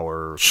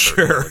shower,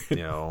 sure,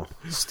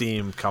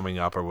 steam coming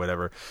up or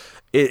whatever.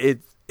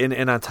 And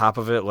on top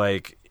of it,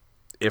 like,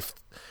 if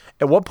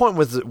at what point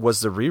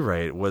was the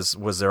rewrite?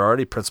 Was there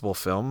already principal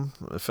filming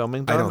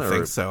done? I don't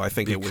think so. I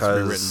think it was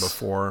rewritten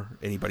before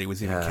anybody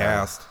was even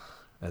cast.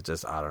 I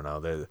don't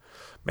know.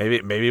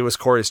 Maybe it was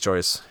Corey's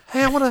choice.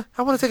 Hey, I want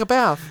to take a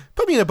bath.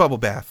 Put me in a bubble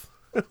bath.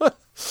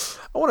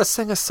 I want to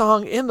sing a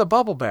song in the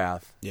bubble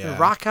bath. Yeah.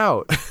 Rock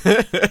out.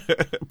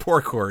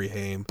 Poor Corey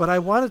Haim. But I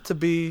want it to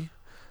be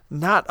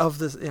not of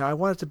this. I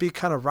want it to be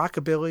kind of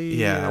rockabilly.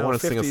 Yeah, I want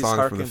to sing a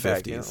song from the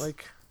 50s.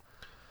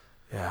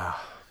 Yeah.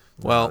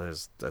 Well,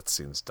 that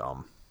seems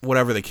dumb.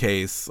 Whatever the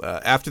case,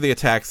 after the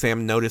attack,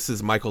 Sam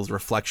notices Michael's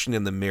reflection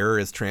in the mirror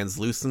is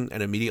translucent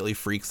and immediately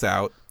freaks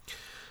out.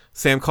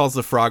 Sam calls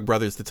the Frog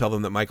Brothers to tell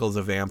them that Michael's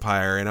a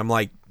vampire, and I'm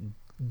like,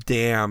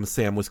 damn,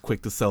 Sam was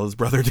quick to sell his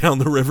brother down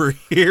the river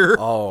here.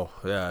 Oh,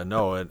 yeah,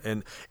 no,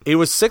 and he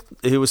was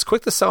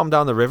quick to sell him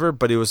down the river,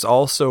 but he was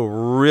also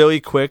really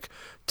quick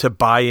to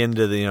buy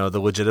into the the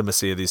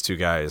legitimacy of these two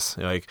guys.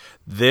 Like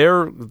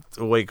they're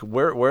like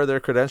where are their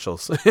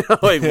credentials?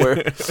 Like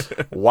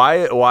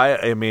why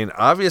I mean,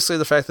 obviously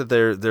the fact that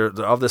they're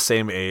of the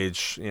same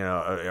age,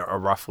 are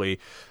roughly.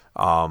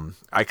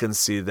 I can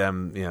see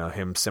them,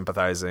 him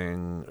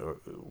sympathizing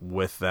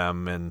with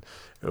them, and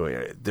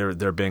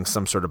there being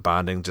some sort of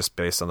bonding just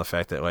based on the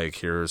fact that, like,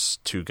 here's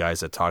two guys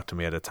that talked to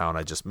me at a town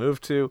I just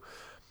moved to.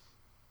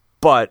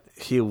 But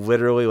he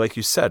literally, like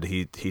you said,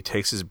 he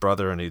takes his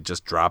brother and he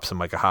just drops him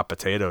like a hot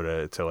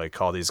potato to like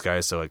call these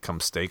guys to like come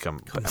stake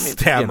him. I mean,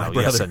 stab my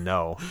brother. Yes and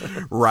no.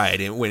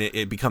 Right, and when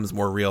it becomes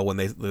more real when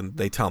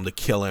they tell him to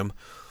kill him.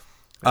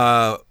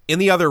 In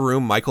the other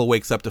room, Michael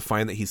wakes up to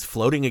find that he's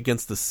floating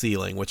against the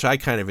ceiling, which I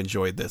kind of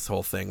enjoyed this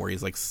whole thing where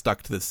he's like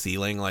stuck to the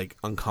ceiling, like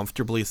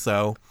uncomfortably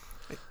so.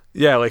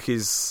 Yeah, like he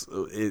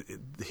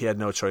had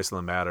no choice in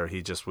the matter.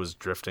 He just was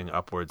drifting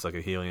upwards like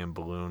a helium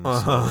balloon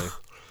slowly.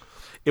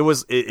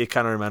 It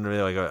kind of reminded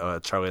me like a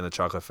Charlie and the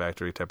Chocolate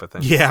Factory type of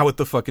thing. Yeah, with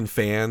the fucking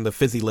fan, the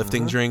fizzy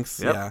lifting drinks.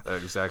 Yep, yeah,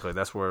 exactly.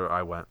 That's where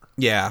I went.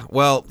 Yeah,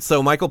 well,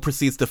 so Michael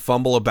proceeds to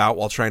fumble about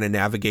while trying to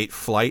navigate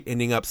flight,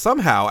 ending up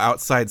somehow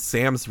outside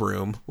Sam's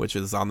room, which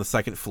is on the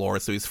second floor.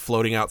 So he's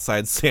floating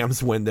outside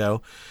Sam's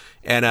window.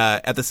 And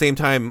at the same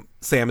time,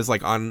 Sam is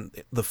like on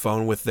the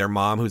phone with their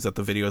mom, who's at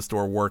the video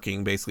store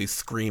working, basically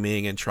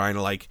screaming and trying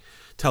to like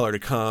tell her to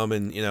come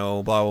and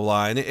blah blah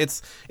blah. And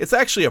it's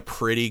actually a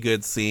pretty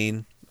good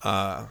scene.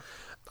 I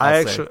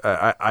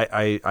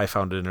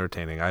found it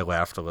entertaining. I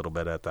laughed a little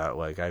bit at that.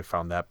 Like I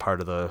found that part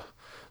of the,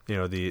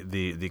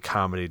 the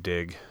comedy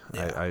dig.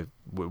 Yeah. It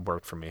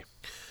worked for me.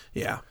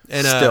 Yeah,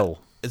 and still,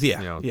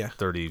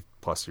 30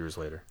 plus years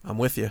later, I'm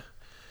with you.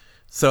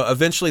 So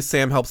eventually,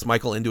 Sam helps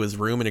Michael into his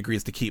room and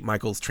agrees to keep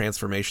Michael's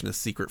transformation a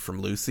secret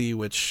from Lucy.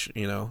 Which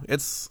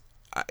it's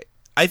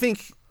I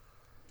think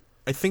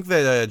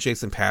that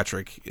Jason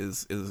Patric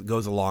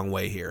goes a long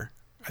way here.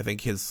 I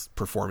think his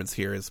performance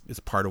here is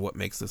part of what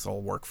makes this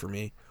all work for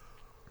me.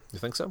 You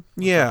think so?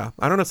 Yeah.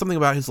 I don't know, something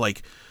about his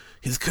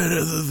kind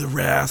of the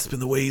rasp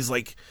and the way he's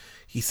like,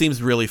 he seems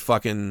really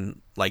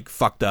fucking like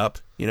fucked up,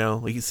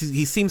 Like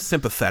he seems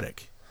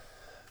sympathetic.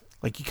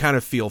 Like you kind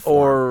of feel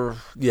for him.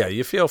 Yeah,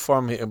 you feel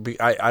for him.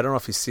 I don't know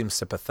if he seems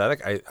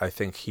sympathetic. I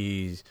think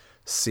he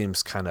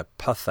seems kind of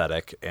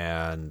pathetic,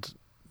 and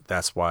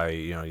that's why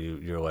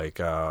you're like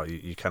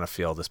you kind of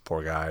feel this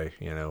poor guy.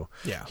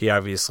 Yeah. He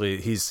obviously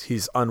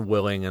he's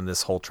unwilling in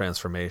this whole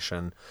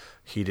transformation.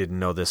 He didn't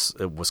know this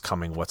was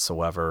coming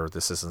whatsoever.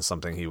 This isn't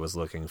something he was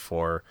looking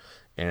for,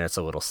 and it's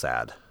a little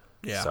sad.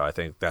 Yeah. So I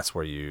think that's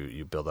where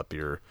you build up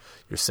your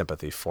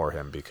sympathy for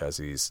him because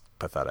he's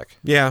pathetic.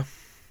 Yeah.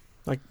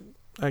 Like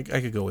I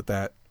could go with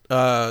that.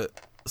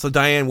 So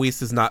Diane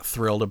Wiest is not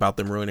thrilled about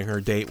them ruining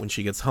her date when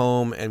she gets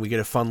home, and we get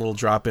a fun little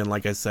drop in,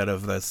 like I said,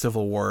 of the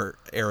Civil War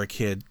era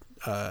kid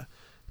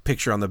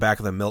picture on the back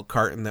of the milk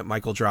carton that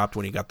Michael dropped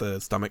when he got the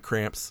stomach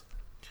cramps.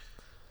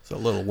 So a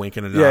little wink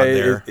and a nod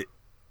there.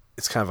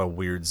 It's kind of a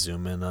weird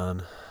zoom in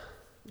on.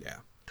 Yeah,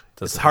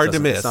 it's hard to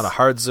miss. It's not a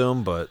hard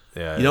zoom, but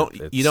yeah,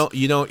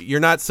 you're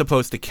not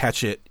supposed to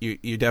catch it.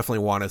 You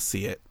definitely want to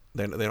see it.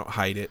 They don't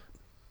hide it.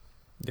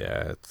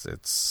 Yeah,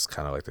 it's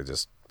kind of like they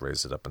just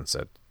raised it up and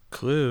said,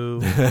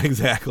 clue.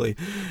 Exactly.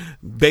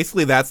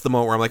 Basically, that's the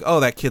moment where I'm like, oh,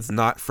 that kid's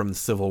not from the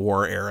Civil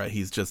War era.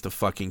 He's just a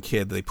fucking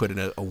kid they put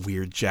in a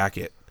weird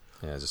jacket.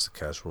 Yeah, just a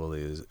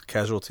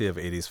casualty of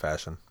 80s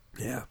fashion.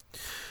 Yeah.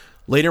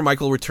 Later,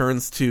 Michael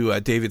returns to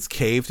David's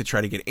cave to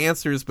try to get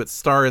answers, but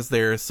Star is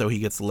there, so he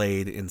gets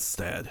laid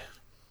instead.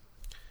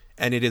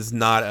 And it is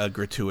not a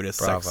gratuitous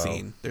sex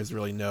scene. There's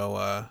really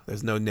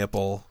there's no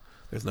nipple.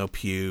 There's no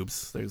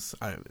pubes. There's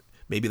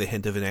maybe the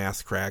hint of an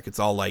ass crack. It's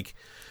all like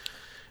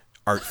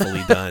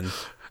artfully done.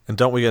 And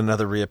don't we get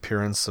another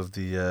reappearance of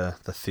the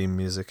theme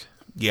music?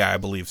 Yeah, I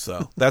believe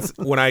so. That's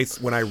when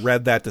I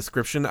read that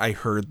description, I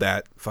heard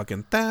that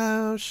fucking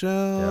 "Thou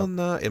shalt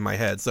not" in my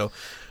head. So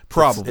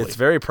probably it's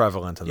very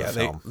prevalent in the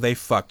film. They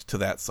fucked to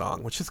that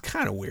song, which is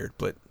kind of weird,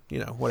 but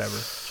whatever.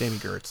 Jamie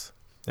Gertz.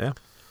 Yeah.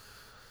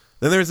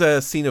 Then there's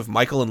a scene of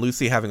Michael and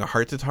Lucy having a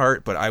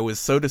heart-to-heart, but I was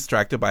so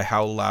distracted by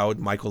how loud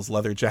Michael's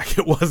leather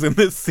jacket was in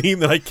this scene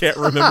that I can't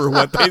remember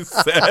what they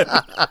said.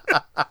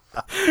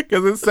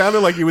 Because it sounded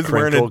like he was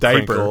wearing a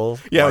diaper. Crinkle,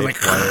 yeah, it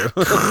was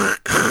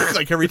like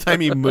like every time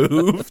he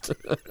moved.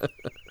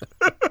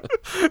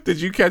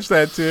 Did you catch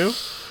that too?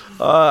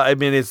 I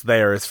mean, it's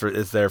there.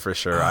 It's there for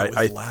sure. Oh, it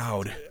was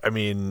loud. I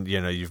mean,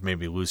 you've made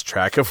me lose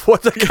track of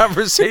what the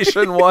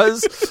conversation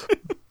was.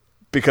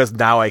 because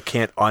now I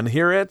can't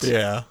unhear it.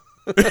 Yeah.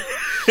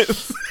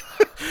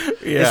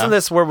 Isn't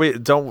this where we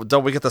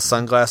don't we get the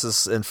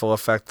sunglasses in full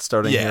effect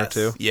starting here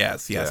too?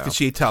 Yes. Yeah. Because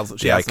she has to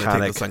take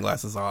the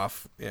sunglasses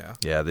off. Yeah.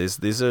 Yeah.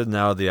 These are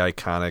now the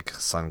iconic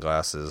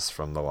sunglasses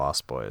from the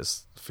Lost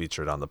Boys,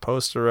 featured on the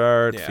poster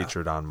art,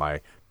 featured on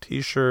my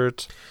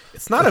T-shirt.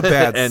 It's not a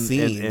bad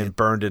scene, and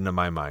burned into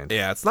my mind.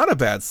 Yeah, it's not a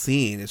bad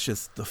scene. It's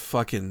just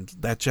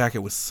that jacket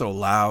was so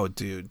loud,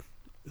 dude.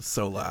 It's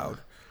so loud.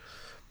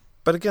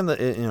 But again,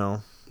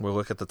 we'll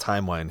look at the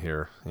timeline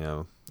here.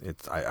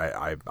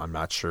 I'm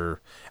not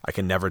sure. I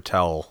can never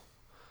tell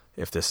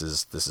if this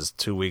is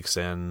 2 weeks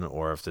in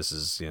or if this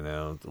is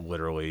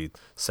literally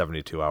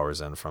 72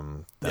 hours in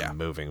from them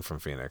moving from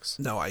Phoenix.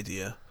 No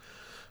idea.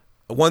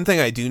 One thing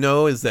I do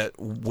know is that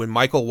when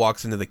Michael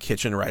walks into the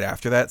kitchen right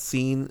after that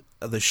scene,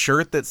 the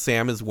shirt that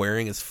Sam is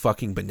wearing is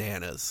fucking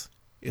bananas.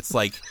 It's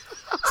like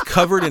it's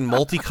covered in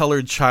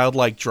multicolored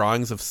childlike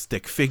drawings of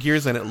stick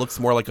figures, and it looks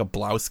more like a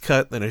blouse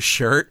cut than a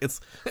shirt.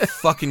 It's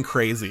fucking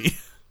crazy.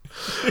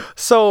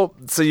 So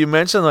you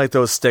mentioned like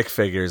those stick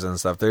figures and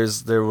stuff.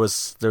 There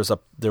was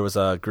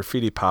a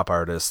graffiti pop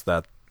artist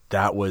that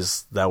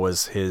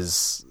was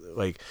his,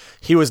 like,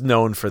 he was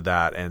known for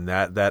that, and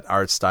that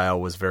art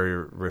style was very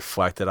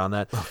reflected on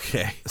that.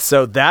 Okay.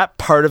 So that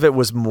part of it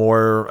was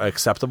more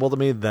acceptable to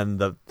me than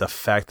the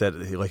fact that,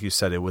 like you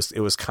said, it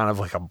was kind of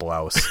like a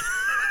blouse.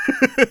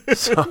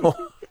 So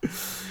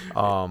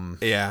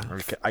yeah,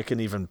 I can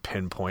even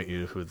pinpoint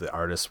you who the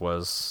artist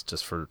was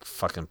just for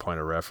fucking point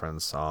of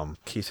reference.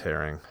 Keith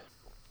Haring.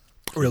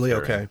 Really?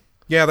 Okay.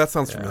 Yeah, that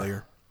sounds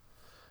familiar.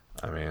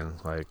 I mean,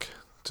 like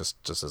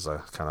just as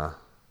a kind of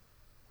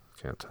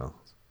can't tell.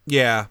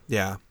 Yeah,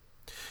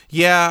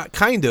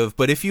 kind of.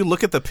 But if you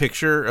look at the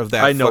picture of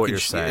that, I know what you're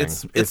saying.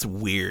 It's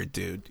weird,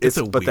 dude. It's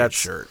a weird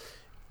shirt.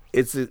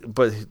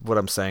 But what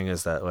I'm saying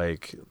is that,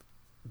 like,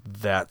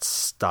 that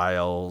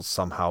style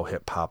somehow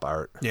hit pop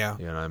art. Yeah,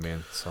 you know what I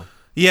mean. So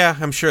yeah,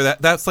 I'm sure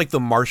that's like the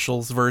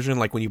Marshalls version,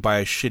 like when you buy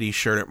a shitty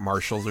shirt at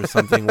Marshalls or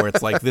something, where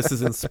it's like this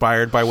is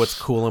inspired by what's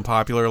cool and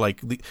popular.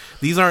 Like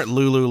these aren't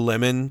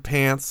Lululemon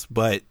pants,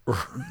 but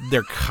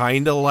they're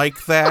kind of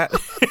like that.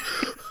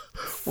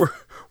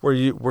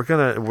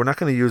 We're not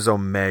gonna use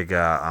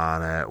Omega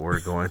on it. We're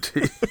going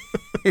to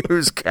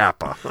use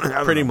Kappa.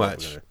 Pretty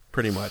much.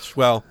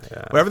 Well,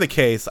 whatever the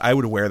case, I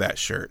would wear that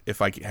shirt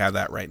if I could have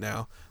that right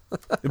now.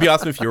 It'd be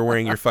awesome if you were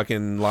wearing your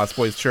fucking Lost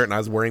Boys shirt and I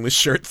was wearing the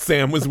shirt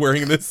Sam was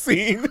wearing in this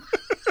scene.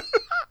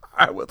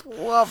 I would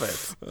love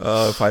it.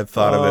 Oh, if I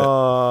thought of it.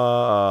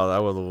 Oh, I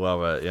would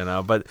love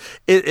it, But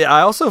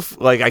I also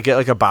I get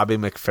like a Bobby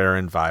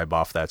McFerrin vibe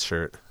off that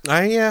shirt.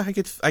 I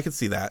could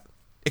see that.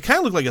 It kind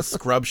of looked like a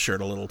scrub shirt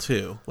a little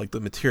too, like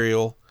the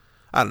material.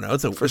 I don't know.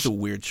 It's a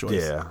weird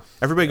choice. Yeah.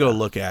 Everybody go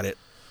look at it.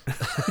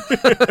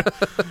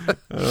 I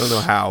don't know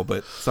how,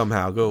 but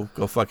somehow go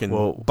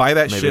fucking buy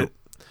that shit.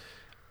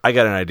 I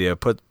got an idea.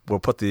 We'll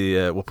put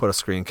a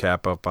screen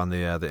cap up on the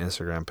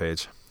Instagram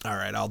page. All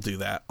right, I'll do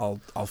that. I'll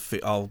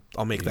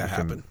make that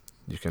happen.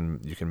 You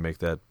can make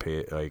that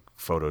like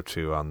photo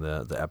too on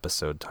the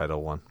episode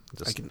title one.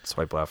 Just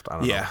swipe left. I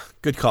don't know. Yeah,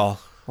 good call.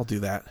 I'll do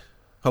that.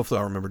 Hopefully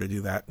I'll remember to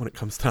do that when it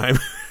comes time.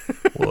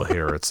 Well,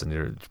 here it's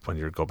when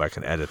you go back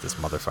and edit this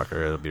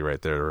motherfucker, it'll be right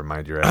there to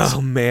remind your ass.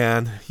 Oh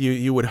man,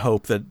 you would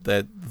hope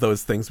that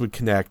those things would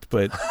connect,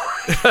 but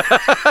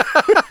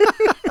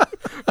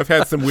I've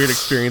had some weird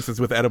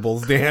experiences with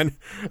edibles, Dan.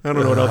 I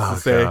don't know what else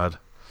to say. God.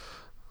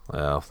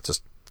 Well,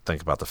 just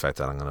think about the fact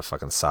that I'm going to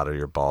fucking solder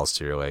your balls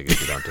to your leg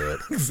if you don't do it.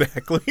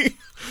 Exactly.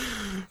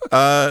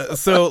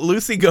 So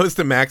Lucy goes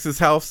to Max's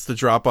house to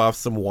drop off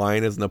some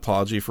wine as an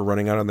apology for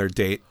running out on their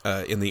date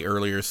in the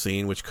earlier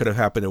scene, which could have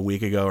happened a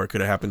week ago or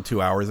could have happened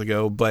 2 hours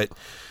ago. But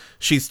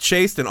she's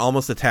chased and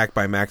almost attacked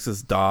by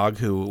Max's dog,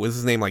 who was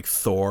his name, like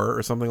Thor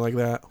or something like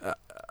that.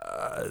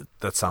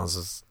 That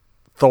sounds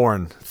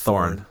Thorn.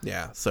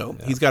 Yeah. So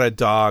he's got a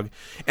dog,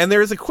 and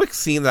there is a quick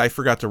scene that I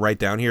forgot to write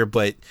down here,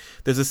 but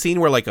there's a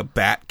scene where like a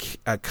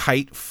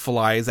kite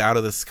flies out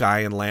of the sky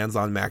and lands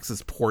on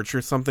Max's porch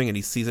or something, and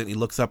he sees it and he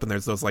looks up and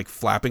there's those like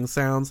flapping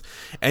sounds.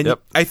 And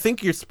I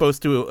think you're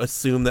supposed to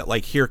assume that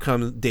like here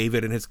comes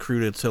David and his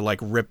crew to like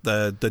rip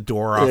the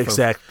door off.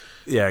 Exact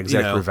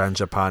revenge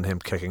upon him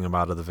kicking him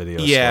out of the video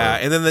store. Yeah,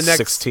 and then the next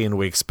 16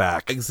 weeks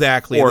back.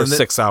 Exactly. Or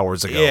 6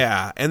 hours ago.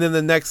 Yeah, and then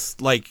the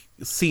next like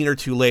scene or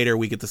two later,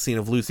 we get the scene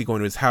of Lucy going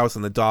to his house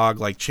and the dog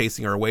like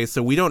chasing her away.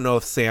 So we don't know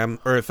if Sam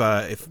or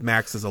if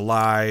Max is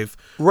alive.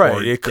 Right.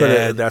 Or it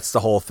could. That's the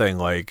whole thing.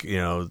 Like,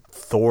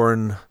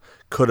 Thorn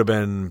could have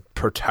been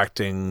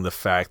protecting the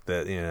fact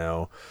that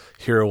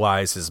here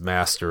lies his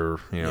master,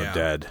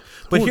 dead.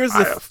 But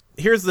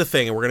here's the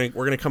thing, and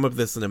we're gonna come up with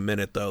this in a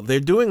minute though. They're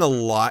doing a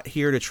lot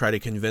here to try to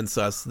convince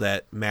us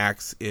that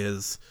Max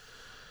is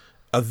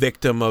a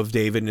victim of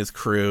David and his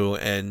crew,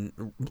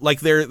 and like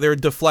they're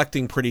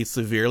deflecting pretty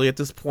severely at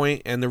this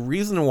point. And the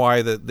reason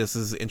why that this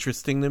is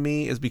interesting to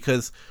me is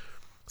because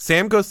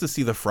Sam goes to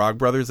see the Frog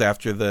Brothers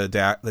after the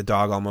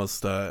dog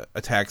almost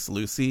attacks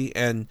Lucy,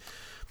 and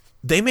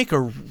they make a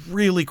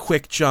really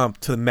quick jump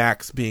to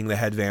Max being the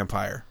head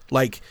vampire.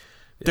 Like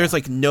There's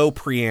like no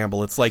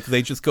preamble. It's like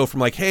they just go from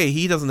like, hey,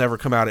 he doesn't ever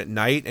come out at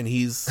night, and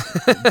he's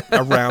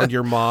around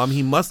your mom.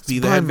 He must be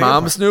the my head vampire.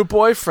 mom's new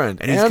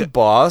boyfriend and he's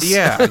boss.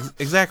 Yeah,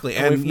 exactly.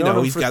 And we've you known know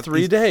him he's for got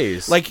 3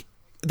 days. Like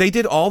they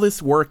did all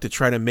this work to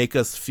try to make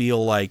us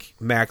feel like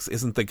Max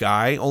isn't the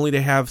guy, only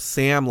to have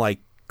Sam like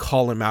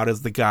call him out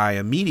as the guy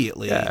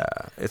immediately. Yeah,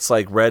 it's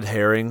like red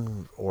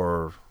herring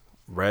or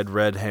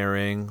red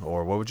herring,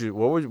 or what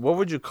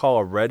would you call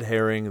a red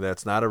herring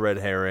that's not a red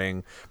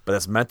herring, but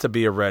it's meant to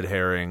be a red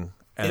herring,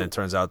 and it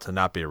turns out to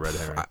not be a red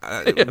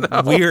herring. You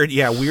know?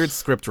 Weird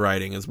script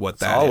writing is what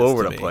that all is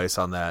over to the me. place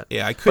on that.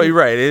 Yeah, but you're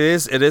right.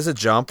 It is a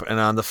jump, and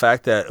on the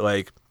fact that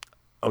like,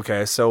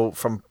 okay, so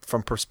from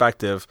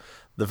perspective,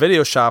 the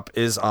video shop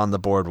is on the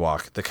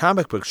boardwalk. The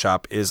comic book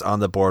shop is on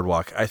the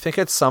boardwalk. I think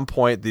at some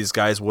point these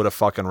guys would have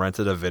fucking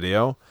rented a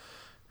video.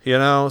 You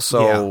know,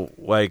 so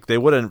like they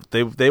would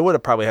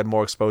have probably had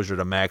more exposure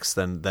to Max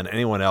than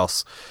anyone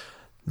else,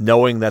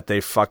 knowing that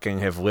they fucking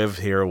have lived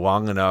here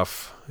long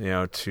enough, you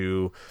know,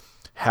 to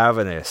have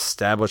an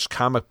established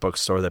comic book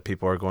store that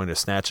people are going to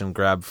snatch and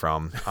grab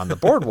from on the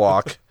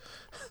boardwalk,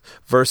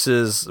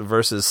 versus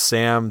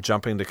Sam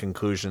jumping to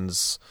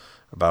conclusions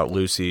about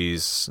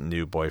Lucy's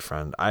new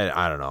boyfriend.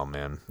 I don't know,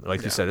 man.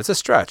 Like you said, it's a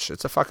stretch.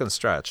 It's a fucking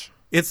stretch.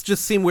 It's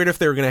just seemed weird if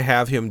they were going to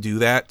have him do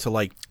that to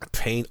like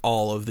paint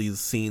all of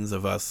these scenes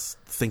of us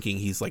thinking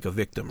he's like a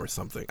victim or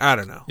something. I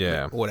don't know.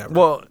 Yeah. Whatever.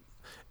 Well,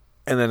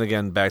 and then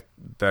again, back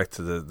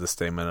to the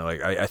statement.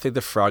 Like I think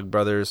the Frog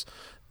Brothers,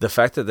 the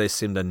fact that they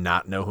seem to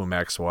not know who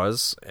Max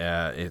was,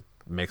 it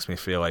makes me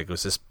feel like,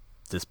 was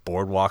this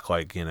boardwalk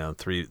like, you know,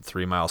 3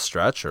 mile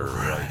stretch, or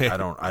like, I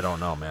don't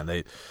know,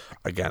 man.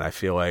 I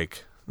feel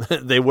like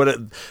they would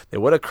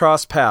have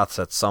crossed paths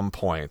at some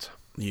point.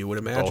 You would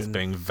imagine, both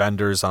being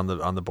vendors on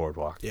the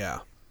boardwalk. Yeah,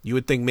 you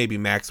would think maybe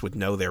Max would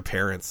know their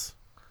parents.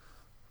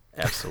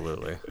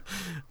 Absolutely.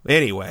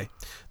 Anyway,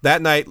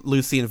 that night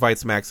Lucy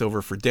invites Max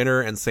over for dinner,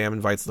 and Sam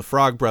invites the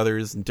Frog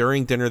Brothers. And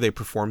during dinner, they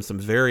perform some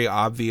very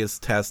obvious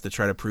tests to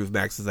try to prove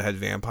Max is the head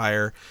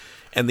vampire.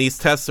 And these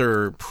tests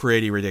are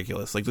pretty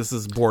ridiculous. Like, this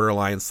is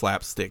borderline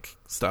slapstick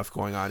stuff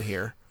going on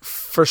here.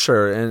 For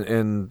sure.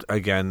 And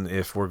again,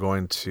 if we're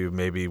going to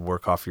maybe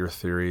work off your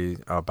theory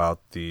about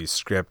the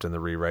script and the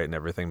rewrite and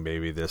everything,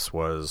 maybe this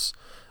was,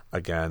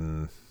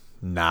 again,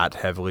 not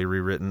heavily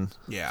rewritten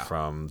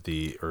from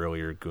the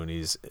earlier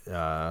Goonies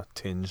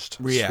tinged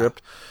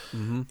script.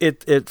 Mm-hmm.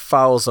 It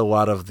follows a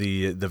lot of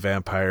the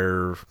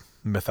vampire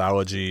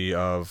mythology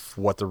of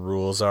what the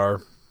rules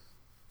are.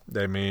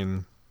 I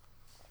mean,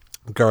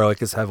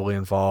 garlic is heavily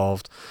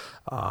involved.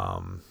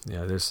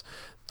 There's,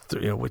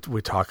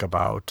 we talk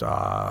about,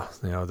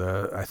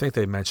 I think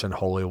they mentioned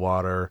holy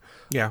water.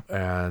 Yeah.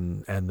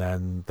 And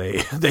then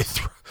they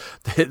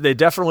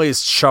definitely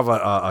shove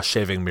a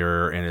shaving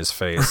mirror in his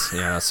face.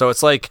 Yeah. So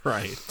it's like,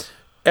 right.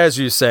 As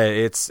you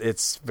say,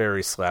 it's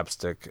very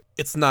slapstick.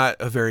 It's not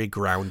a very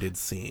grounded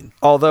scene.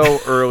 Although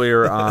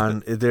earlier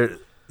on,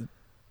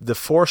 the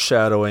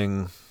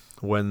foreshadowing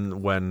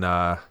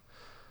when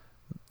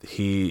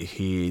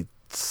he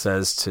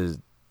says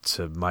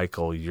to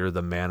Michael, "You're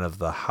the man of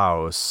the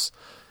house.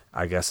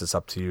 I guess it's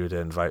up to you to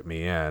invite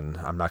me in.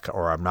 I'm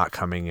not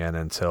coming in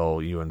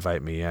until you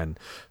invite me in,"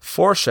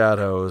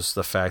 foreshadows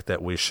the fact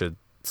that we should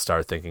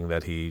start thinking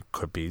that he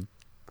could be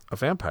a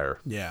vampire.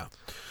 Yeah.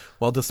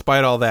 Well,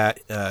 despite all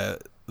that,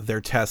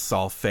 their tests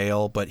all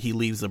fail, but he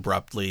leaves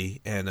abruptly,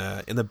 and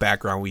in the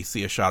background we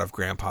see a shot of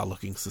Grandpa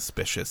looking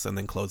suspicious and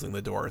then closing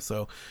the door.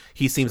 So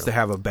he seems to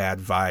have a bad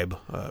vibe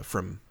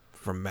from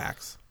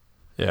Max.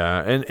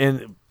 Yeah,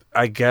 and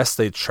I guess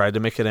they tried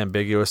to make it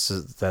ambiguous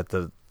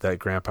that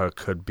Grandpa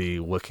could be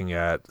looking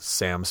at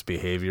Sam's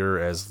behavior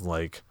as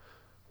like,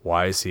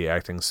 why is he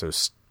acting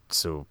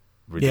so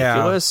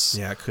ridiculous?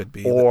 Yeah, it could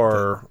be.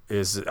 Or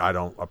is I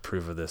don't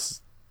approve of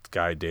this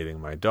guy dating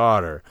my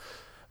daughter.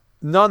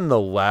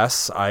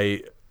 Nonetheless,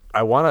 I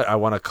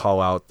want to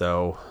call out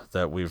though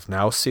that we've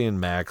now seen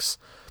Max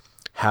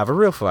have a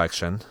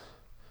reflection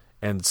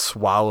and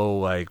swallow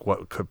like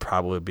what could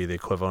probably be the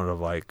equivalent of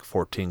like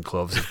 14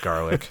 cloves of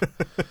garlic.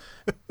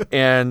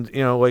 And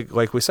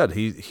like we said,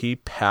 he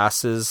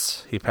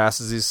passes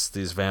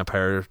these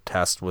vampire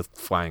tests with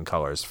flying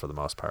colors for the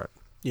most part.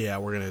 Yeah,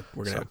 we're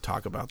gonna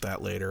talk about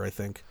that later, I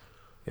think.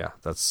 Yeah,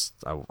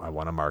 I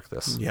want to mark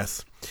this.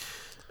 Yes.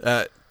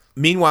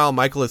 Meanwhile,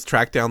 Michael has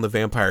tracked down the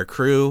vampire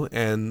crew,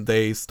 and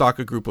they stalk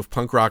a group of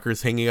punk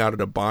rockers hanging out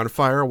at a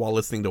bonfire while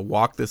listening to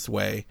Walk This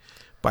Way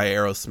by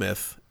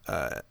Aerosmith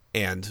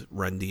and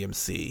Run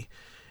DMC.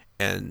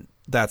 And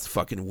that's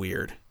fucking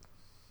weird.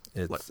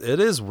 It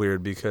is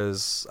weird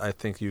because I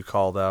think you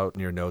called out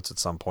in your notes at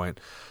some point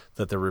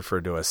that they're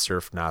referred to as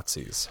surf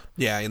Nazis.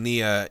 Yeah, in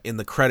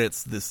the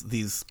credits,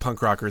 these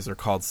punk rockers are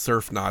called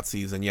surf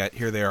Nazis, and yet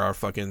here they are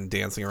fucking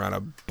dancing around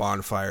a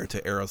bonfire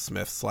to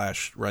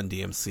Aerosmith / Run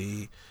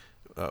DMC,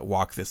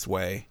 Walk This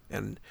Way,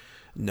 and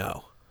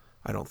no,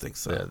 I don't think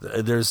so.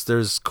 Yeah,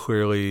 there's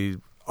clearly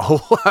a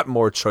lot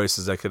more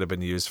choices that could have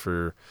been used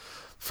for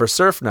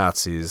surf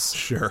Nazis.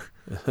 Sure,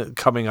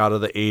 coming out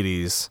of the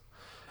 80s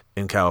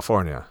in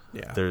California.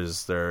 Yeah,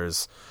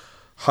 there's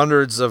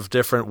hundreds of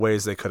different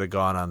ways they could have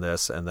gone on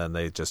this, and then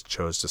they just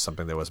chose just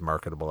something that was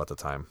marketable at the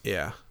time.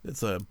 Yeah,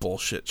 it's a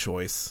bullshit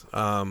choice.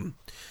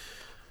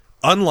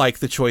 Unlike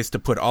the choice to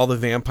put all the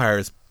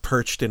vampires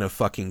perched in a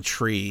fucking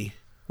tree,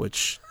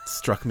 which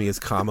struck me as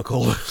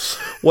comical.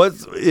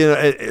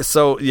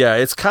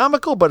 It's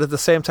comical, but at the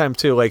same time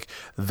too, like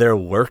they're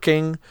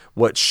lurking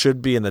what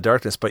should be in the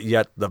darkness, but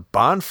yet the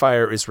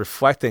bonfire is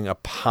reflecting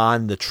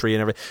upon the tree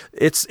and everything.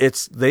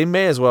 It's they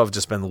may as well have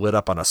just been lit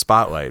up on a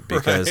spotlight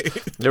because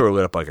they were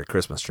lit up like a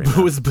Christmas tree. It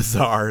was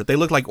bizarre. They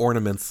look like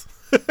ornaments.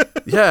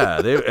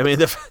 Yeah,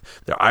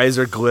 their eyes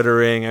are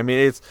glittering. I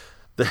mean,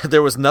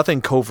 there was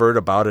nothing covert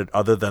about it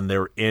other than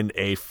they're in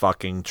a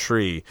fucking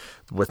tree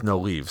with no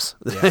leaves.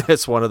 Yeah.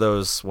 It's one of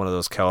those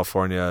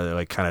California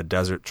like kind of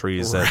desert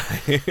trees that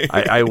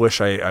I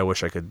wish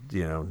I could,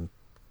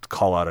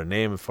 call out a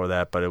name for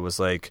that, but it was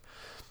like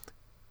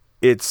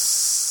they're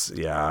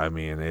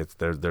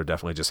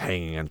definitely just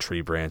hanging on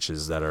tree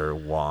branches that are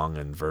long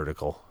and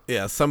vertical.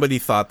 Yeah, somebody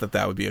thought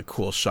that would be a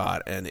cool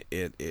shot, and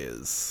it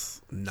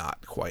is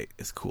not quite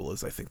as cool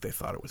as I think they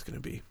thought it was going to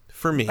be.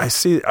 For me, I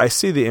see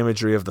the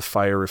imagery of the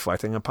fire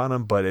reflecting upon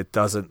them, but it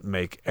doesn't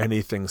make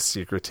anything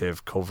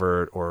secretive,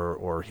 covert,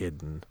 or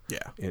hidden.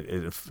 Yeah,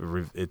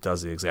 it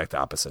does the exact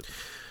opposite.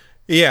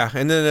 Yeah,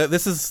 and then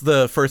this is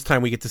the first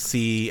time we get to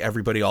see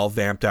everybody all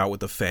vamped out with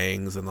the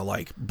fangs and the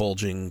like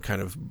bulging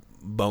kind of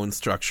bone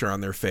structure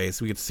on their face.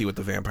 We get to see what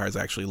the vampires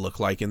actually look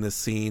like in this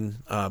scene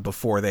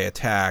before they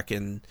attack,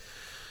 and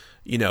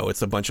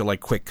it's a bunch of like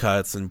quick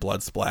cuts and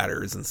blood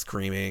splatters and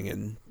screaming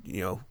and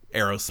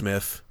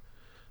Aerosmith.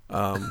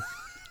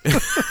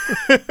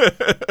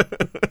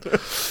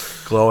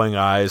 Glowing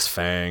eyes,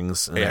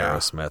 fangs, and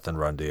Aerosmith and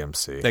Run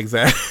DMC.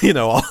 Exactly.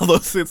 All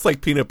those. It's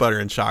like peanut butter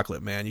and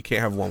chocolate, man. You can't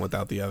have one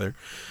without the other.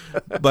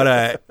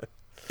 But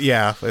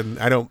yeah, and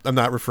I'm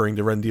not referring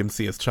to Run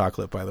DMC as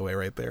chocolate, by the way,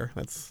 right there.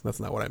 That's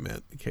not what I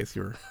meant. In case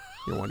you're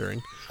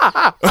wondering.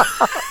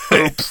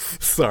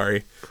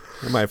 Sorry,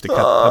 I might have to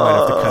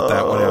cut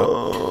that one out.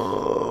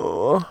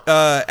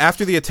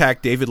 After the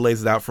attack, David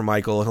lays it out for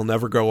Michael. He'll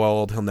never grow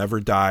old. He'll never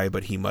die,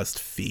 but he must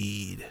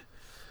feed.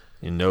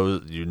 You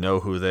know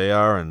who they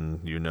are, and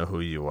you know who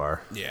you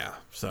are. Yeah.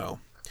 So,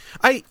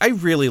 I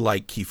really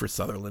like Kiefer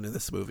Sutherland in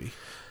this movie.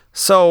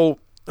 So,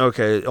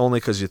 okay, only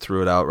because you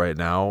threw it out right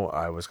now.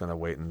 I was going to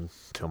wait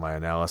until my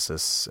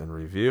analysis and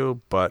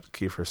review, but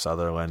Kiefer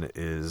Sutherland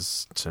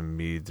is, to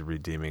me, the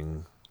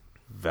redeeming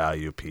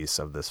value piece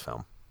of this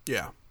film.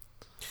 Yeah.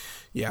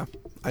 Yeah,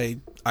 I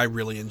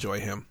really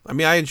enjoy him. I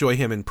mean, I enjoy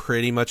him in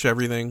pretty much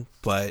everything,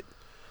 but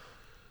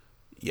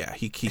yeah,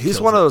 he's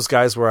one of those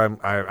guys where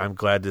I'm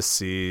glad to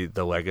see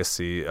the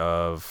legacy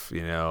of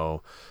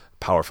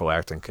powerful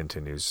acting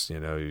continues.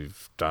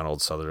 You've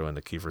Donald Sutherland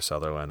to Kiefer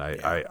Sutherland.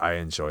 I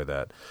enjoy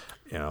that.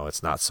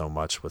 It's not so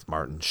much with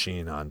Martin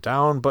Sheen on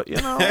down, but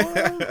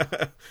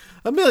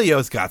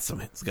Emilio's got some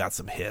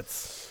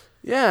hits.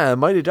 Yeah,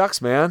 Mighty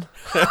Ducks, man.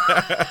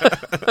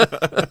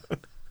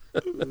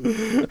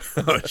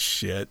 Oh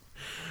shit!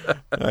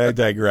 I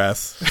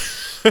digress.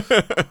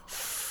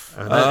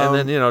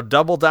 and then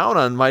double down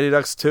on Mighty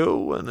Ducks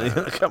 2,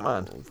 and come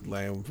on,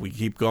 we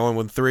keep going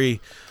with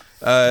 3.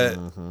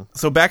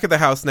 So back at the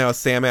house now,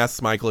 Sam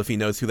asks Michael if he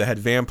knows who the head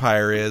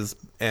vampire is,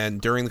 and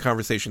during the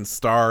conversation,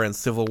 Star and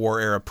Civil War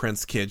era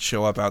Prince Kid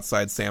show up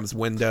outside Sam's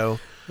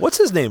window. What's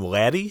his name?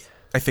 Laddie?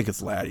 I think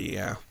it's Laddie.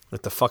 Yeah,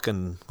 like the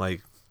fucking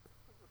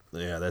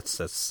yeah,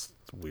 that's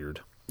weird.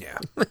 Yeah,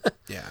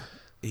 yeah.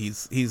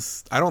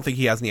 He's. I don't think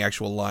he has any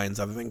actual lines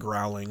other than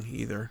growling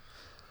either.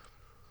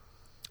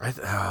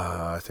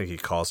 I think he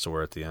calls to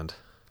her at the end.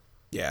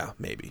 Yeah,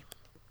 maybe.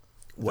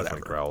 Whatever.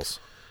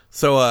 Growls.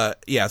 So,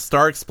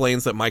 Star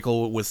explains that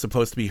Michael was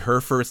supposed to be her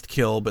first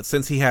kill, but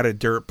since he had a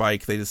dirt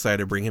bike, they decided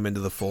to bring him into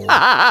the fold.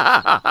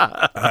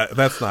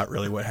 That's not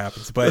really what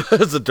happens, but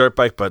it's a dirt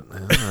bike, but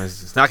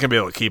he's not going to be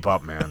able to keep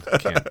up, man.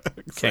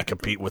 Can't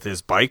compete with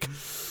his bike.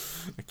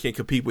 I can't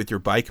compete with your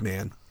bike,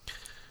 man.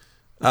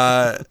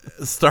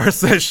 Star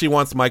says she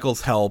wants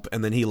Michael's help,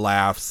 and then he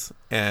laughs,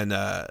 and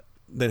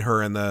then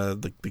her and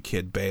the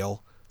kid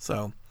bail.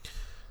 So,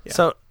 yeah.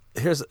 So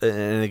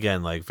and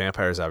again, like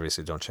vampires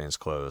obviously don't change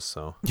clothes.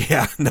 So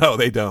yeah, no,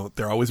 they don't.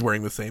 They're always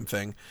wearing the same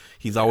thing.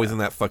 He's always in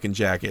that fucking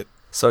jacket.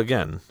 So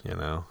again,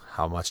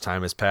 how much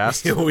time has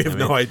passed? We have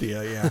no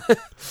idea. Yeah.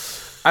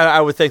 I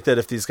would think that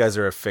if these guys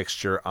are a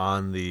fixture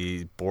on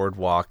the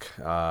boardwalk /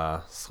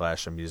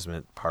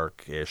 amusement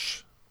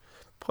park-ish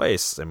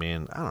place, I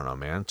mean, I don't know,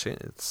 man.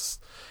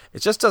 It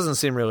just doesn't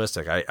seem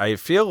realistic. I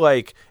feel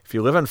like if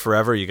you live in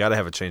forever, you got to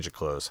have a change of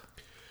clothes.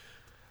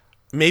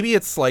 Maybe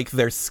it's like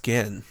their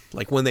skin.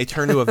 Like when they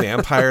turn to a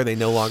vampire, they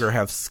no longer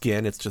have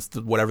skin. It's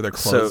just whatever their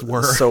clothes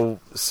were. So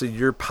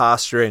you're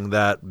posturing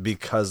that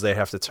because they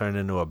have to turn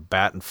into a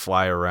bat and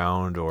fly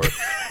around, or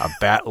a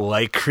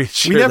bat-like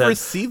creature. We never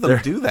see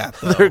them do that,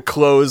 though. Their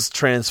clothes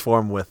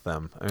transform with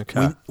them.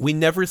 Okay. We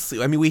never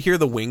see. I mean, we hear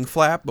the wing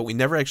flap, but we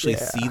never actually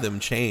see them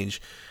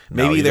change.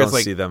 Maybe you there's don't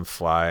like see them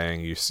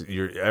flying.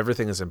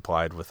 Everything is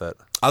implied with it.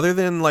 Other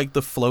than like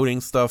the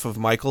floating stuff of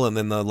Michael, and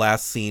then the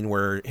last scene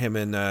where him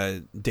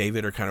and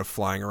David are kind of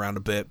flying around a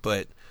bit,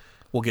 but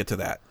we'll get to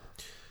that.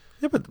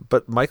 Yeah,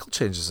 but Michael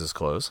changes his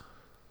clothes.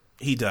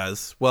 He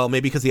does. Well,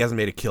 maybe because he hasn't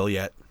made a kill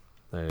yet.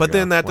 But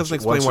then that doesn't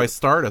explain why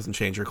Star doesn't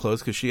change her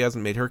clothes, because she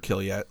hasn't made her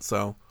kill yet.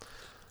 So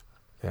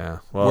yeah,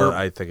 well,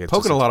 I think it's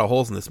poking a lot of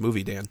holes in this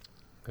movie, Dan.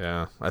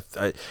 Yeah,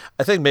 I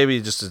think maybe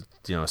just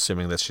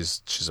assuming that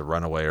she's a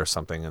runaway or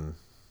something and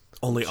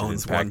only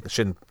owns one.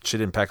 She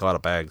didn't pack a lot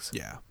of bags.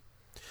 Yeah.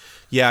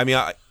 I mean,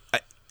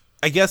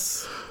 I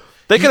guess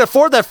they can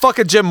afford that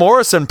fucking Jim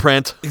Morrison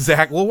print.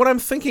 Exactly. Well, what I'm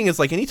thinking is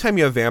like anytime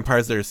you have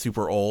vampires that are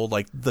super old,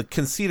 like the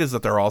conceit is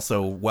that they're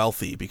also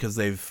wealthy because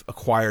they've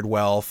acquired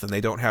wealth and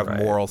they don't have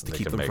morals to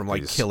keep them from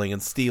like killing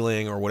and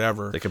stealing or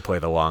whatever. They can play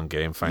the long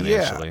game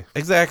financially. Yeah,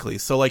 exactly.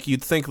 So like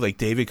you'd think like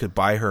David could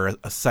buy her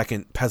a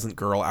second peasant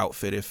girl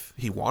outfit if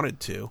he wanted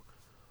to.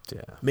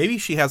 Yeah. Maybe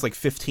she has like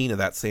 15 of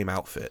that same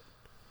outfit.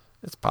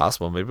 It's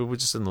possible. Maybe we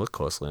just didn't look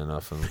closely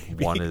enough, and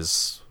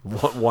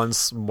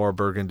one's more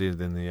burgundy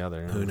than the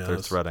other. Who knows? They're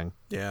threading.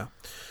 Yeah.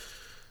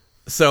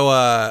 So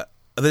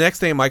the next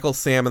day, Michael,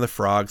 Sam, and the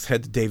frogs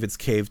head to David's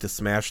cave to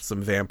smash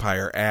some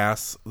vampire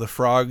ass. The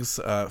frogs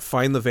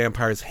find the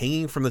vampires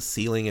hanging from the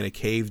ceiling in a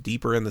cave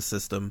deeper in the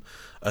system,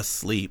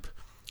 asleep.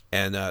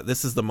 And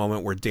this is the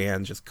moment where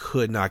Dan just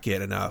could not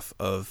get enough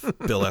of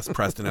Bill S.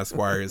 Preston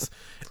Esquire's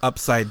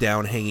upside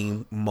down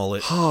hanging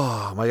mullet.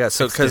 Oh my god!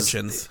 So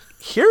extensions.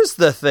 Here's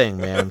the thing,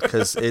 man.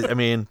 Because I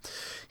mean,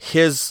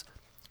 his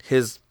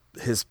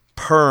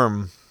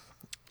perm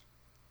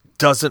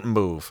doesn't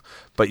move,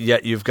 but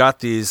yet you've got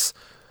these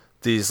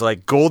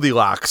like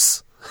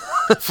Goldilocks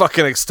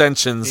fucking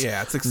extensions.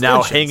 Yeah, it's extensions,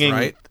 now hanging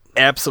right?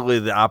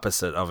 Absolutely the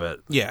opposite of it.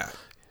 Yeah,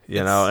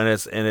 you know, and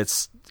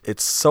it's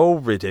so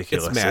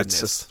ridiculous. It's madness. It's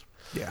just,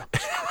 yeah,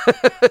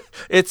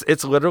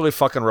 it's literally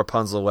fucking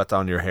Rapunzel wet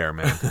down your hair,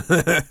 man.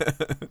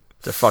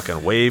 They're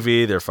fucking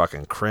wavy. They're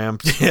fucking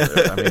crimped.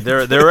 I mean,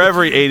 they're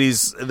every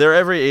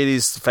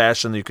 80s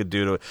fashion you could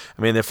do to.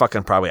 I mean, they're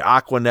fucking probably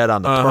Aquanet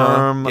on the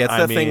perm. Yeah, it's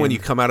that thing when you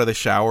come out of the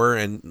shower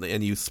and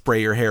you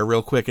spray your hair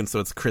real quick, and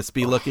so it's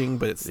crispy looking,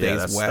 but it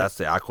stays wet. That's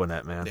the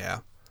Aquanet, man. Yeah.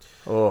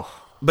 Oh.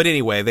 But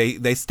anyway,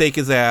 they stake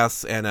his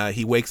ass, and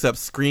he wakes up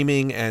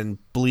screaming and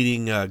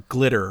bleeding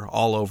glitter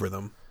all over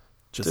them.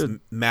 Just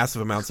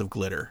massive amounts of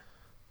glitter.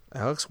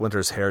 Alex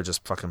Winter's hair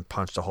just fucking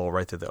punched a hole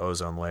right through the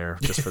ozone layer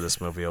just for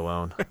this movie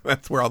alone.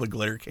 That's where all the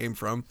glitter came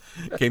from.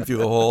 Came through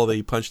the hole that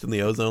he punched in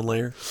the ozone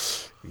layer.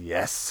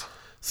 Yes.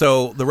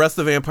 So the rest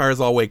of the vampires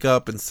all wake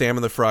up, and Sam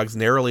and the frogs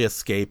narrowly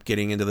escape,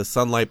 getting into the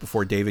sunlight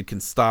before David can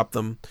stop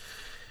them.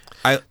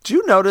 Do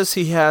you notice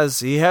he has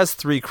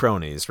 3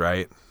 cronies,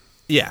 right?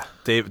 Yeah.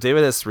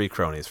 David has 3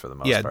 cronies for the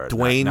most part. Yeah,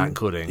 Dwayne. Not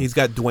including. He's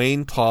got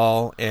Dwayne,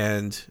 Paul,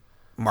 and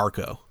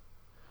Marco.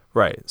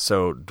 Right.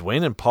 So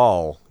Dwayne and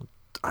Paul,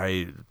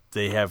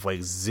 they have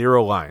like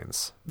 0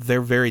 lines.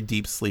 They're very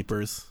deep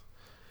sleepers.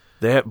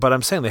 But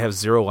I'm saying they have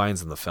 0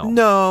 lines in the film.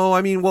 No,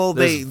 I mean, well,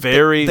 they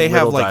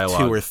have like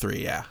dialogue. 2 or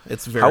 3. Yeah,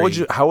 it's very.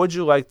 How would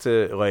you like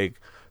to like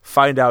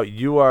find out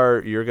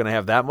you're going to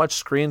have that much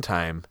screen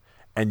time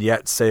and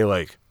yet say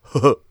like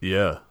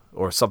yeah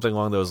or something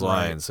along those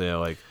lines? Right. You know,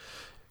 like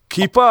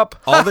keep up.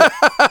 All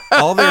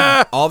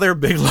their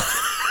big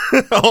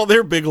all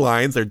their big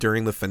lines are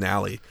during the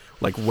finale.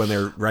 Like when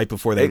they're right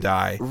before they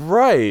die.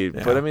 Right.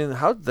 Yeah. But I mean,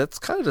 that's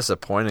kind of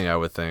disappointing, I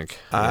would think.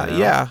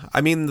 Yeah.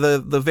 I mean, the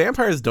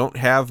vampires don't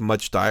have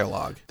much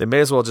dialogue. They may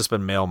as well have just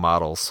been male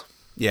models.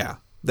 Yeah.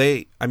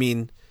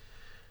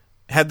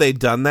 Had they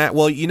done that,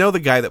 well, you know the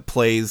guy that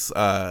plays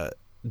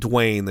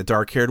Dwayne, the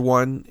dark-haired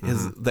one,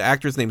 the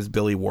actor's name is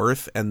Billy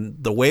Wirth,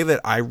 and the way that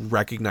I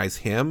recognize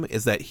him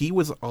is that he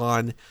was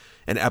on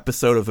an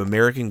episode of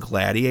American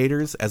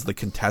Gladiators as the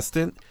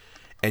contestant,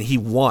 and he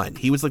won.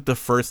 He was like the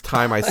first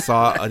time I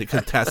saw a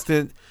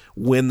contestant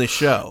win the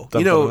show.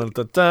 You know,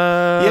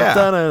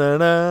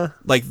 yeah.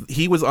 Like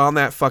he was on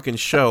that fucking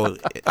show.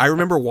 I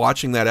remember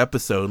watching that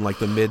episode in like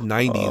the mid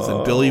 90s,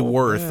 and Billy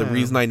Wirth, the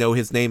reason I know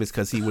his name is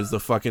because he was the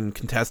fucking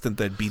contestant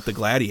that beat the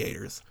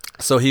Gladiators.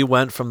 So he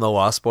went from the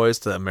Lost Boys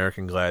to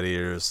American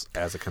Gladiators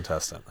as a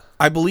contestant.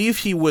 I believe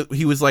he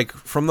was like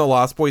from the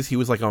Lost Boys. He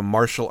was like a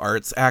martial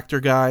arts actor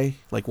guy,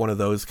 like one of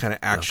those kind of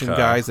action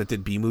guys that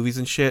did B movies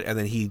and shit. And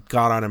then he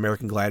got on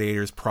American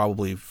Gladiators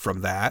probably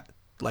from that,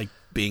 like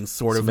being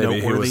sort of maybe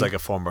noteworthy. He was like a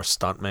former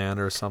stuntman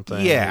or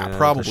something. Yeah, you know,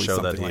 probably to show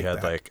something that he like had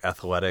that. like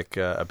athletic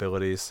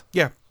abilities.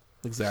 Yeah.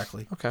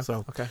 Exactly. Okay.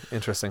 So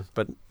interesting,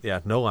 but yeah,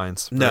 no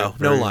lines. No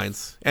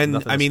lines.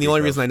 And I mean, the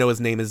only reason I know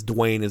his name is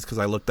Dwayne is because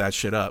I looked that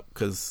shit up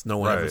because no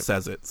one ever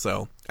says it.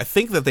 So I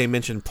think that they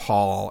mentioned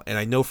Paul, and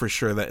I know for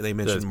sure that they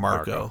mentioned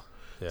Marco.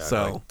 Yeah,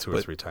 so like 2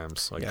 or 3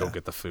 times. Like go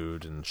get the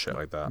food and shit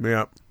like that.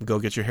 Yeah, go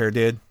get your hair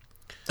did.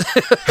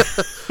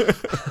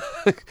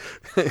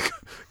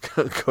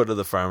 Go to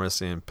the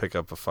pharmacy and pick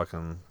up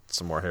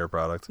some more hair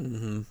product.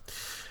 Mm-hmm.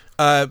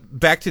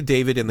 Back to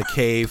David in the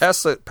cave.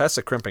 Pass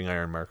the crimping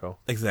iron, Marco.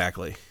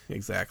 Exactly.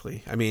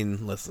 I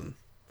mean, listen,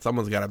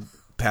 someone's got to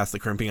pass the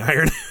crimping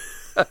iron.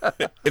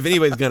 If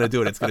anybody's going to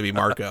do it, it's going to be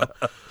Marco.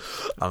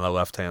 On the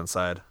left-hand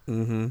side.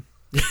 Mm-hmm.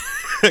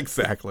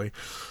 Exactly.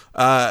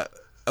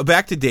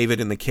 Back to David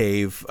in the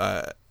cave.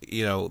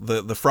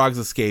 The frogs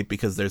escape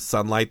because there's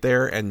sunlight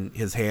there, and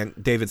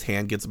David's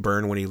hand gets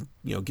burned when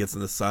he gets in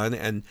the sun,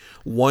 and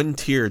one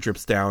tear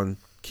drips down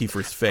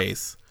Kiefer's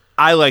face.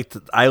 I liked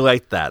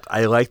that.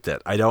 I liked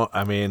it.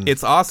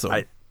 It's awesome.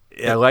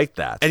 I like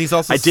that. And he's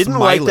also I didn't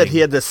smiling. like that he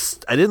had this.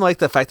 I didn't like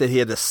the fact that he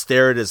had to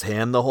stare at his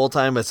hand the whole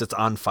time as it's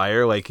on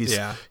fire. Like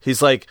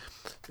he's like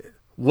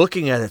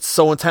looking at it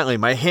so intently.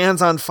 My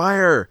hand's on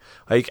fire.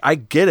 Like, I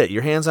get it.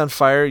 Your hand's on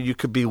fire. You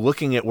could be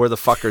looking at where the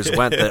fuckers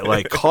went that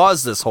like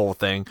caused this whole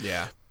thing.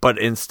 Yeah. But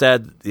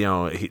instead,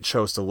 he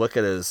chose to look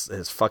at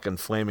his fucking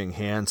flaming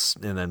hands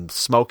and then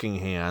smoking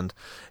hand,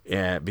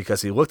 and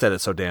because he looked at it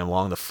so damn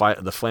long, the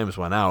flames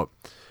went out.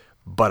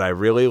 But I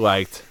really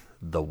liked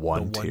the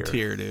one tear. One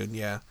tear, dude.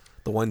 Yeah.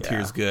 The one tear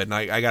is good. And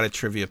I got a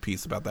trivia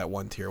piece about that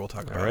one tear. We'll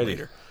talk about it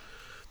later.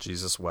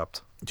 Jesus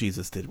wept.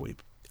 Jesus did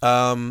weep.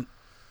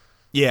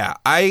 Yeah.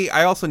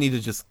 I also need to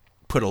just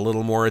put a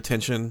little more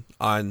attention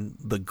on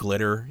the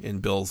glitter in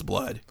Bill's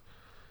blood.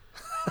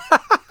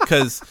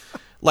 Because,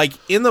 like,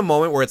 in the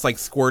moment where it's, like,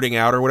 squirting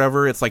out or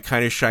whatever, it's, like,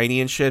 kind of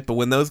shiny and shit. But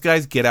when those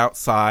guys get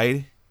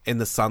outside in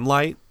the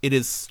sunlight, it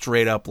is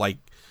straight up, like,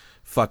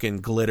 fucking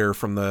glitter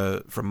from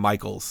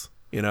Michael's.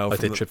 Like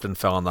they tripped and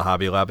fell on the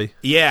Hobby Lobby?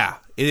 Yeah.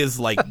 It is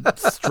like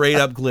straight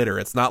up glitter.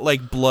 It's not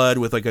like blood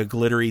with like a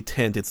glittery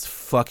tint. It's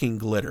fucking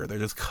glitter. They're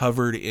just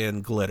covered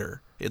in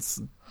glitter.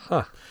 It's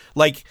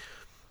like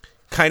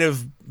kind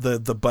of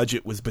the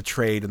budget was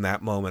betrayed in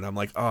that moment. I'm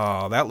like,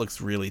 oh, that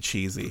looks really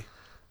cheesy.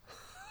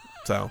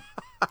 So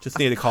just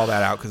needed to call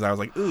that out because I was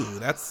like, ooh,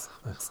 that's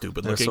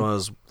stupid looking. There's one of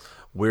those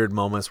weird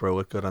moments where it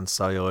looked good on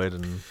celluloid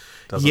and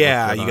doesn't you look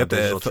good got on the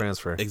digital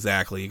transfer.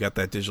 Exactly. You got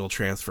that digital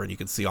transfer, and you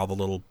can see all the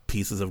little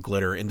pieces of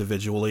glitter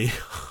individually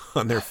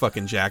on their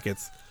fucking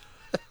jackets.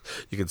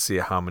 You can see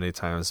how many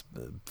times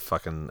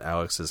fucking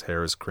Alex's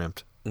hair is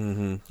crimped.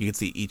 Mm-hmm. You can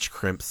see each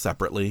crimp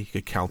separately. You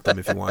could count them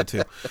if you want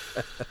to.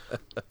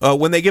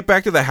 When they get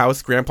back to the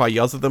house, Grandpa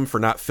yells at them for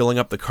not filling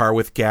up the car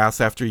with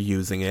gas after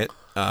using it.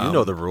 You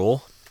know the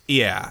rule.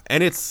 Yeah,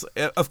 and it's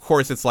of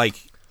course it's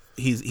like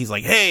he's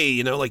like,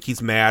 hey, like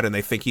he's mad, and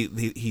they think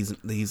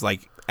he's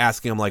like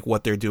asking him like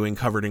what they're doing,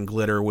 covered in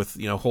glitter with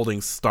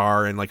holding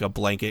Star and like a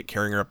blanket,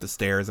 carrying her up the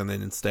stairs, and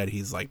then instead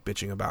he's like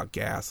bitching about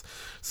gas.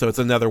 So it's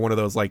another one of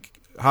those like,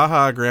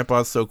 haha,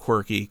 Grandpa's so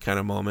quirky kind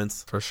of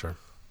moments. For sure.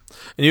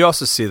 And you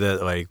also see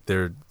that like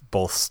they're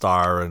both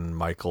Star and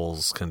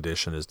Michael's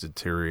condition is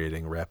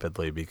deteriorating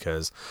rapidly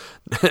because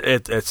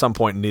at some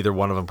point neither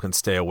one of them can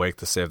stay awake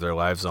to save their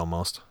lives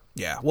almost.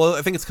 Yeah. Well,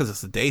 I think it's because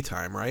it's the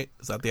daytime, right?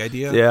 Is that the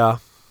idea? Yeah.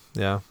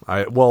 Yeah.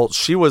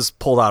 She was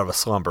pulled out of a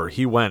slumber.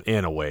 He went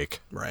in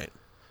awake. Right.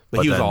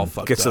 But he was then all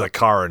fucked gets up. to the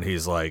car and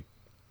he's like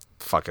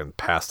fucking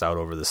passed out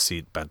over the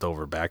seat, bent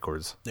over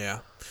backwards. Yeah.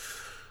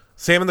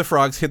 Sam and the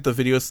Frogs hit the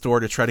video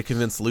store to try to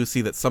convince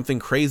Lucy that something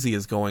crazy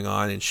is going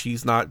on, and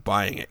she's not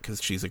buying it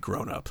because she's a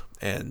grown-up.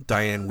 And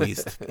Diane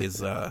Wiest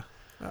is,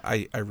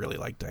 I really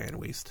like Diane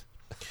Wiest.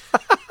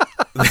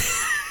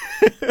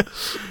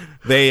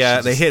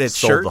 They hit a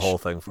sold church. the whole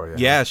thing for you.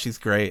 Yeah, she's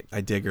great. I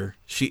dig her.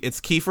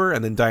 It's Kiefer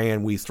and then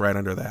Diane Wiest right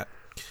under that.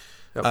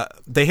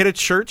 Yep. They hit a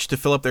church to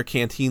fill up their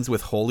canteens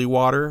with holy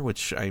water,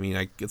 which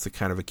it's a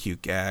kind of a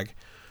cute gag.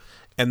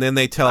 And then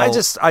they tell. I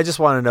just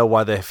want to know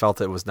why they felt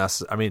it was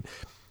necessary. I mean,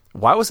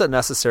 why was it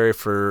necessary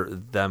for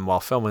them while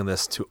filming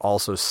this to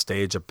also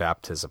stage a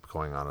baptism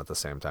going on at the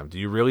same time? Do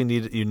you really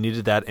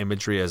needed that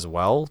imagery as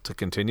well to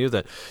continue,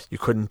 that you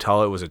couldn't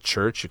tell it was a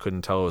church, you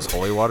couldn't tell it was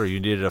holy water, you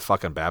needed a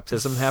fucking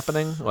baptism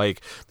happening?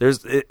 Like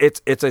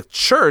it's a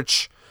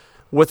church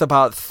with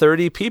about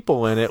 30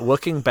 people in it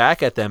looking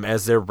back at them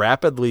as they're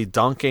rapidly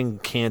dunking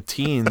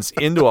canteens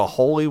into a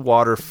holy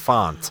water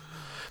font.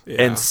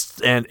 Yeah.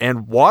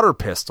 And water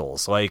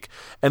pistols, like,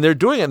 and they're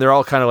doing it and they're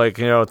all kind of like,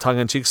 tongue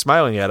in cheek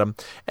smiling at him.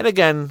 And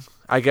again,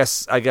 I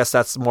guess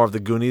that's more of the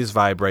Goonies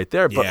vibe right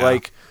there. But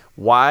like,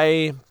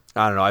 why?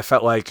 I don't know. I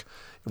felt like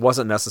it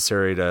wasn't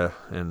necessary to,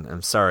 and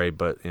I'm sorry,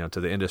 but to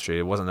the industry,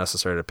 it wasn't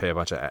necessary to pay a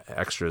bunch of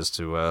extras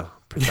to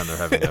pretend they're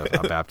having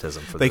a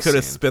baptism for they this could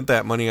have scene. spent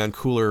that money on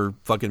cooler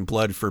fucking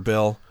blood for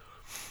Bill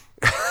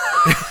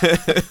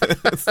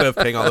instead of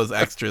paying all those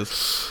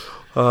extras.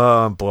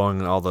 I'm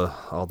blowing all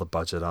the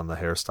budget on the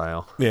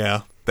hairstyle.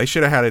 Yeah, they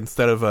should have had,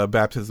 instead of a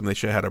baptism, they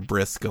should have had a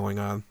bris going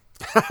on.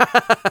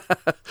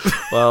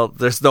 Well,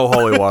 there's no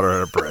holy water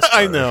in a bris.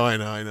 I know.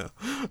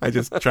 I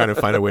just trying to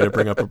find a way to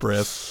bring up a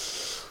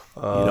bris.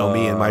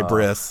 Me and my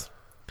bris.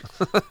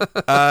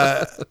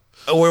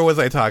 Where was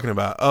I talking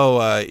about?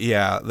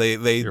 Yeah,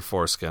 they your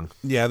foreskin.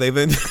 Yeah, they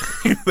then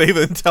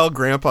tell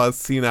Grandpa's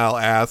senile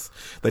ass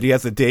that he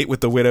has a date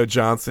with the widow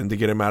Johnson to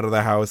get him out of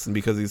the house, and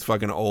because he's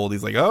fucking old,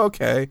 he's like, oh,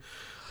 okay.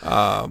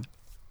 And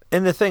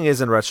the thing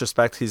is, in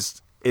retrospect,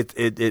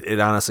 it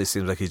honestly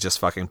seems like he's just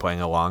fucking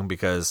playing along,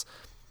 because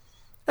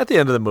at the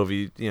end of the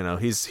movie,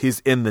 he's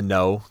in the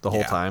know the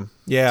whole time.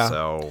 Yeah.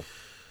 So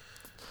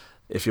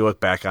if you look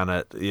back on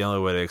it, the only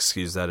way to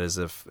excuse that is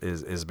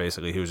is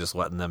basically he was just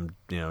letting them,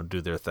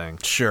 do their thing.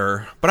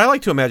 Sure. But I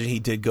like to imagine he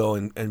did go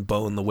and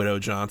bone the Widow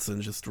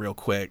Johnson just real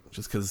quick,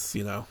 just because,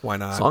 why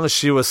not? As long as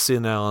she was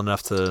senile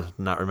enough to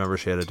not remember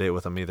she had a date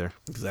with him either.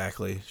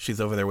 Exactly. She's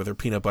over there with her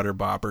peanut butter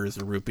boppers,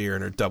 her root beer,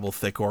 and her double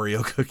thick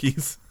Oreo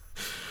cookies.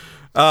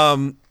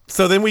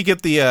 So then we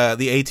get the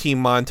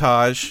A-Team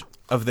montage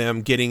of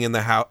them getting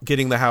the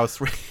house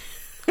ready.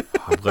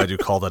 I'm glad you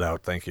called it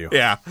out. Thank you.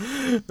 Yeah.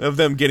 Of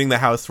them getting the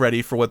house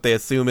ready for what they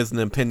assume is an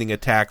impending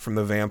attack from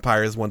the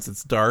vampires once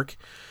it's dark.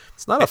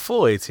 It's not a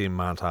full A-Team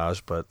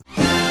montage, but...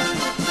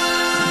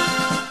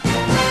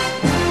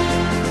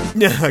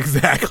 Yeah,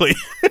 exactly.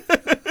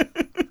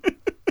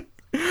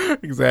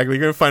 Exactly.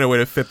 You're going to find a way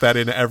to fit that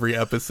into every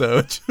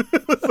episode.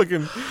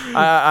 Fucking...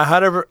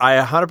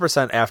 I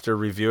 100% after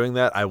reviewing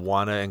that, I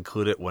want to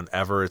include it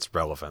whenever it's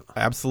relevant.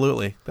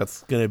 Absolutely.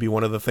 That's going to be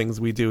one of the things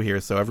we do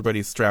here. So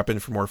everybody's strapping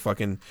for more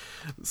fucking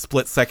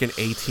split-second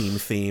A-Team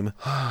theme.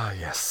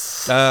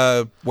 Yes.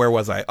 Where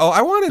was I? Oh,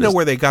 I want to know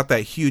where they got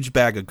that huge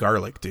bag of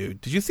garlic, dude.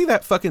 Did you see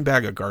that fucking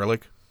bag of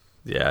garlic?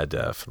 Yeah,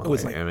 definitely. It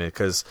was like... I mean,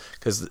 because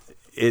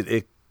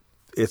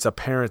it's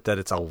apparent that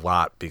it's a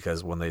lot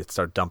because when they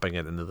start dumping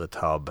it into the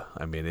tub,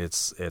 I mean,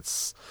 it's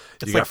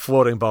you got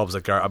floating bulbs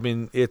of garlic. I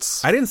mean,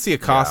 it's... I didn't see a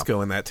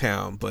Costco in that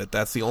town, but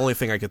that's the only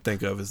thing I could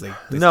think of is they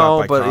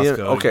no, stopped by but Costco.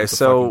 Okay,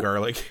 so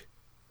garlic.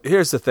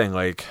 Here's the thing.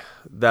 Like,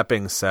 that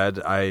being said,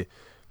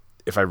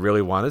 if I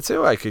really wanted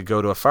to, I could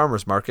go to a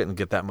farmer's market and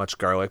get that much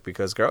garlic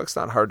because garlic's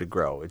not hard to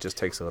grow. It just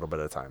takes a little bit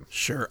of time.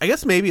 Sure. I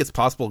guess maybe it's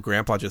possible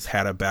Grandpa just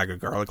had a bag of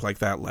garlic like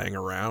that laying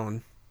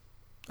around,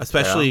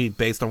 especially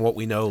based on what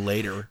we know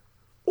later.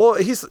 Well,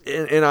 he's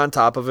and on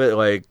top of it,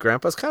 like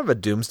Grandpa's kind of a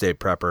doomsday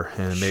prepper,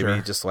 and maybe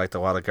he just liked a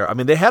lot of garlic. I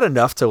mean, they had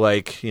enough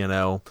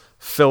to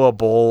fill a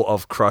bowl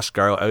of crushed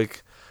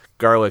garlic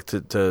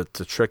to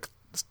trick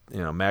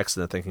Max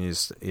into thinking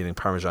he's eating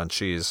Parmesan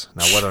cheese.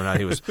 Now, whether or not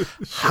he was,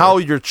 how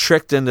you're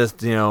tricked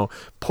into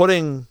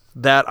putting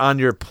that on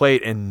your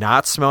plate and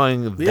not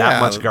smelling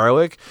that much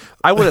garlic,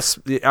 I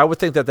would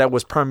think that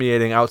was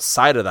permeating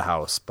outside of the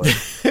house, but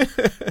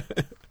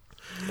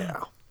yeah,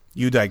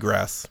 you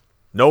digress.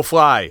 No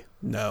fly.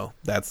 No,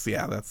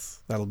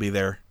 that'll be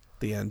there at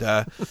the end.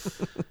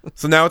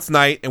 So now it's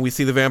night, and we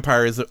see the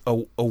vampires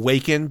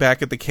awaken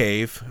back at the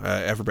cave.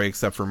 Everybody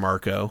except for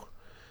Marco.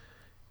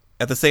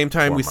 At the same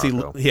time,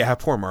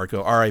 poor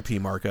Marco. R.I.P.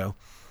 Marco.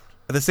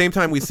 At the same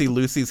time, we see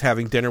Lucy's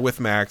having dinner with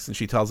Max, and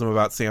she tells him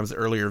about Sam's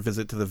earlier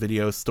visit to the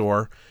video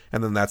store,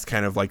 and then that's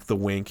kind of like the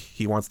wink.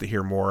 He wants to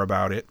hear more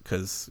about it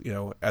because,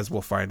 as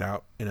we'll find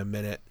out in a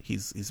minute,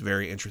 he's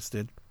very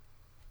interested.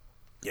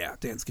 Yeah,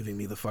 Dan's giving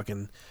me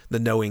the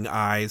knowing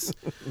eyes.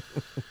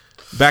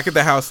 Back at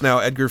the house now,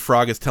 Edgar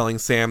Frog is telling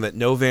Sam that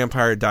no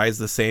vampire dies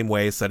the same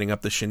way, setting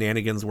up the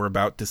shenanigans we're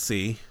about to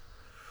see.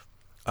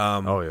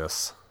 Oh,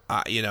 yes.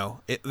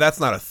 That's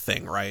not a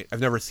thing, right?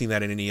 I've never seen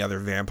that in any other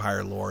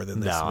vampire lore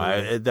than this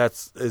movie.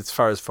 That's, as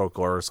far as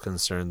folklore is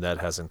concerned, that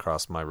hasn't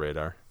crossed my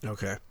radar.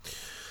 Okay.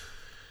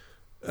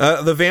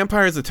 The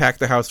vampires attack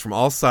the house from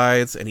all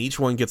sides, and each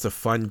one gets a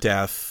fun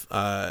death.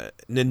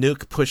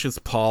 Nanook pushes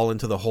Paul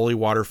into the holy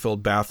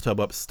water-filled bathtub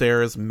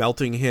upstairs,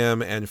 melting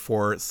him, and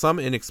for some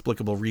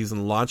inexplicable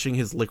reason, launching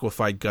his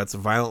liquefied guts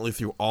violently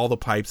through all the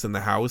pipes in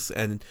the house,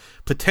 and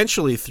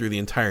potentially through the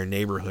entire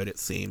neighborhood, it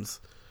seems.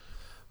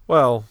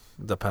 Well,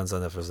 depends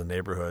on if it's a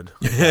neighborhood.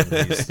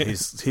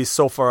 He's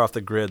so far off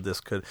the grid, this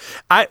could...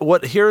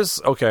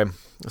 Okay,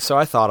 so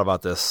I thought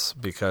about this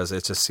because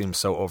it just seems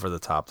so over the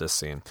top, this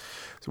scene.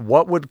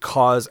 What would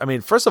cause... I mean,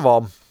 first of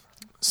all,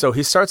 so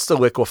he starts to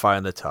liquefy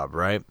in the tub,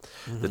 right?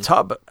 Mm-hmm. The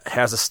tub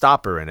has a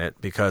stopper in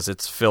it because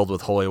it's filled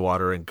with holy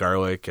water and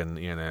garlic and,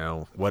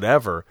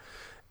 whatever.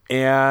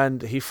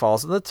 And he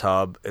falls in the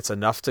tub. It's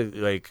enough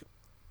to,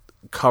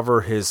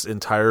 cover his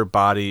entire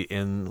body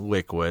in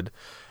liquid.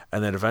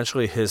 And then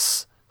eventually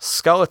his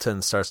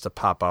skeleton starts to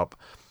pop up.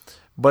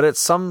 But at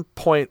some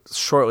point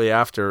shortly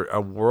after,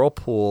 a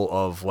whirlpool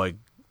of,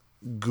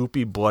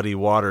 goopy, bloody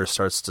water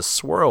starts to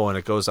swirl and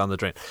it goes down the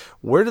drain.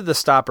 Where did the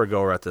stopper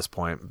go at this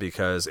point?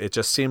 Because it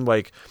just seemed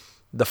like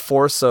the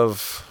force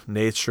of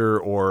nature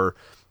or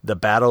the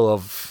battle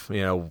of,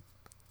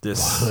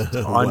 this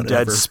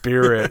undead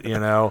spirit,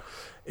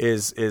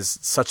 is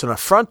such an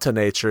affront to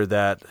nature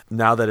that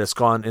now that it's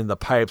gone in the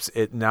pipes,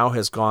 it now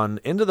has gone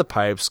into the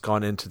pipes,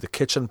 gone into the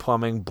kitchen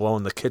plumbing,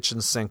 blown the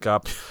kitchen sink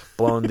up,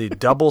 blown the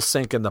double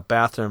sink in the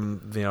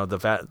bathroom,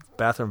 the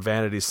bathroom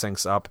vanity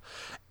sinks up,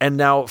 and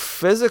now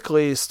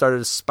physically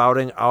started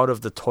spouting out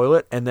of the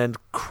toilet and then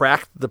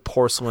cracked the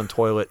porcelain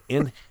toilet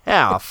in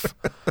half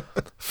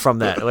from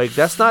that.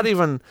 That's not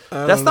even,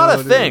 that's not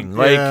a thing.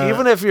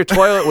 Even if your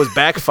toilet was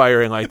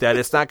backfiring like that,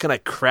 it's not going to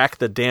crack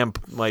the damn,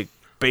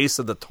 base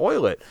of the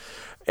toilet,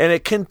 and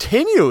it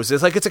continues.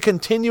 It's it's a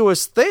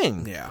continuous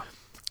thing. Yeah.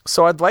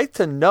 So I'd like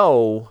to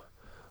know,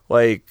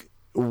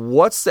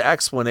 what's the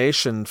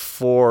explanation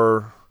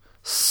for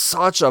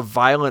such a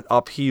violent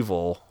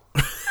upheaval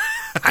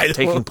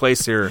taking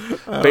place here,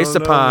 based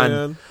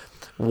upon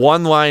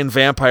one line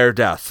vampire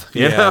death?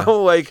 You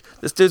know,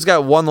 this dude's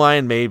got one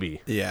line, maybe.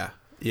 Yeah.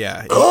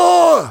 Yeah.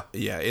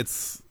 Yeah,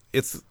 it's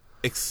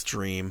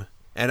extreme.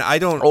 And I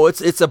don't... Oh,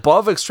 it's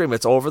above extreme.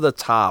 It's over the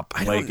top.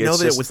 I don't know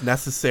that it was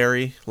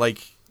necessary.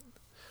 Like...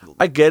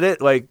 I get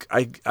it. Like,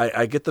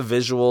 I get the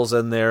visuals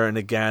in there. And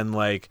again,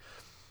 like,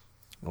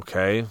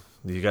 okay,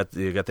 you got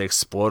the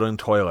exploding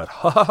toilet.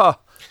 So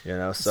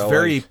it's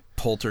very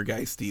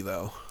poltergeisty,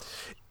 though.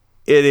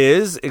 It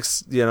is,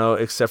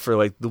 except for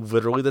like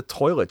literally the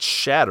toilet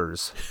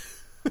shatters.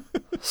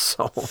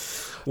 So,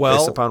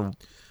 based upon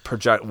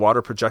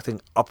water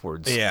projecting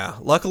upwards. Yeah.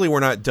 Luckily, we're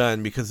not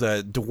done because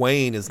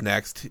Dwayne is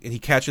next, and he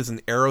catches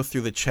an arrow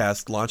through the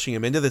chest, launching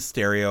him into the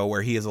stereo,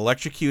 where he is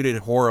electrocuted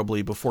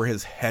horribly before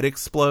his head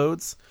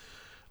explodes.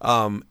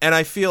 And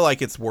I feel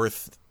like it's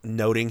worth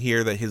noting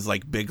here that his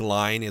like big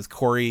line is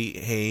Corey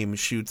Haim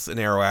shoots an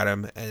arrow at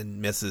him and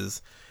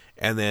misses,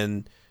 and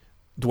then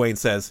Dwayne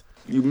says,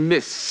 "You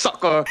miss,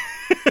 sucker."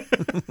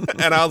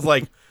 And I was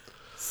like,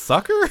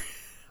 "Sucker?"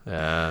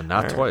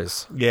 Not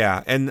twice.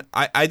 Yeah, and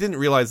I didn't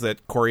realize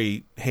that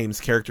Corey Haim's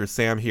character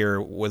Sam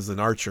here was an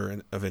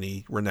archer of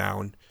any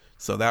renown,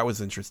 so that was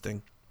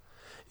interesting.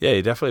 Yeah,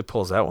 he definitely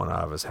pulls that one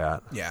out of his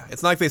hat. Yeah,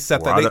 it's not like they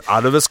set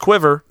out of his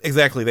quiver.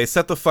 Exactly, they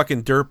set the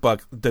fucking dirt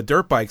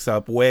bikes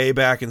up way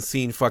back in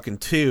scene fucking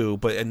 2,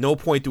 but at no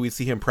point do we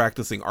see him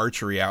practicing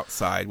archery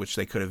outside, which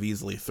they could have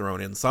easily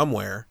thrown in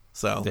somewhere.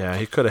 So yeah,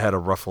 he could have had a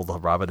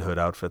ruffled Robin Hood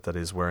outfit that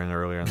he's wearing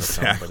earlier in the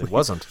film, but he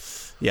wasn't.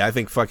 Yeah, I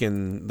think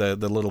fucking the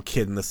little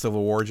kid in the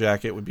Civil War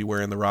jacket would be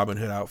wearing the Robin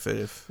Hood outfit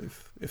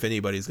if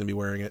anybody's going to be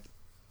wearing it.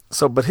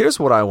 So, but here's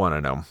what I want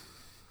to know.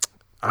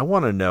 I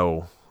want to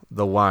know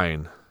the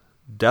line,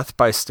 "Death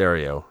by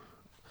Stereo."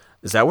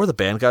 Is that where the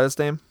band got its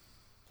name?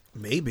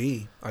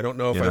 Maybe. I don't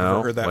know if I've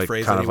ever heard that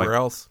phrase anywhere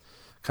else.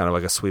 Kind of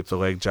like a sweep the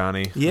leg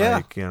Johnny.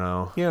 Yeah.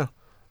 Yeah.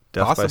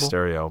 Death Possible. by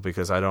Stereo,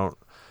 because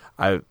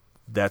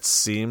that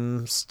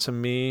seems to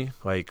me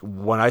like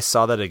when I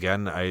saw that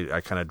again,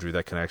 I kind of drew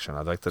that connection.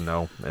 I'd like to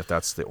know if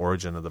that's the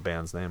origin of the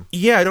band's name.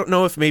 Yeah, I don't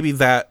know if maybe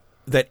that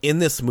in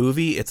this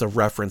movie it's a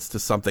reference to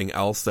something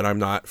else that I'm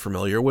not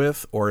familiar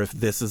with, or if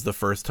this is the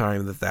first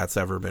time that that's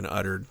ever been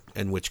uttered,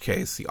 in which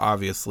case,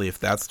 obviously, if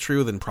that's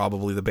true, then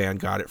probably the band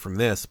got it from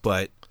this.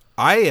 But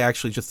I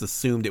actually just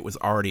assumed it was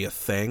already a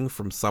thing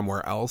from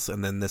somewhere else,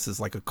 and then this is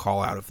like a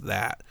call out of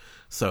that.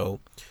 So...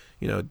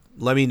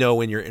 let me know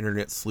when you're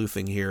internet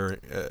sleuthing here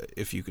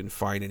if you can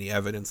find any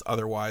evidence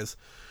otherwise.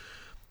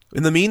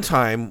 In the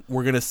meantime,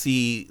 we're going to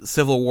see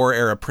Civil War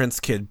era Prince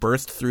Kid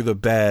burst through the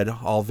bed,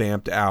 all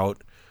vamped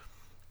out.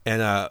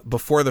 And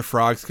before the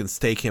frogs can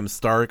stake him,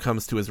 Star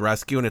comes to his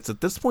rescue. And it's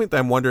at this point that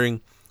I'm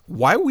wondering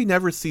why we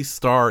never see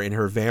Star in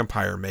her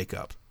vampire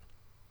makeup.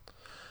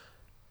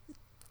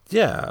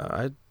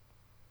 Yeah,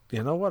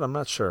 you know what? I'm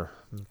not sure.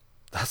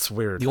 That's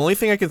weird. The only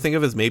thing I can think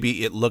of is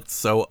maybe it looked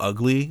so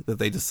ugly that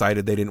they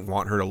decided they didn't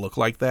want her to look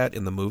like that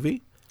in the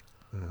movie.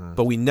 Mm-hmm.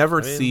 But we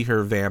never see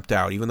her vamped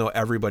out, even though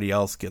everybody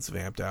else gets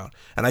vamped out.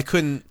 And I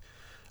couldn't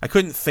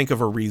think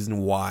of a reason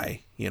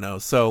why,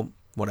 so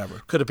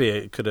whatever. Could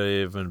it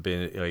even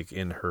been like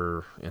in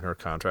her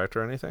contract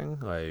or anything?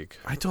 Like,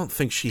 I don't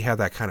think she had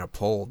that kind of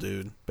pull,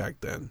 dude,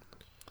 back then.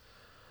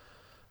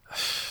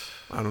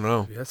 I don't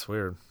know. Yeah, that's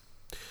weird.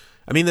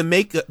 I mean,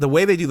 the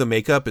way they do the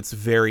makeup, it's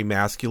very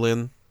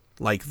masculine.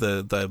 Like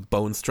the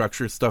bone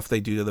structure stuff they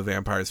do to the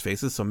vampires'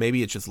 faces. So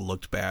maybe it just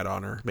looked bad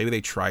on her. Maybe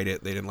they tried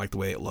it. They didn't like the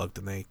way it looked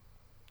and they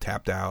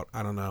tapped out.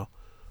 I don't know.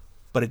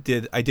 But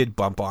I did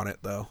bump on it,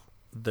 though.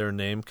 Their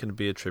name can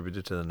be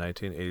attributed to the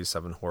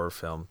 1987 horror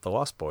film The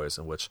Lost Boys,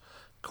 in which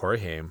Corey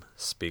Haim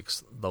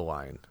speaks the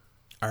line.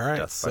 All right.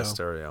 Death by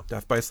Stereo.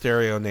 Death by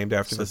Stereo, named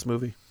after this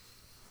movie.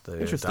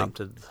 They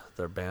adopted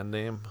their band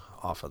name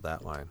off of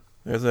that line.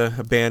 There's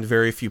a band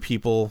very few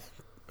people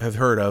have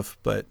heard of,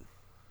 but...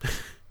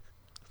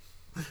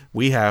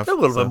 We have. They're a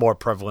little bit more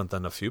prevalent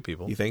than a few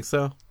people. You think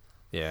so?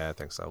 Yeah, I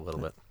think so, a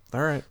little bit.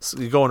 All right. So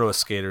you go into a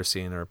skater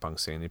scene or a punk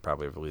scene, you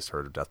probably have at least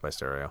heard of Death by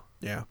Stereo.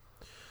 Yeah.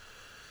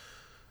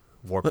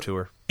 Warped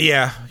Tour.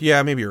 Yeah,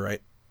 maybe you're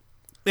right.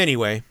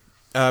 Anyway,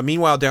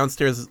 meanwhile,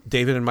 downstairs,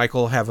 David and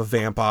Michael have a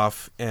vamp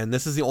off, and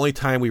this is the only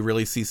time we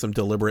really see some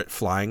deliberate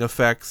flying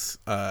effects.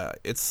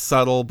 It's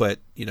subtle, but,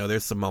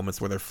 there's some moments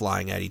where they're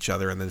flying at each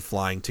other and then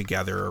flying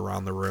together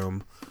around the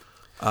room.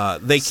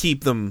 They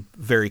keep them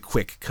very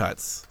quick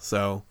cuts.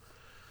 So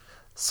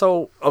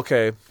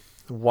okay,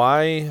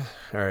 why?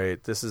 All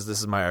right, this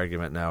is my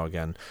argument now.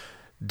 Again,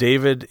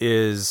 David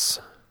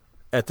is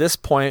at this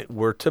point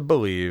we're to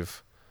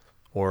believe,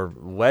 or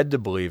led to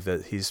believe,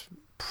 that he's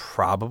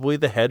probably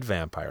the head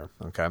vampire.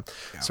 Okay,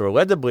 yeah. So we're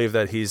led to believe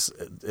that he's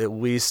at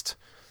least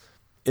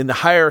in the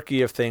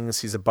hierarchy of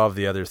things. He's above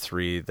the other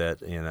three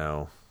that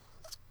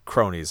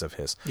cronies of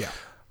his. Yeah.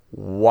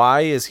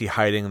 Why is he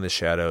hiding in the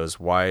shadows?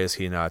 Why is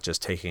he not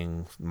just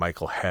taking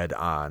Michael head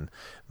on?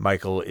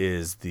 Michael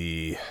is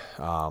the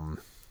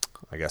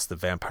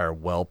vampire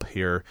whelp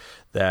here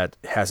that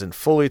hasn't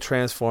fully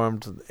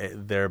transformed,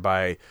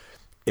 thereby,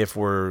 if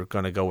we're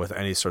going to go with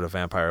any sort of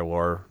vampire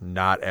lore,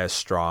 not as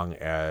strong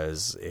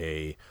as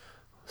a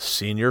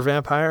senior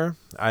vampire.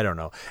 I don't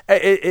know.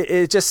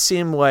 It just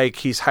seemed like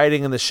he's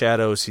hiding in the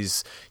shadows.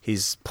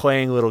 He's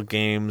playing little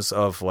games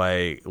of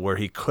like where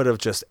he could have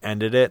just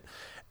ended it,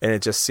 and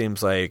it just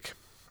seems like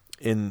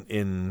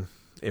in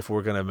if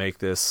we're gonna make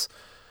this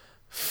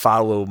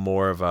follow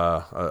more of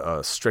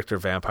a stricter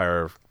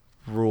vampire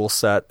rule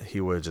set,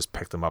 he would have just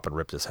picked him up and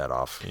ripped his head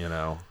off. You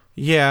know?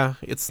 Yeah,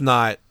 it's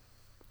not.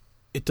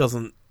 It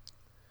doesn't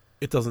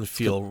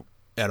feel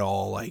at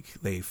all like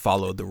they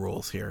followed the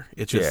rules here.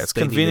 It's just it's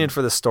convenient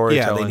for the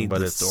storytelling. Yeah, they need but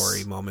the it's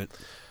story moment.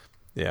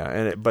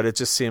 Yeah, but it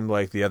just seemed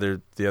like the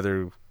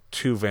other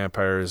two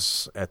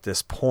vampires at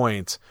this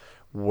point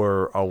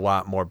were a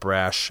lot more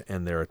brash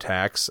in their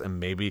attacks, and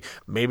maybe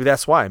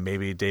that's why.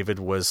 Maybe David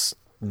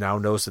now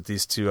knows that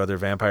these two other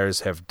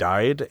vampires have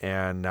died,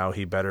 and now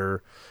he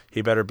better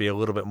be a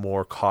little bit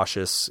more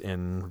cautious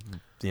in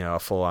a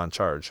full-on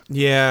charge.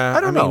 Yeah,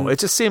 I don't know. It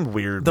just seemed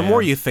weird. The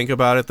more you think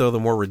about it, though, the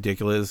more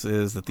ridiculous it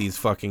is that these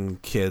fucking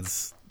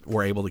kids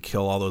were able to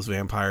kill all those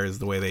vampires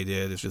the way they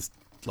did. It's just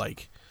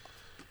like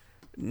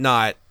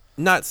not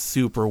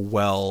super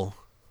well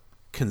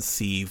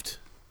conceived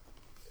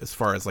as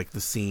far as like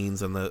the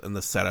scenes and the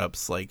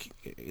setups. Like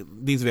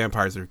these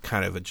vampires are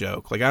kind of a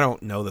joke. Like I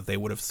don't know that they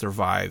would have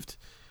survived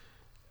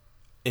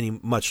any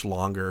much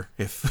longer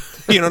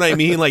if you know what I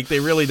mean. Like they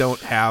really don't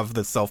have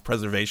the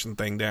self-preservation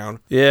thing down.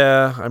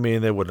 Yeah, I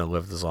mean they wouldn't have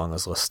lived as long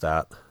as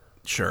Lestat.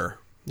 Sure,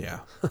 yeah.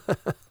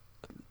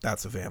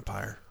 That's a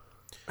vampire.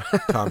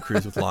 Tom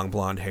Cruise with long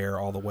blonde hair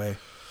all the way.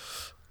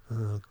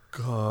 Oh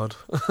God.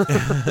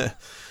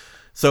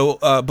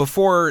 So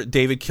before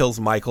David kills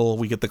Michael,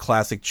 we get the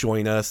classic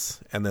join us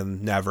and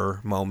then never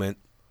moment,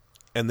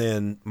 and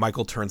then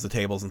Michael turns the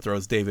tables and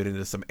throws David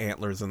into some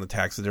antlers in the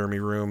taxidermy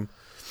room.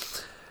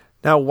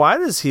 Now, why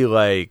does he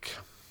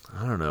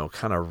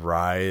kind of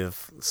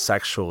writhe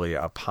sexually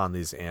upon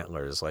these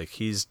antlers? Like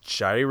he's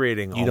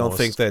gyrating. You don't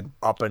think that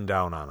up and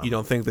down on them? You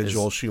don't think that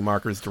Joel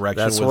Schumacher's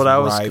direction was what I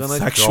was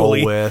going to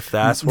go with?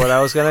 That's what I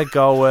was going to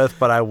go with,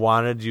 but I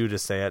wanted you to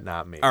say it,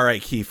 not me. All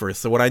right, Kiefer.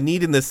 So what I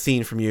need in this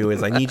scene from you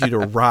is I need you to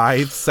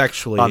writhe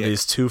sexually on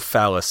these two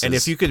phalluses, and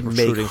if you could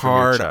make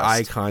hard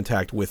eye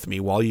contact with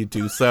me while you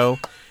do so,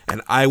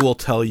 and I will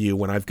tell you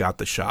when I've got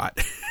the shot.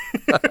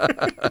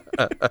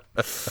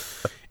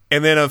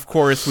 And then, of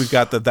course, we've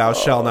got the "Thou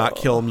shalt not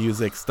kill"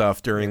 music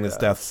stuff during this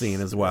death scene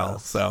as well.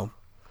 Yes. So,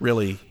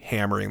 really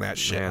hammering that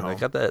shit. Man, home.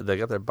 They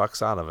got their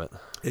bucks out of it.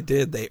 It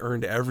did. They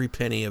earned every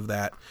penny of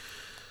that.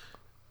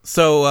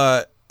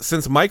 So,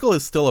 since Michael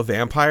is still a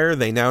vampire,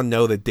 they now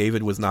know that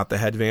David was not the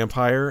head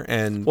vampire.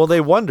 And well,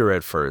 they wonder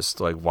at first,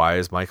 like, why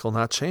is Michael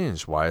not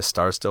changed? Why does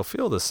Star still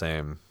feel the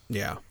same?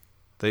 Yeah,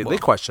 they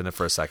question it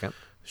for a second.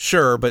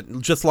 Sure,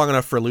 but just long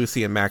enough for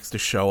Lucy and Max to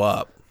show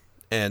up,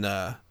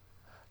 and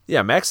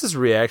yeah, Max's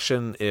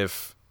reaction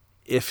if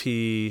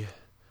he,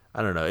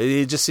 I don't know,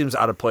 it just seems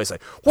out of place.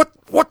 Like,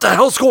 what the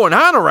hell's going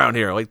on around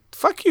here? Like,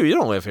 fuck you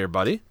don't live here,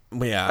 buddy.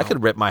 Yeah, I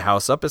could rip my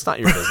house up. It's not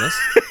your business.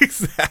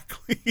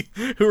 Exactly.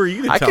 Who are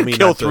you to tell me? I could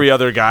kill three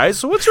other guys.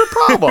 So what's your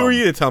problem? Who are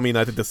you to tell me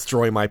not to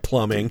destroy my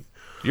plumbing?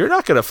 You're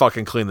not going to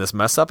fucking clean this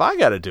mess up. I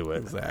got to do it.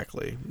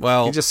 Exactly.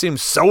 Well, he just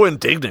seems so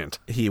indignant.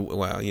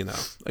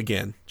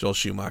 Again, Joel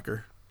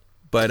Schumacher.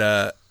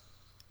 But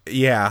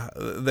yeah,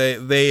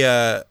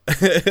 they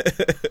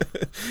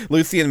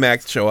Lucy and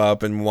Max show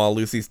up, and while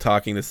Lucy's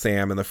talking to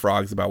Sam and the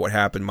frogs about what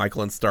happened,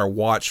 Michael and Star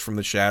watch from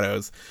the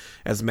shadows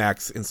as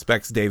Max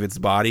inspects David's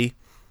body.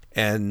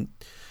 And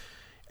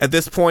at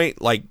this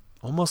point, like,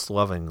 almost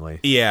lovingly.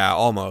 Yeah,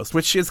 almost,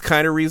 which is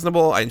kind of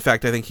reasonable. In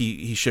fact, I think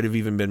he should have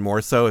even been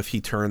more so if he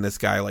turned this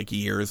guy like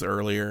years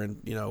earlier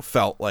and,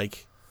 felt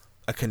like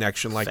a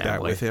connection like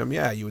that with him.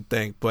 Yeah, you would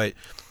think. But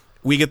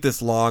we get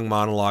this long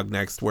monologue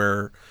next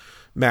where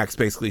Max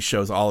basically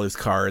shows all his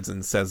cards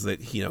and says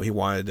that, he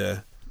wanted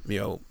to,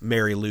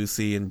 marry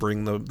Lucy and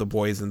bring the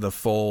boys into the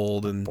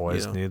fold. And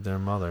boys need their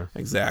mother.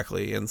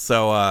 Exactly. And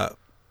so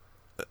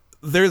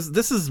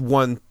this is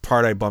one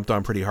part I bumped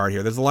on pretty hard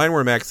here. There's a line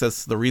where Max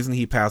says the reason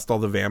he passed all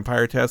the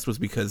vampire tests was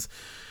because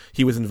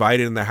he was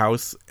invited in the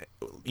house,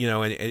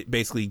 and it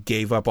basically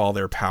gave up all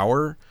their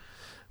power.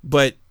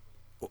 But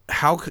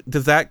how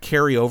does that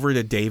carry over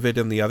to David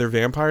and the other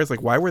vampires?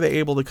 Like, why were they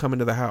able to come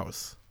into the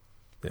house?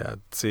 Yeah,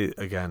 see,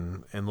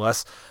 again,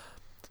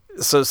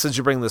 so since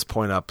you bring this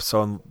point up,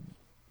 so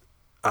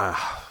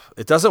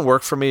it doesn't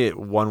work for me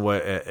one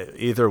way,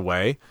 either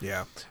way.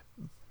 Yeah.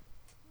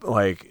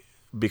 Like,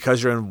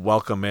 because you're in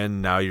welcome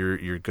in, now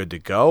you're good to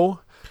go,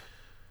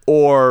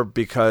 or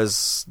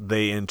because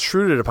they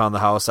intruded upon the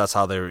house, that's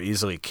how they were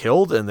easily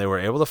killed and they were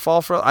able to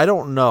fall for it. I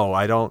don't know.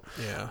 I don't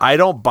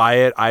buy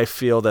it. I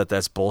feel that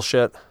that's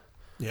bullshit.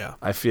 Yeah.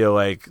 I feel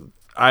like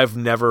I've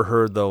never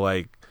heard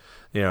the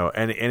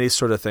any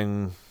sort of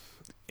thing.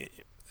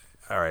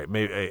 All right,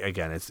 maybe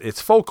again,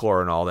 it's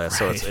folklore and all that,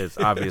 so right. it's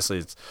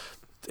obviously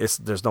it's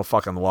there's no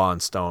fucking law in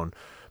stone.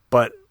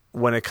 But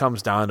when it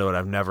comes down to it,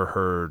 I've never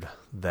heard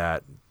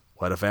that.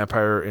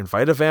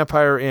 Invite a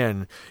vampire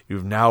in,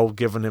 you've now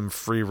given him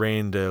free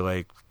reign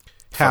to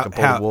fucking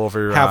pull the wool over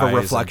your have eyes a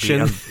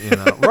reflection.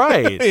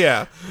 Right.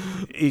 Yeah.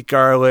 Eat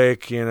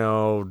garlic,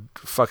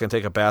 fucking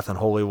take a bath in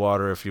holy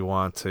water if you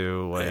want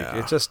to.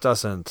 It just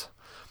doesn't.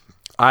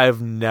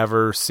 I've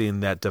never seen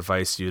that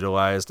device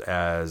utilized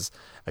as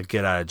a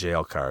get out of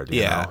jail card.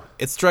 You know?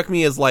 It struck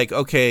me as like,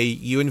 okay,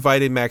 you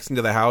invited Max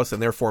into the house,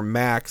 and therefore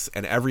Max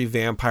and every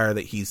vampire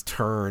that he's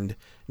turned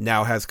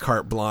now has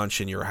carte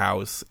blanche in your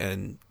house.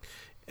 And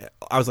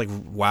I was like,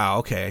 wow,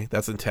 okay,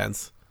 that's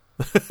intense.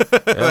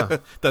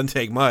 Doesn't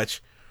take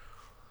much.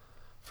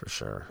 For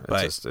sure.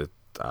 I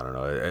don't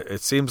know.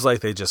 It seems like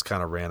they just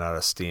kind of ran out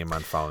of steam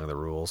on following the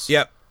rules.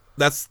 Yep.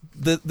 That's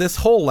this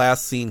whole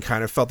last scene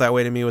kind of felt that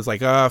way to me. It was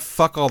like,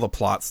 fuck all the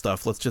plot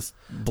stuff. Let's just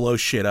blow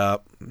shit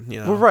up.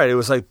 Well, right. It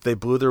was like they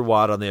blew their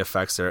wad on the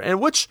effects there.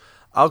 And which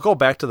I'll go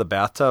back to the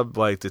bathtub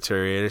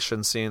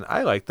deterioration scene.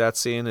 I like that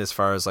scene as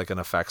far as like an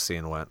effects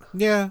scene went.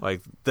 Yeah.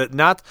 Like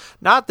not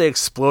the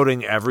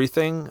exploding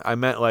everything. I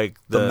meant like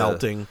the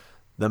melting.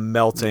 The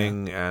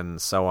melting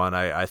and so on.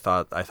 I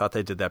thought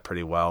they did that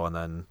pretty well. And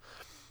then,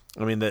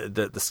 I mean,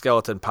 the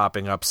skeleton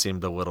popping up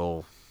seemed a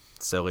little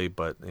silly,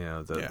 but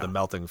the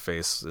melting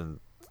face, and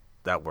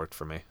that worked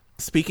for me.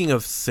 Speaking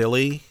of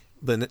silly,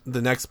 the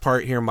next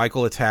part here,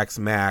 Michael attacks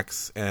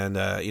Max, and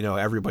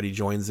everybody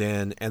joins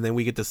in, and then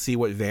we get to see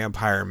what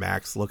vampire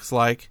Max looks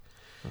like,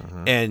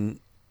 and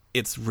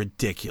it's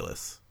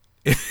ridiculous.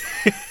 And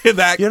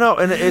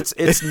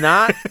it's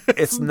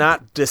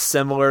not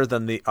dissimilar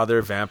than the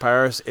other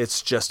vampires.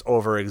 It's just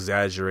over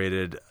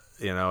exaggerated.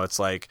 It's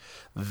like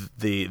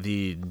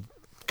the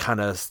kind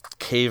of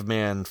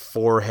caveman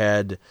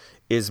forehead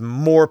is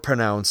more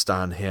pronounced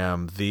on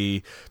him.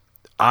 The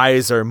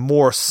eyes are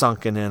more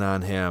sunken in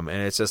on him,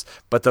 and it's just.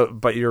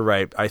 But you're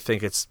right. I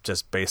think it's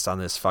just based on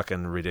this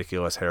fucking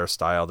ridiculous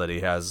hairstyle that he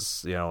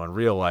has, in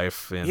real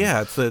life. And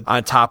it's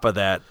on top of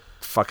that,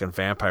 fucking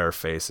vampire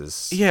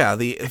faces. Yeah,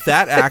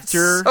 that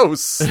actor so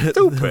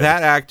stupid.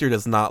 That actor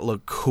does not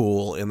look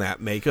cool in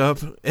that makeup.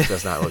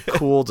 Does not look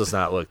cool. Does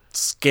not look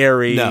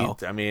scary. No.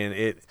 I mean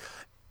it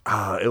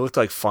looked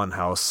like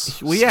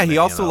Funhouse. Well, yeah, he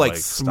also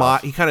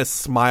he kind of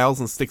smiles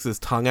and sticks his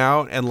tongue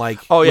out and like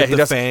he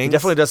does. Fangs. He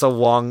definitely does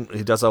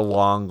a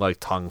long like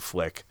tongue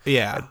flick.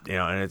 Yeah,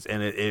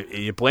 and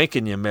you blink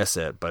and you miss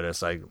it, but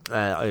it's like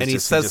and he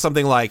says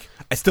something like,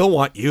 "I still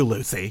want you,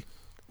 Lucy."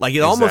 Like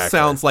it almost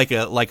sounds like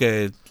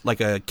a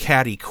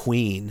catty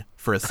queen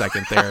for a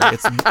second there.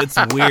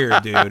 It's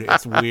weird, dude.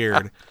 It's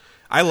weird.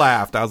 I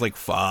laughed. I was like,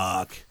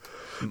 "Fuck."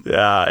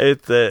 Yeah,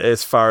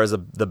 as far as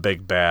the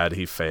big bad,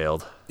 he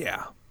failed.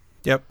 Yeah.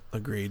 Yep.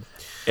 Agreed.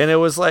 And it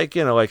was like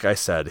like I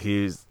said,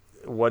 he's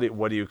what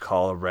do you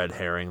call a red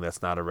herring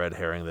that's not a red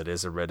herring that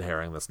is a red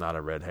herring that's not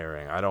a red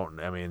herring?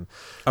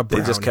 A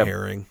brown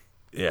herring.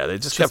 Yeah, they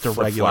just kept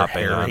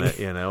flip-flopping on it.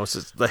 It's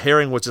just, the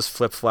herring was just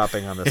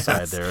flip-flopping on the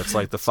side there. It's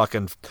like it's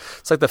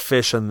like the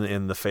fish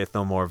in the Faith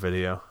No More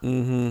video.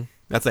 Mm-hmm.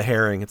 That's a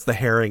herring. It's the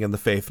herring in the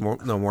Faith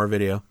No More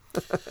video.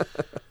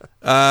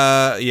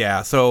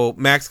 So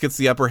Max gets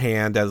the upper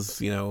hand,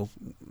 as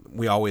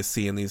we always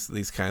see in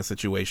these kind of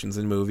situations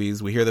in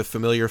movies. We hear the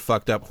familiar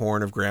fucked up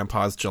horn of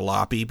Grandpa's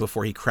jalopy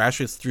before he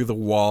crashes through the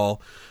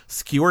wall,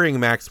 skewering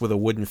Max with a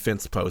wooden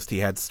fence post he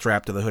had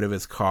strapped to the hood of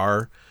his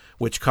car,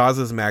 which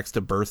causes Max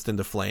to burst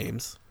into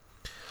flames.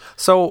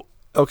 So,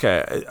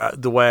 okay,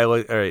 the way I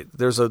look, all right,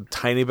 there's a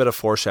tiny bit of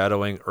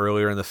foreshadowing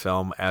earlier in the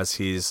film as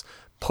he's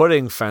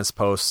putting fence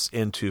posts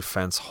into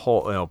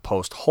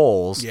post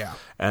holes. Yeah,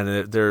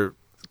 and they're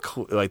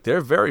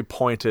very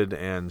pointed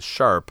and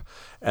sharp.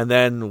 And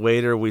then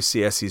later we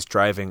see as he's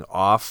driving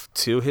off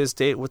to his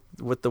date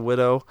with the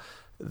widow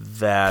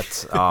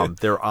that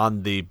they're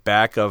on the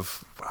back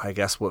of, I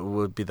guess, what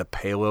would be the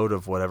payload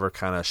of whatever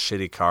kind of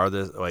shitty car,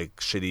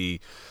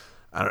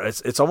 I don't know,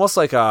 it's almost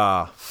like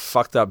a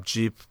fucked up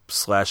Jeep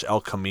 /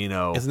 El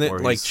Camino. Isn't it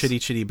like Chitty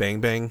Chitty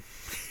Bang Bang?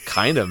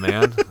 Kind of,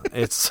 man.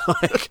 It's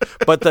like,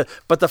 but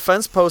the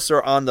fence posts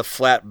are on the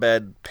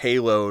flatbed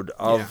payload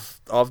of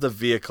the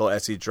vehicle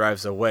as he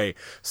drives away.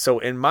 So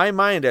in my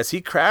mind, as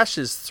he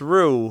crashes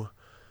through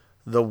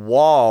the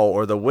wall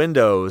or the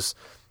windows,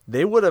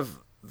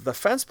 the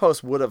fence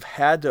post would have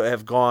had to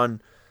have gone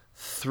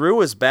through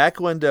his back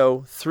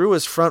window, through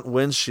his front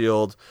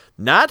windshield,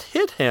 not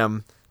hit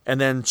him, and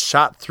then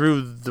shot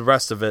through the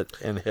rest of it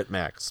and hit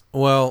Max.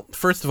 Well,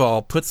 first of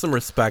all, put some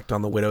respect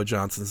on the Widow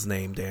Johnson's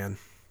name, Dan.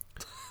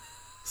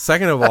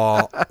 Second of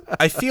all,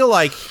 I feel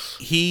like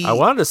I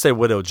wanted to say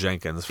Widow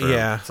Jenkins. You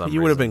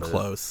would have been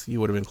close. You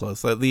would have been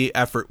close. The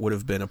effort would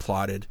have been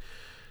applauded.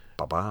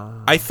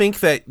 Ba-ba. I think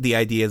that the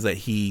idea is that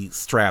he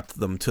strapped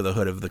them to the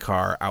hood of the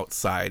car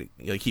outside.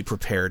 Like he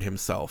prepared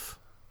himself.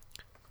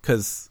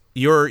 Because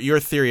your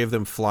theory of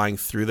them flying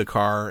through the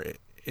car, it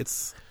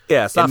makes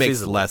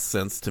feasible. Less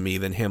sense to me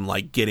than him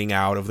like getting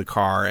out of the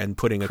car and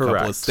putting a couple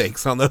of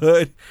stakes on the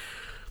hood.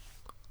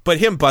 But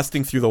him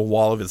busting through the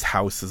wall of his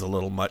house is a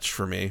little much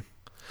for me.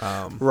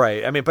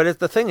 Right. I mean, but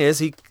the thing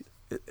is,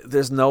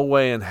 there's no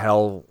way in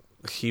hell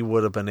he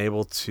would have been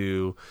able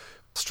to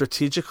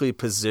strategically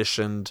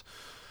positioned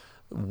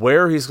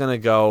where he's going to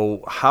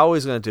go, how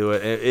he's going to do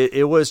it.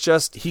 It was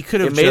just he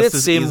could have made just it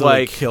as seem easily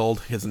like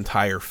killed his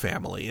entire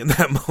family in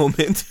that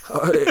moment,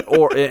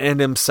 and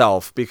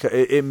himself, because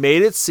it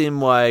made it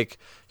seem like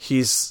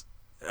he's.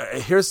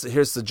 Here's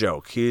the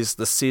joke. He's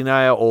the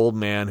senile old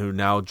man who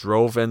now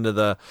drove into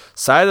the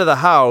side of the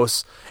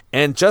house,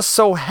 and just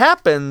so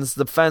happens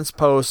the fence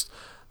post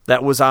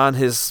that was on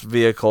his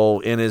vehicle,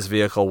 in his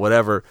vehicle,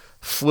 whatever,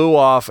 flew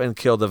off and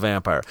killed the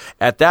vampire.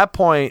 At that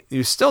point,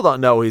 you still don't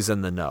know he's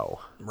in the know.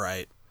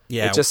 Right.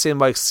 Yeah. It just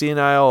seemed like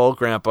senile old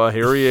grandpa.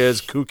 Here he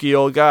is, kooky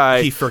old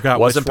guy. He forgot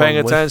wasn't paying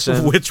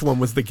attention. Which one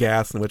was the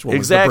gas and which one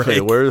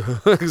exactly. was the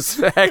brake.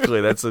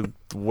 Exactly. That's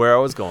where I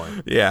was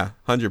going. Yeah,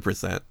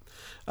 100%.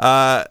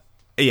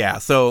 Yeah.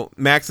 So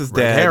Max is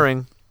dead. Red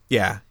herring.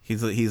 Yeah,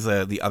 he's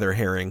the other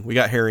herring. We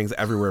got herrings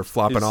everywhere,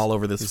 flopping all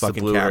over this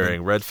fucking blue cabin.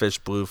 Herring,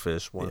 redfish,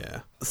 bluefish. One. Yeah.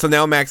 So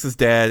now Max is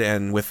dead,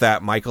 and with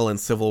that, Michael and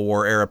Civil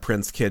War era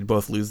Prince Kid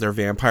both lose their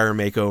vampire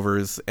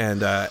makeovers.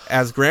 And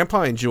as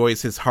Grandpa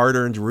enjoys his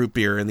hard-earned root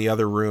beer in the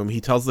other room,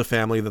 he tells the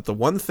family that the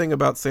one thing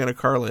about Santa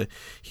Carla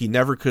he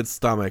never could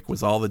stomach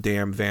was all the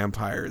damn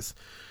vampires.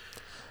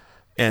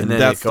 And then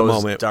that's it goes the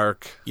moment.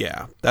 Dark.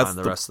 Yeah, that's on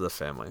the rest of the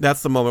family.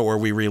 That's the moment where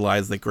we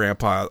realize that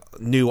Grandpa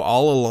knew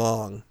all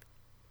along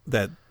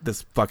that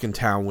this fucking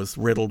town was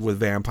riddled with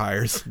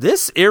vampires.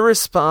 This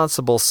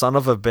irresponsible son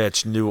of a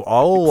bitch knew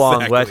all along.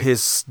 Exactly. Let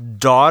his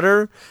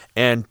daughter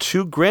and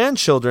 2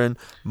 grandchildren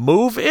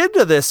move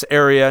into this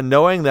area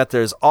knowing that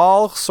there's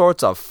all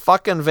sorts of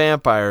fucking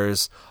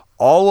vampires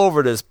all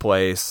over this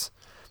place.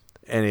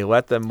 And he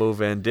let them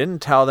move in,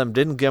 didn't tell them,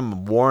 didn't give them a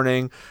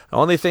warning. The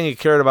only thing he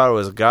cared about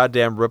was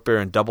goddamn root beer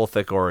and double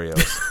thick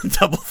Oreos.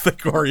 Double thick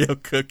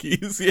Oreo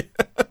cookies, yeah.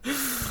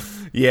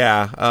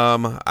 Yeah,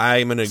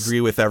 I'm going to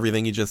agree with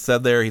everything you just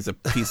said there. He's a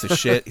piece of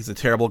shit. He's a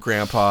terrible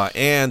grandpa.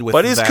 And with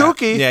but he's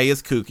kooky. Yeah, he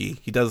is kooky.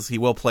 He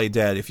will play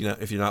dead if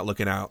you're not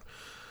looking out.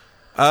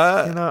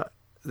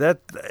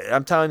 That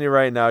I'm telling you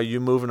right now, you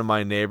move into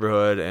my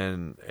neighborhood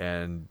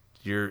and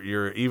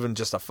you're even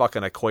just a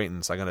fucking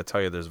acquaintance, I'm going to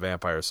tell you there's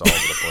vampires all over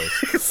the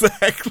place.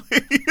 Exactly.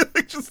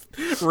 Just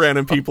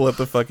random people at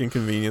the fucking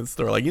convenience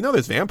store. Like,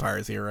 there's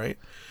vampires here, right?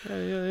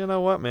 You know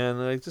what, man?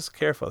 Like, just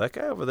careful. That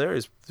guy over there,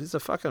 he's a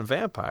fucking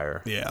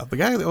vampire. Yeah, the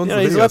guy that owns the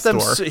video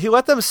store. He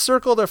let them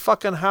circle their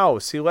fucking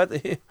house. He let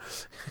the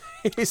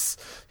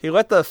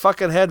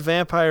fucking head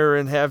vampire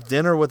and have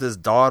dinner with his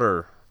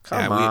daughter.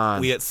 Come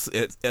on. We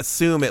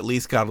assume at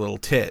least got a little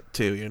tit,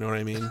 too. You know what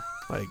I mean?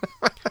 Like...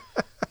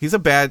 He's a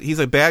bad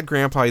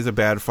grandpa. He's a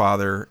bad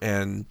father,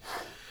 and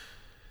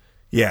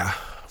yeah,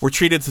 we're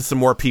treated to some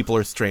more People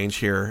Are Strange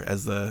here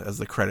as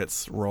the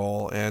credits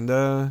roll, and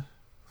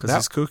because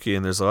he's kooky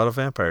and there's a lot of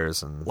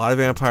vampires and a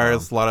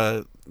lot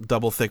of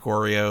double thick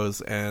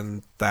Oreos,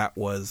 and that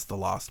was The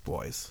Lost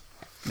Boys.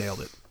 Nailed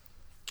it.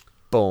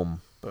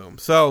 Boom.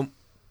 So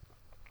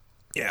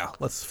yeah,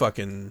 let's get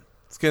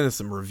into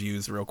some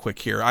reviews real quick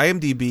here.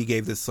 IMDb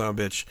gave this son of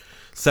a bitch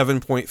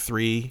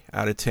 7.3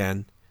 out of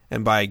 10.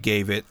 And by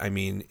gave it, I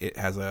mean it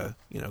has a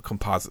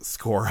composite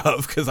score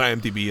of, because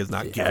IMDb is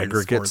not giving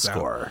aggregate scores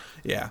score. Out.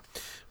 Yeah,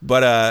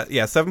 but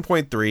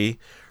 7.3.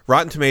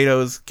 Rotten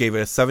Tomatoes gave it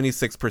a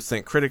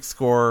 76% critic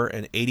score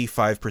and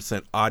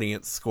 85%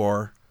 audience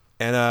score,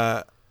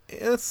 and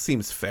it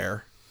seems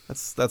fair.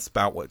 That's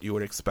about what you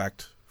would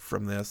expect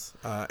from this.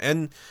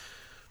 And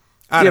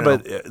I don't know.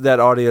 But that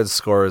audience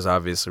score is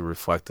obviously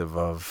reflective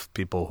of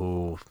people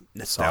who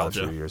nostalgia saw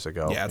it a few years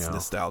ago. Yeah, it's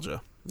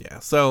nostalgia. Yeah,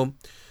 so.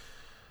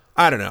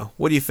 I don't know.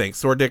 What do you think?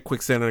 Sword Dick,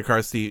 Quicksand in a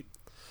Car Seat,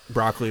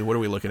 Broccoli, what are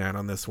we looking at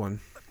on this one?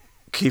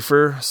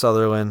 Kiefer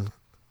Sutherland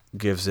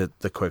gives it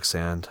the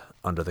quicksand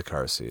under the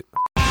car seat.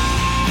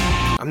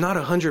 I'm not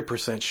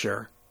 100%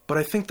 sure, but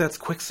I think that's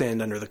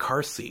quicksand under the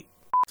car seat.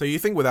 So you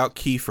think without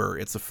Kiefer,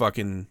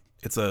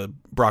 it's a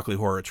broccoli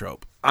horror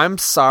trope? I'm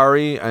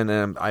sorry, and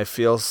I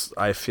feel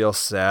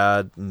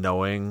sad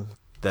knowing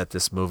that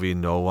this movie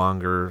no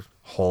longer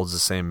holds the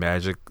same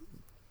magic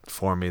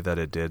for me that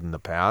it did in the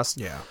past.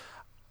 Yeah.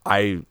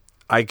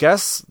 I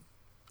guess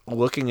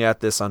looking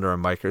at this under a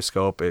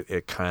microscope,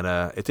 it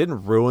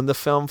didn't ruin the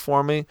film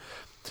for me,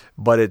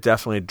 but it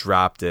definitely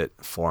dropped it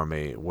for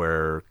me.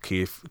 Where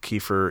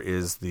Kiefer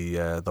is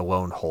the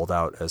lone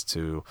holdout as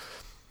to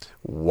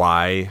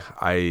why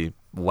I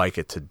like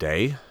it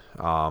today.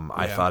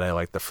 I thought I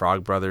liked the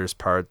Frog Brothers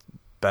part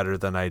better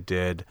than I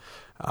did.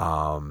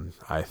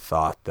 I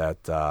thought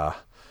that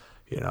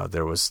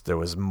there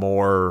was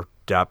more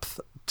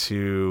depth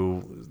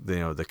to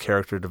the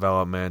character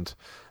development.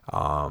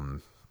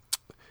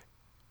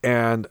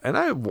 And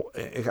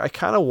I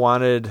kind of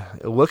wanted,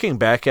 looking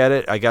back at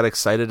it, I got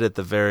excited at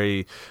the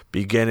very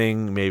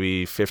beginning,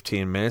 maybe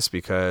 15 minutes,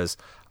 because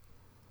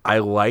I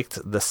liked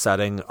the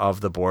setting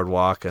of the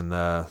boardwalk and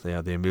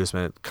the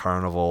amusement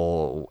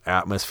carnival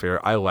atmosphere.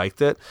 I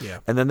liked it. Yeah.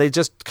 And then they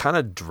just kind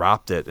of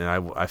dropped it, and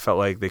I felt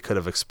like they could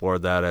have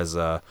explored that as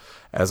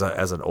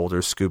an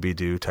older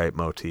Scooby-Doo type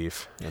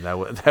motif, and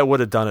that would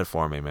have done it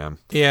for me, man.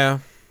 Yeah.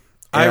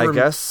 And I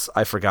guess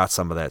I forgot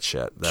some of that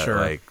shit that sure.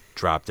 like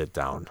dropped it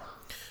down.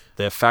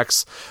 The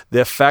effects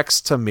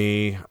to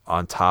me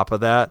on top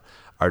of that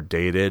are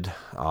dated.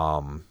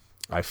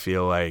 I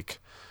feel like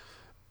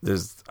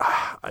there's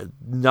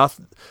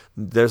nothing.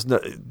 There's no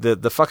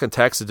the fucking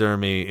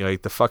taxidermy,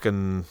 like the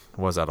fucking,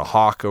 was that a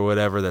hawk or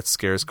whatever that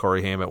scares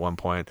Corey Haim at one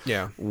point?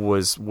 Yeah,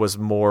 was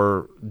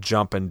more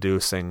jump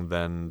inducing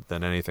than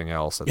anything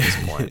else at this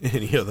point.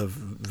 And, the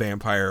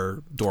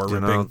vampire door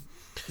ripping.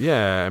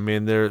 Yeah, I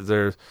mean there's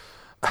a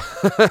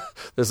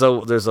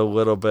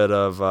little bit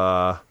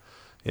of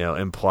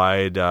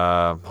implied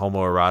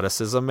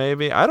homoeroticism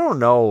maybe. I don't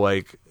know.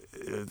 Like,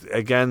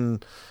 again,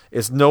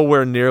 it's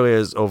nowhere nearly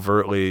as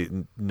overtly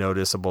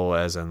noticeable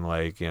as in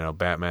like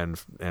Batman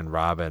and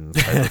Robin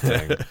type of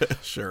thing.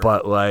 Sure,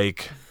 but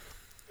like,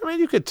 I mean,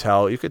 you could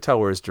tell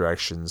where his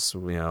directions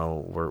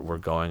were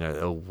going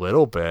a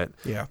little bit.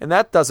 Yeah, and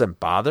that doesn't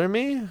bother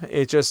me.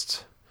 It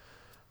just,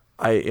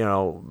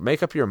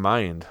 make up your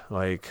mind.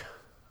 Like,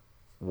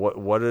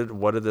 what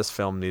did this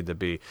film need to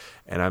be?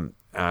 And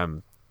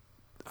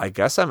I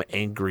guess I'm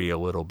angry a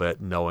little bit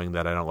knowing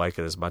that I don't like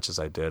it as much as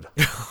I did.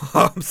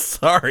 I'm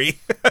sorry.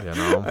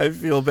 I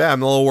feel bad.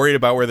 I'm a little worried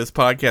about where this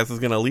podcast is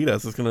going to lead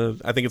us. I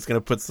think it's going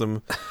to put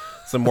some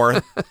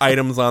more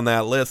items on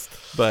that list.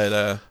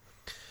 But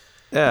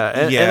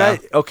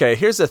okay,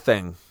 here's the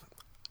thing.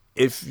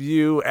 If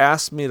you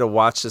asked me to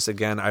watch this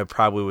again, I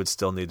probably would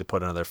still need to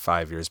put another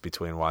 5 years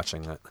between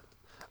watching it.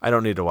 I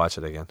don't need to watch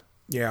it again.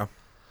 Yeah.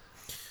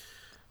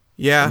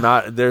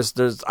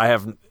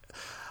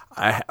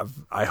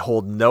 I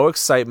hold no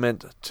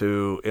excitement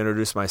to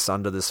introduce my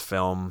son to this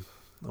film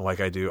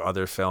like I do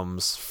other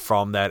films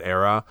from that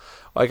era.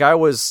 Like I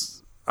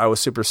was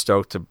super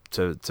stoked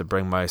to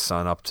bring my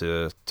son up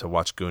to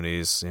watch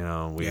Goonies,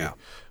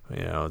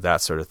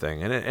 that sort of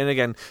thing. And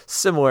again,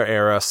 similar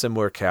era,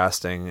 similar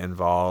casting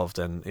involved,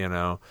 and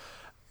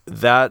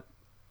that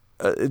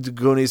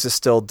Goonies is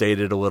still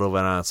dated a little bit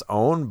on its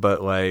own,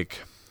 but like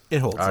it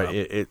holds up.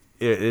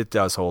 It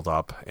does hold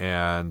up,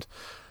 and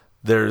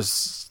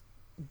there's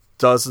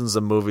dozens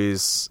of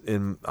movies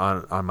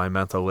on my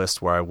mental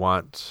list where I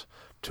want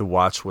to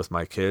watch with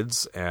my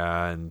kids,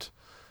 and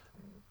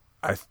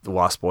The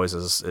Lost Boys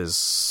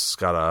is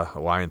got a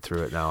line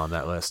through it now on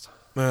that list.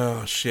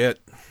 Oh shit!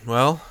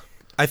 Well,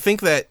 I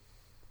think that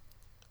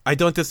I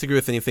don't disagree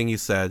with anything you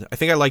said. I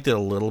think I liked it a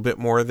little bit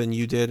more than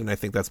you did, and I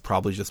think that's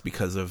probably just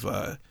because of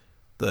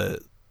the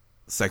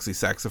sexy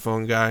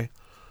saxophone guy.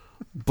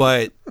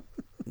 But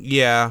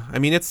yeah, I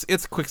mean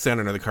it's quicksand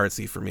under the car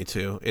seat for me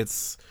too.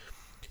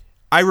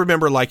 I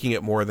remember liking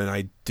it more than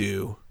I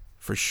do,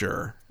 for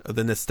sure.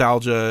 The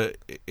nostalgia,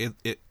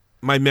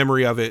 my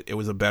memory of it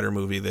was a better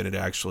movie than it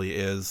actually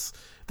is.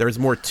 There's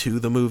more to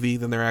the movie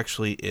than there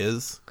actually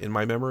is in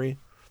my memory.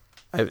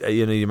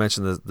 You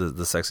mentioned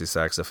the sexy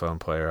saxophone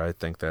player. I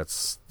think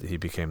he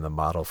became the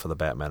model for the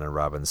Batman and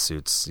Robin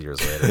suits years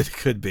later. It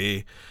could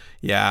be.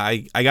 Yeah,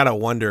 I gotta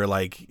wonder,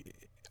 like,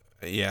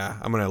 yeah,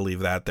 I'm going to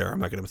leave that there. I'm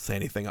not going to say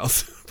anything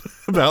else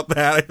about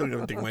that. I'm going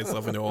to dig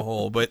myself into a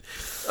hole. But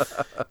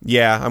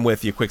yeah, I'm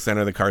with you. Quicksand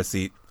under the car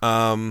seat.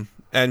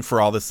 And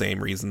for all the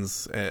same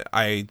reasons.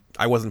 I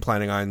wasn't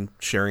planning on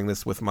sharing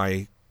this with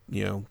my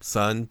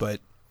son,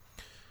 but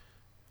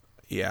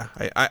yeah,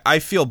 I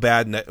feel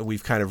bad that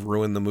we've kind of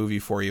ruined the movie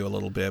for you a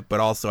little bit, but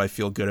also I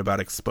feel good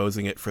about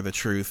exposing it for the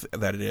truth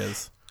that it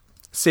is.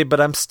 See, but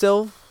I'm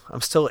still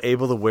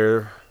able to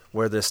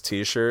wear this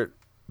T-shirt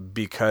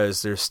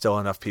because there's still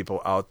enough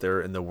people out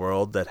there in the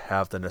world that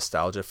have the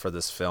nostalgia for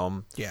this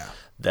film. Yeah,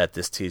 that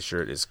this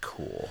T-shirt is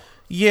cool.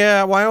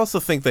 Yeah, well, I also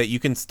think that you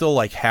can still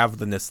like have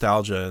the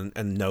nostalgia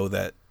and know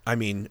that. I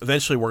mean,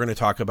 eventually we're going to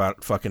talk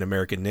about fucking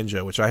American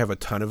Ninja, which I have a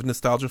ton of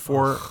nostalgia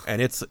for, and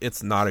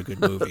it's not a good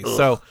movie.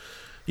 So,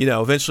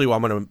 eventually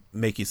I'm going to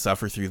make you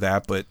suffer through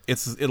that, but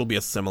it'll be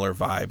a similar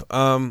vibe.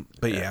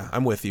 But yeah,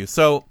 I'm with you.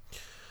 So,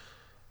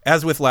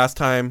 as with last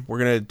time, we're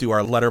going to do our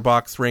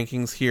Letterboxd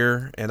rankings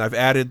here, and I've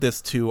added this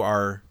to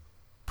our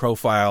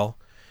profile.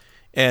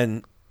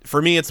 And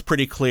for me, it's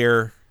pretty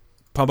clear.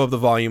 Pump Up the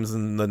Volume's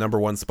in the number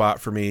one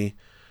spot for me.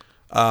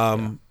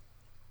 Lost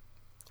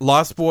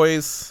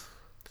Boys,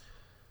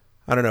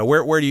 I don't know.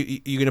 Where do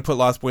you going to put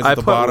Lost Boys at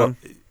the bottom?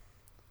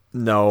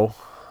 No.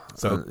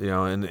 So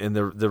and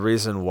the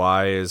reason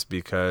why is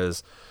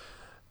because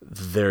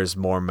there's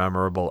more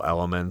memorable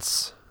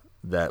elements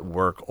that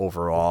work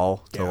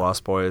overall to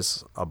Lost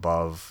Boys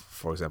above,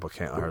 for example,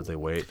 Can't Hardly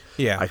Wait.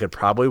 Yeah. I could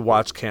probably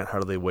watch Can't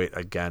Hardly Wait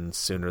again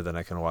sooner than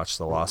I can watch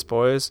The Lost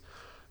Boys,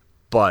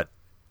 but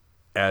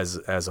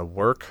as a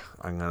work,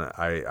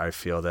 I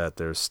feel that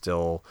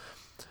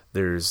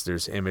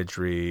there's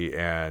imagery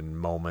and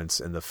moments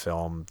in the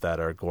film that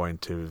are going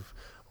to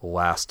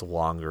last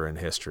longer in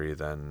history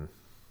than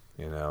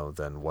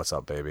What's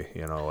Up, Baby?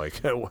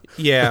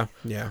 Yeah.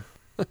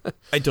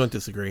 I don't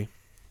disagree.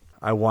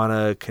 I want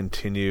to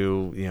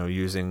continue,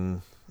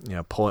 using,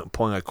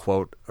 pulling a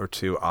quote or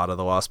two out of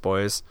The Lost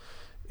Boys,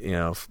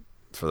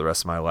 for the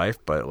rest of my life.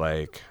 But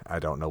I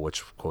don't know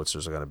which quotes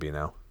there's going to be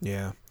now.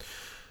 Yeah.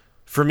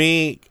 For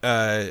me,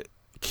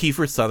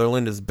 Kiefer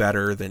Sutherland is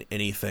better than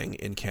anything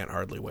in Can't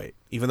Hardly Wait.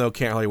 Even though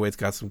Can't Hardly Wait's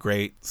got some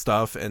great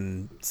stuff,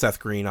 and Seth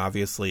Green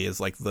obviously is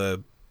like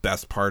the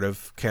best part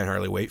of Can't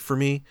Hardly Wait for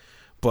me,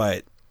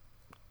 but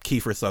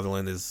Kiefer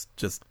Sutherland is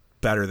just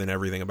better than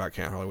everything about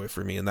Can't Hardly Wait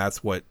for me, and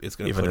that's what is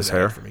going to put his it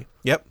hair for me.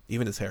 Yep,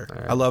 even his hair.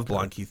 Right, I love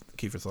blonde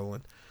Kiefer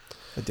Sutherland.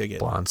 I dig it.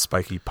 Blonde,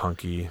 spiky,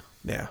 punky.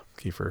 Yeah,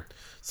 Kiefer.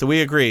 So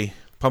we agree.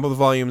 Pump Up the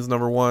Volume is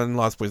number 1.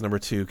 Lost Boys number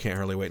 2. Can't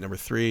Hardly Wait number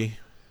 3.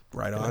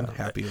 Right on. Yeah.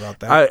 Happy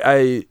about that.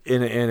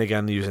 And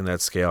again, using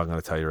that scale, I'm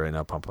going to tell you right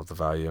now, Pump Up the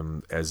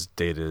Volume, as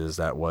dated as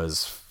that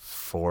was,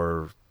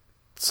 for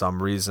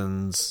some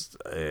reasons,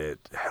 it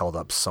held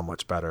up so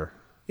much better.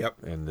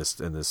 Yep. In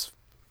this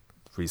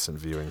recent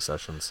viewing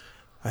sessions.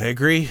 I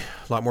agree.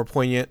 A lot more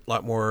poignant. A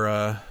lot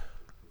more.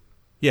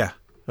 Yeah,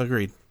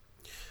 agreed.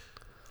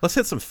 Let's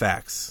hit some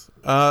facts.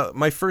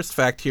 My first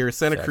fact here: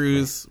 Santa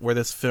Cruz, where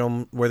this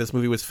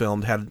movie was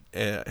filmed,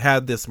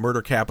 had this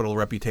murder capital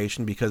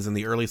reputation because in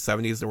the early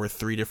 70s there were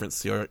 3 different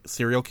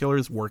serial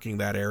killers working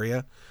that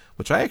area,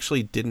 which I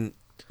actually didn't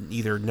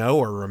either know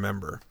or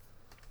remember.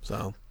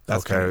 So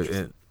that's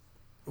okay.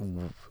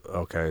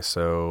 Okay,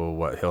 so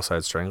what?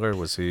 Hillside Strangler,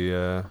 was he?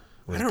 I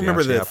don't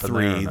remember the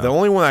 3. The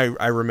only one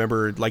I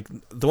remembered, like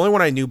the only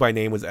one I knew by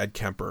name was Ed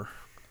Kemper.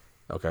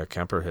 Okay,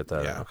 Kemper hit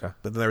that. Yeah. Okay,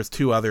 but there was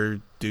 2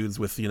 other dudes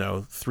with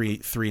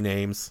three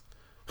names,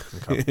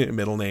 okay.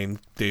 Middle name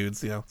dudes,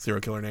 serial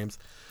killer names.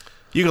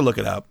 You can look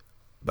it up.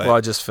 But... Well,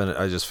 I just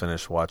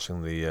finished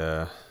watching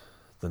the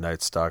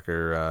Night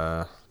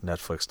Stalker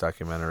Netflix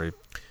documentary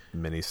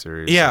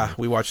miniseries. Yeah,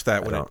 we watched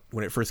that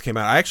when it first came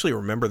out. I actually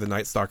remember the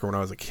Night Stalker when I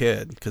was a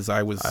kid because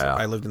I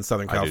lived in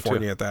Southern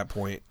California at that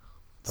point.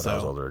 But I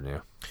was older than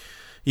you.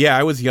 Yeah,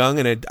 I was young,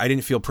 and I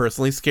didn't feel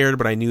personally scared,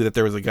 but I knew that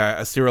there was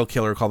a serial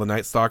killer called the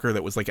Night Stalker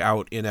that was like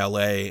out in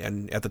L.A.,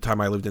 and at the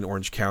time I lived in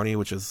Orange County,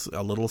 which is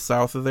a little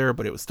south of there,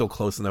 but it was still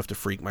close enough to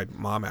freak my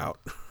mom out.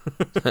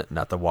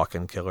 Not the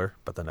walk-in killer,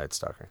 but the Night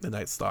Stalker. The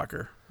Night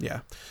Stalker, yeah.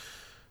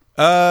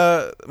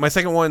 My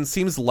second one,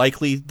 seems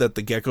likely that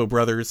the Gecko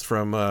brothers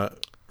from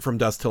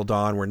Dusk Till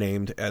Dawn were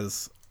named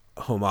as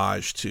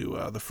homage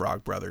to the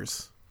Frog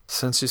Brothers.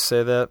 Since you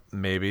say that,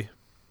 maybe.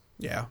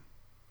 Yeah.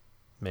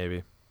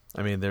 Maybe.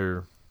 I mean,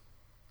 they're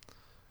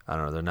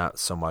not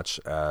so much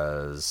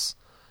as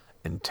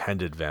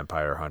intended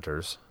vampire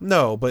hunters.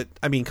 No, but,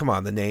 I mean, come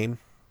on, the name.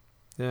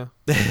 Yeah.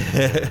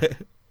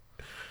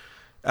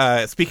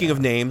 Speaking of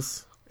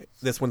names,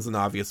 this one's an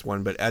obvious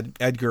one, but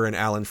Edgar and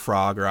Alan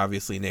Frog are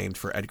obviously named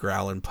for Edgar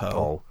Allan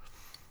Poe.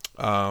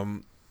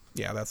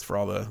 Yeah, that's for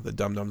all the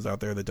dum-dums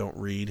out there that don't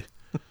read.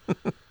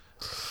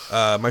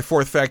 My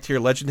fourth fact here,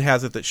 legend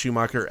has it that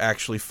Schumacher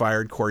actually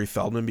fired Corey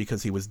Feldman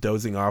because he was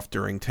dozing off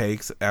during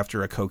takes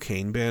after a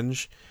cocaine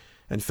binge,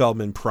 and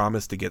Feldman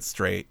promised to get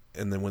straight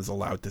and then was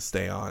allowed to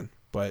stay on.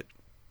 But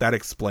that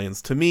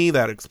explains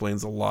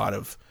a lot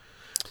of...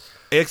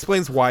 It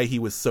explains why he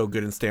was so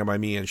good in Stand By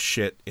Me and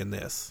shit in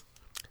this.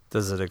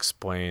 Does it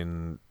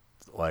explain,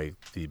 like,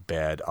 the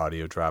bad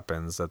audio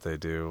drop-ins that they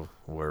do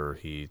where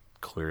he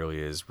clearly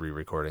is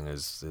re-recording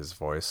his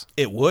voice?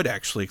 It would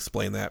actually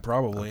explain that,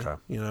 probably.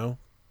 Okay.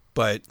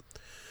 But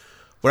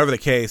whatever the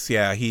case,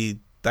 yeah,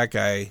 that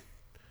guy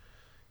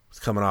was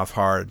coming off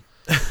hard.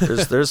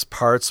 There's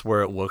parts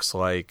where it looks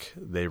like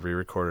they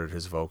re-recorded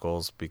his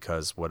vocals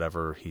because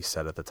whatever he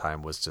said at the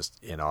time was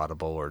just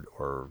inaudible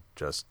or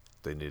just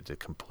they needed to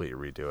completely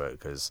redo it,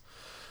 because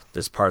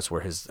there's parts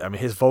where his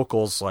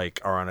vocals like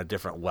are on a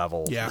different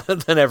level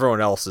than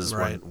everyone else's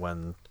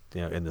when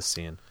in the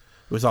scene.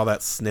 It was all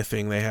that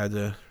sniffing. They had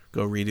to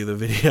go redo the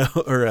video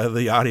or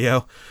the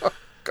audio. Oh,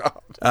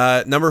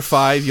 God. Number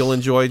 5, you'll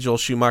enjoy. Joel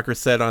Schumacher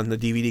said on the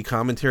DVD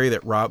commentary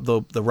that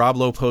the Rob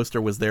Lowe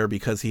poster was there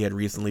because he had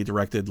recently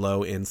directed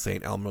Lowe in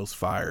St. Elmo's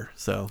Fire.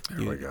 So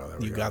you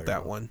got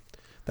that one.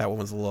 That one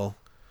was a little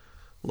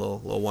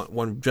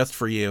one just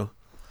for you.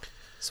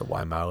 So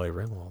why Molly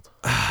Ringwald?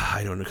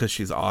 I don't know, because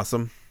she's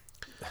awesome.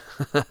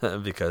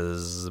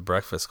 Because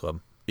Breakfast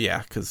Club. Yeah,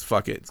 because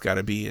fuck it. It's got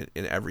to be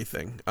in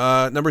everything.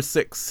 Number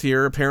 6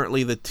 here.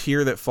 Apparently the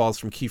tear that falls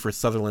from Kiefer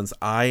Sutherland's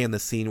eye in the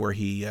scene where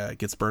he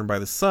gets burned by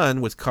the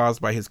sun was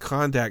caused by his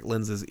contact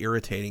lenses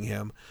irritating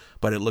him,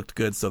 but it looked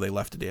good, so they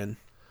left it in.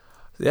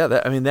 Yeah,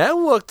 that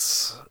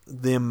looked,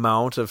 the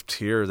amount of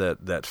tear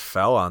that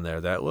fell on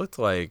there, that looked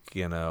like,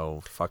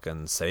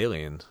 fucking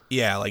saline.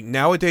 Yeah, like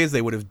nowadays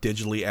they would have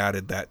digitally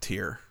added that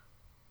tear.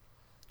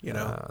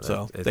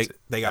 So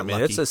they got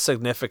lucky. It's a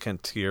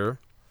significant tear.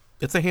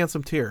 It's a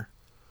handsome tear.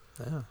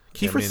 Yeah.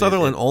 Kiefer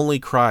Sutherland only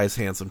cries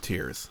handsome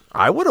tears.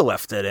 I would have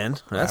left it in.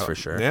 That's for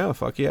sure. Yeah,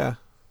 fuck yeah.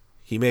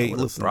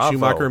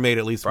 Schumacher made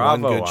at least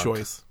one good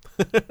choice.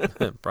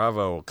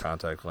 Bravo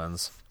contact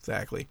lens.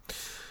 Exactly.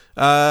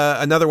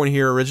 Another one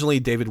here. Originally,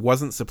 David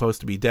wasn't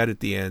supposed to be dead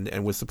at the end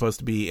and was supposed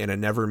to be in a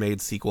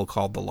never-made sequel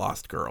called The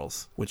Lost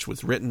Girls, which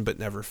was written but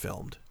never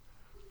filmed.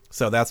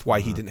 So that's why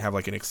he didn't have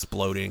like an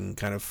exploding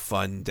kind of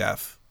fun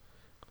death.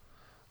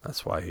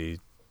 That's why he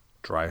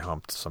dry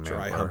humped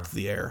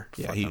the air.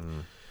 Yeah,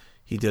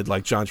 he did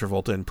like John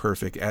Travolta in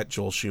Perfect at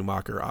Joel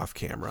Schumacher off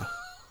camera.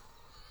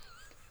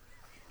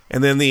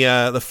 And then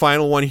the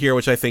final one here,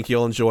 which I think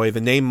you'll enjoy, the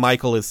name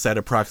Michael is said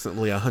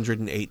approximately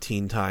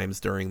 118 times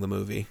during the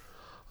movie.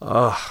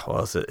 Oh,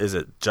 well, is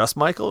it just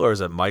Michael, or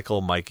is it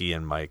Michael, Mikey,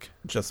 and Mike?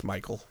 Just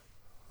Michael.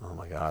 Oh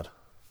my God.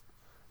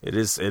 It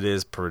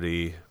is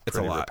pretty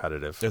a lot.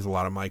 repetitive. There's a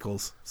lot of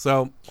Michaels.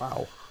 So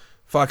wow.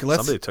 Fuck,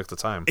 somebody took the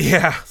time.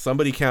 Yeah,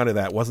 somebody counted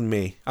that. Wasn't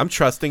me. I'm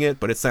trusting it,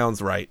 but it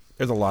sounds right.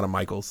 There's a lot of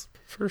Michaels.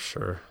 For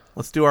sure.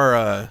 Let's do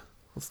our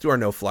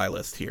no-fly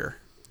list here.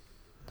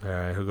 All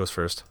right, who goes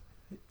first?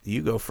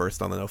 You go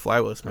first on the no-fly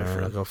list, my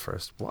friend. I'll go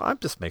first. Well, I'm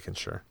just making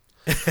sure.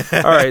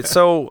 All right,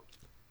 so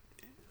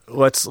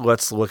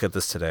let's look at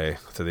this today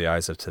through the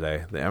eyes of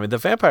today. I mean, the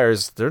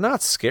vampires, they're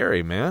not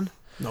scary, man.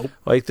 Nope.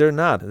 Like they're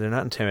not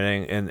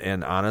intimidating,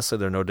 and honestly,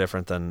 they're no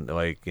different than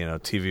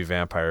TV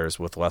vampires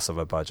with less of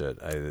a budget.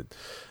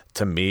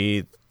 To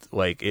me,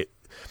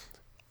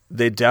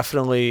 they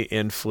definitely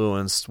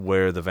influenced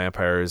where the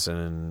vampires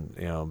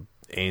and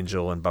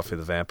Angel and Buffy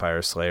the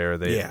Vampire Slayer.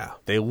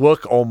 They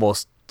look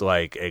almost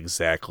like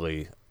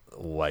exactly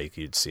like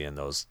you'd see in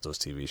those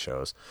TV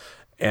shows,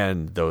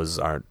 and those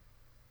aren't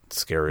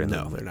scary in the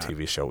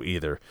TV show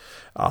either.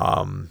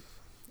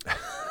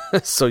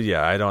 So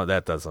yeah,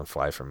 that doesn't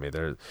fly for me.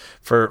 They're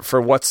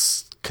for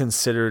what's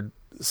considered,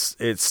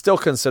 it's still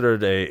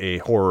considered a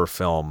horror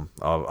film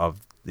of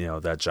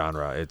that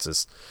genre. It's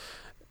just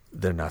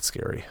they're not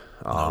scary.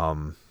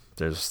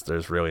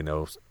 There's really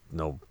no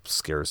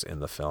scares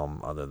in the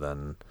film other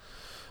than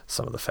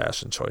some of the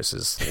fashion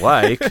choices,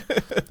 like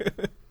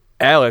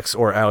Alex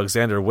or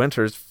Alexander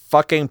Winter's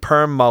fucking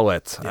perm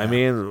mullet. Yeah. I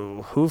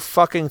mean, who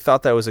fucking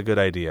thought that was a good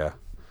idea?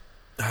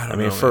 I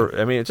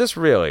mean, just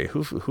really,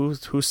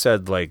 who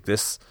said like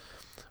this?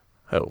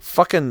 Oh,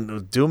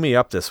 fucking do me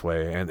up this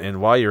way,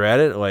 and while you're at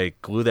it, like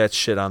glue that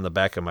shit on the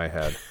back of my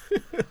head.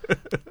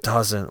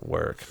 Doesn't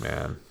work,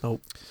 man.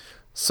 Nope.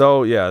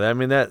 So yeah, I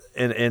mean that,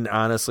 and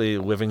honestly,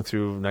 living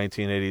through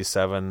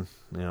 1987,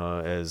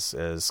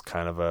 as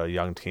kind of a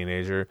young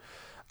teenager,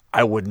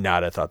 I would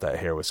not have thought that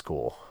hair was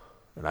cool,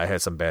 and I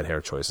had some bad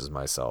hair choices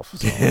myself.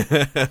 So.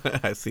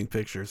 I've seen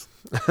pictures.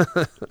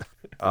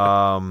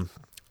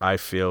 I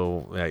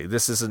feel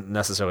this isn't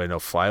necessarily a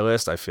no-fly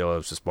list. I feel it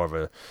was just more of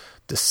a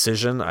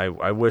decision.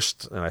 I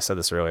wished, and I said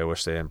this earlier, I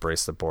wish they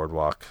embraced the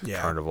boardwalk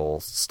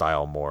carnival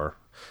style more.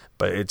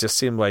 But it just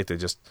seemed like they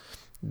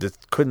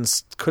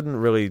couldn't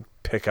really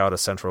pick out a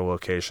central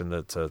location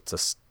to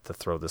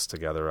throw this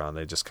together on.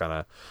 They just kind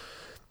of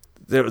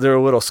they're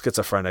a little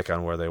schizophrenic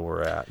on where they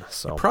were at.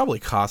 So it probably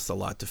cost a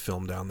lot to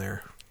film down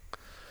there.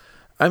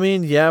 I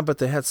mean, yeah, but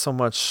they had so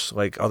much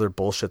like other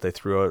bullshit they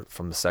threw out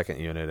from the second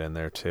unit in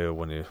there too.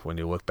 When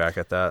you look back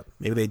at that,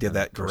 maybe they did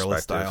that guerrilla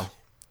style.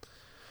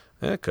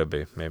 Yeah, it could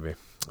be, maybe.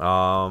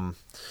 So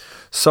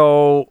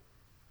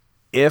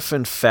if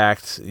in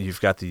fact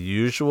you've got the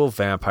usual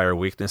vampire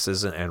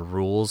weaknesses and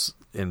rules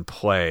in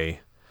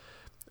play,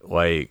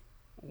 like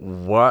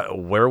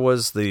where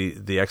was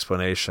the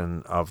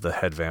explanation of the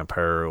head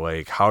vampire?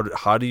 Like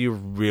how do you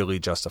really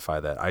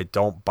justify that? I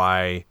don't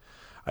buy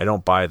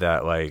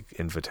that like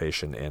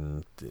invitation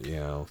in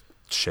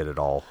shit at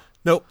all.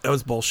 Nope, that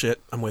was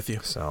bullshit. I'm with you.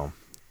 So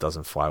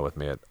doesn't fly with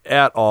me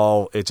at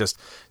all. It just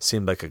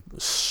seemed like a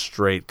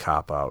straight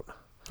cop out.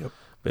 Yep.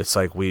 It's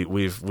like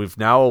we've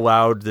now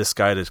allowed this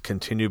guy to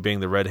continue being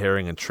the red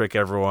herring and trick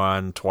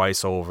everyone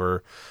twice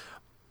over,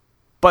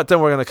 but then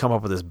we're gonna come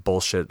up with this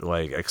bullshit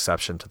like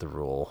exception to the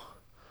rule.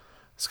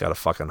 It's got a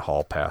fucking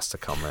hall pass to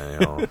come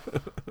in.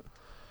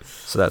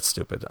 So that's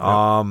stupid.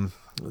 Yep.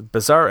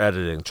 Bizarre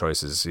editing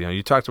choices.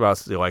 You talked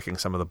about liking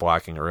some of the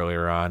blocking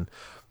earlier on.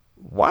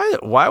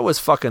 Why was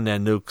fucking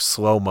Nanook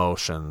slow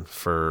motion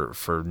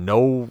for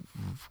no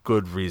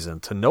good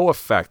reason, to no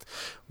effect?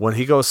 When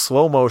he goes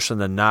slow motion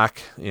to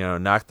knock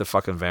the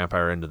fucking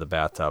vampire into the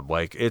bathtub,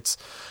 like it's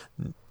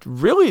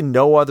really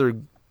no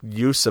other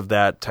use of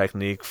that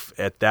technique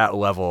at that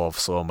level of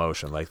slow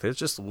motion. Like there's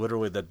just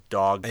literally the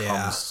dog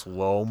comes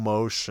slow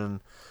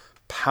motion,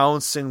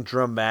 pouncing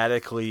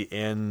dramatically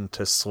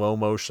into slow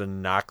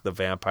motion, knock the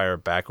vampire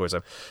backwards.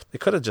 They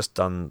could have just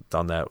done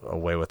that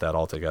away with that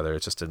altogether.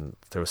 It just didn't.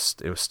 It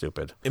was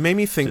stupid. It made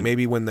me think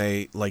maybe when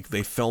they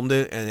filmed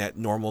it and at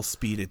normal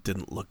speed, it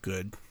didn't look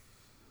good.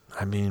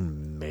 I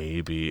mean,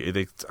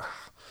 maybe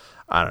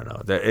I don't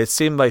know. It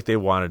seemed like they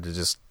wanted to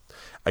just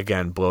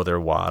again blow their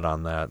wad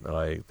on that,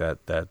 like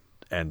that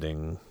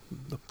ending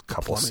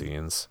couple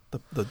scenes,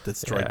 the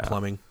destroyed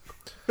plumbing.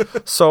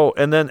 So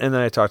and then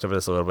I talked about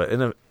this a little bit.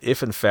 And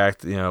if in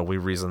fact we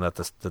reason that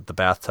the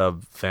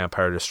bathtub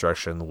vampire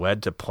destruction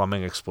led to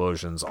plumbing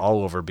explosions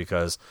all over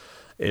because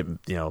it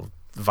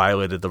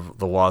violated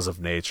the laws of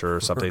nature or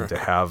something, to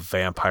have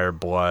vampire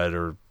blood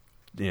or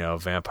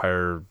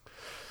vampire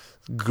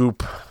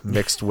goop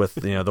mixed with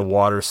the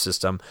water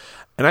system,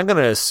 and I'm going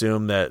to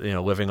assume that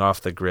living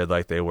off the grid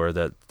like they were,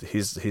 that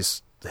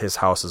his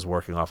house is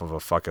working off of a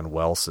fucking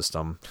well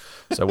system,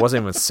 so it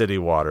wasn't even city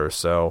water.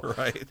 So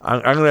right.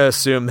 I'm going to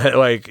assume that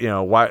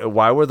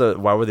why were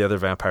the other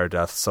vampire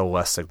deaths so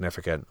less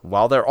significant?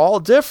 While they're all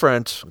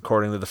different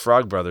according to the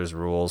Frog Brothers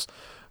rules,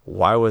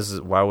 why was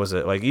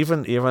it like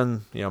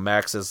even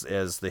Max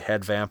as the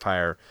head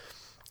vampire,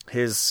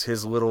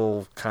 his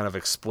little kind of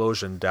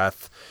explosion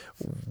death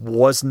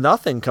was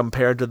nothing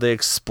compared to the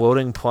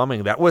exploding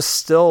plumbing that was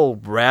still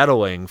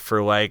rattling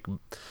for like,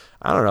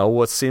 I don't know,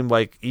 what seemed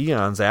like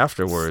eons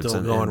afterwards.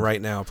 Still going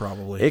right now,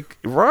 probably.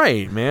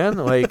 Right, man.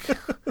 Like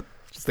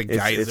just the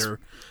geyser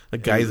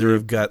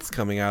of guts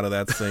coming out of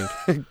that sink.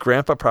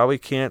 Grandpa probably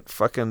can't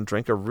fucking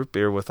drink a root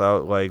beer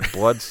without like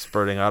blood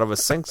spurting out of a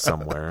sink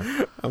somewhere.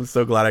 I'm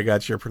so glad I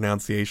got your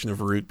pronunciation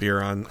of root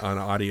beer on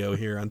audio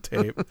here on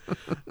tape.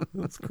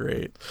 That's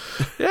great.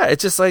 Yeah,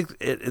 it's just like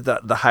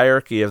the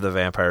hierarchy of the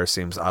vampire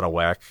seems out of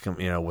whack,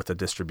 with the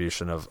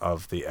distribution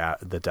of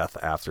the death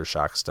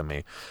aftershocks to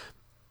me.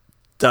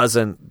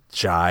 Doesn't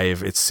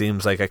jive. It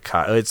seems like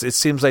it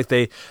seems like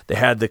they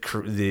had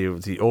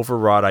the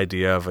overwrought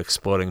idea of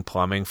exploding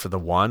plumbing for the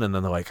one, and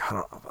then they're like,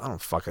 I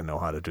don't fucking know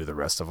how to do the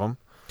rest of them.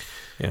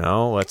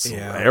 Let's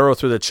arrow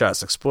through the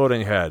chest,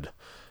 exploding head.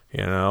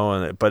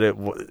 Nothing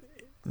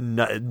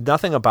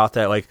about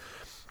that. Like,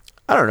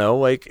 I don't know.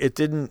 Like it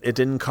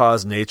didn't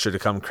cause nature to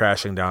come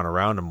crashing down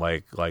around him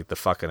like the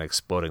fucking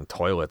exploding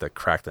toilet that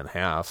cracked in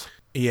half.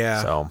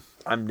 Yeah. So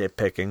I'm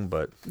nitpicking,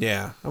 but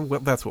yeah,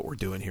 that's what we're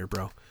doing here,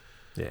 bro.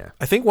 Yeah,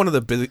 I think one of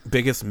the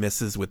biggest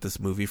misses with this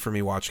movie for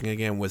me watching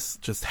again was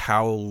just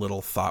how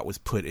little thought was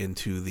put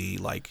into the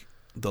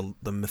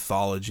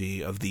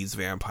mythology of these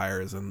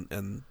vampires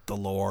and the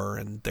lore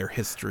and their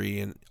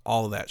history and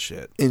all of that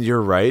shit. And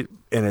you're right,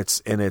 and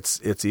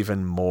it's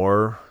even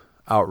more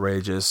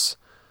outrageous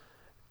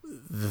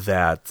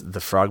that the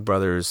Frog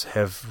Brothers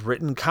have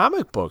written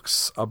comic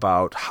books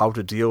about how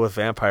to deal with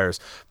vampires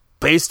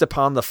based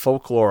upon the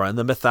folklore and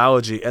the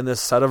mythology and the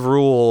set of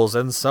rules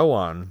and so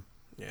on.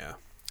 Yeah.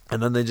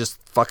 And then they just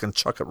fucking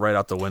chuck it right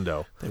out the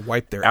window. They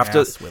wipe their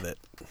ass with it.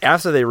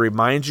 After they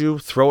remind you,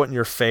 throw it in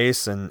your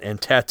face, and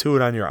tattoo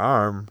it on your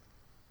arm,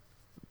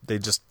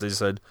 they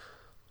said,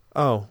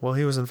 oh, well,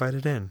 he was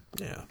invited in.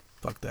 Yeah,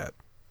 fuck that.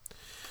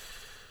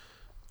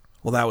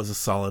 Well, that was a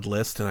solid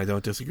list, and I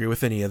don't disagree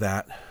with any of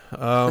that.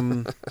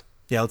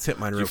 Yeah, let's hit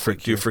mine real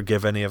quick. Do you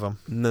forgive any of them?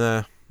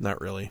 Nah, not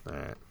really. All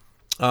right.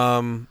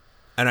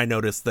 And I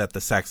noticed that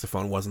the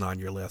saxophone wasn't on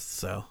your list,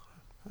 so...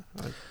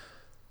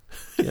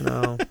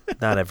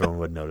 Not everyone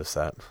would notice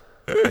that.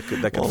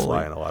 That could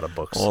fly in a lot of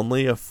books.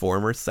 Only a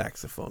former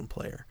saxophone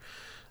player.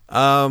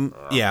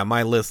 Yeah,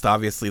 my list,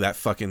 obviously, that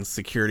fucking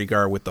security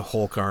guard with the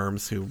Hulk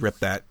arms who ripped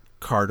that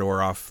car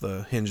door off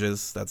the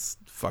hinges. That's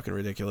fucking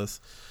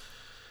ridiculous.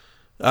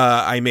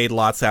 I made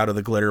lots out of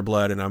the glitter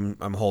blood, and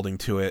I'm holding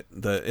to it.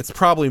 It's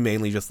probably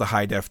mainly just the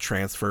high def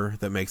transfer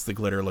that makes the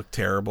glitter look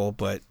terrible,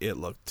 but it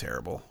looked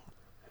terrible.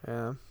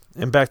 Yeah.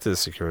 And back to the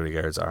security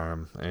guard's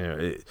arm.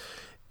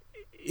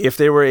 If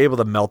they were able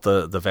to melt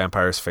the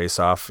vampire's face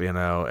off,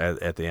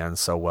 at the end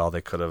so well,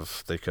 they could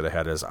have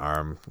had his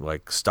arm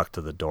like stuck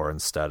to the door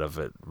instead of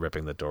it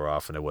ripping the door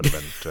off, and it would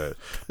have been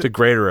to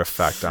greater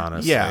effect,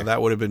 honestly. Yeah,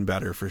 that would have been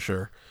better for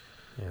sure.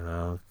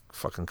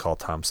 Fucking call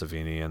Tom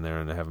Savini in there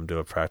and have him do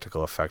a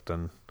practical effect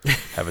and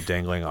have a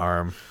dangling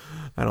arm.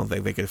 I don't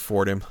think they could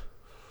afford him.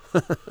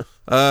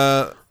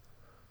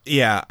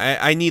 Yeah,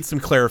 I need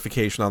some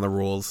clarification on the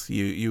rules.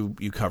 You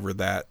covered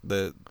that.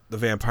 The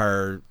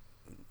vampire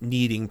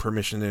needing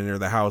permission to enter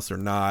the house or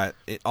not,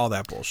 all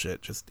that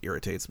bullshit just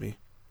irritates me.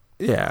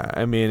 Yeah,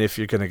 I mean, if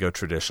you're going to go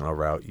traditional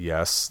route,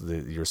 yes,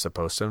 you're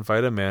supposed to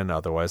invite them in,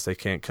 otherwise they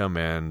can't come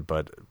in,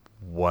 but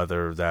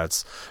whether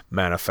that's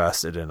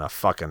manifested in a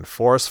fucking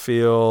force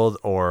field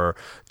or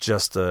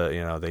just they're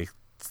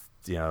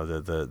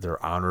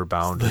honor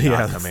bound to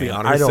not come in,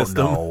 I don't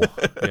system.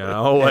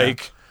 know.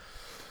 Like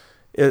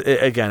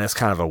again, it's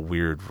kind of a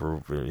weird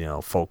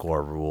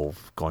folklore rule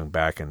going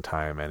back in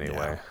time anyway.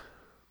 Yeah.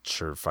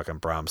 Sure, fucking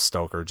Bram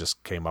Stoker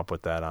just came up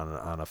with that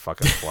on a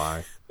fucking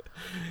fly.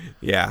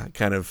 Yeah,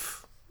 kind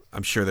of.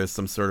 I'm sure there's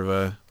some sort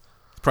of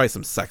probably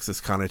some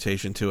sexist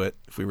connotation to it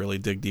if we really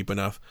dig deep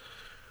enough.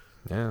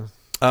 Yeah.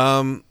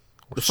 The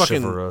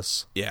fucking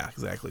chivalrous. Yeah,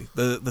 exactly.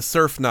 The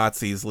surf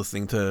Nazis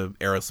listening to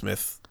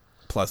Aerosmith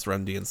plus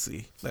Run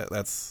DMC.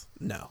 That's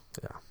no.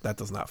 Yeah, that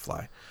does not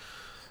fly.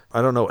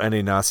 I don't know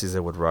any Nazis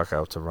that would rock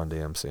out to Run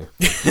DMC.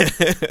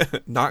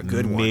 Not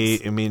good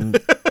ones. I mean,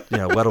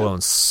 let alone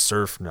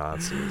surf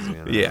Nazis.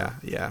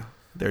 Yeah.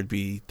 There'd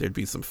be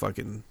some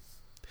kind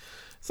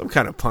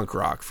of punk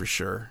rock for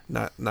sure.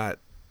 Not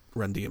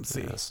Run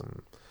DMC. Yeah,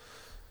 some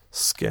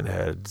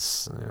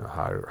skinheads,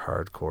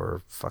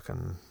 hardcore,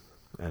 fucking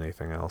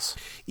anything else.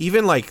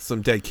 Even like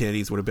some Dead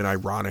Kennedys would have been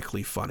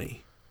ironically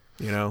funny.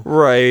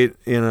 Right?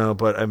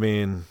 But I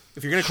mean,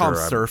 if you're gonna call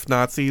them surf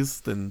Nazis,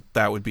 then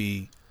that would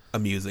be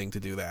amusing to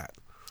do that.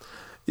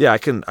 Yeah, I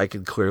can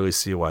clearly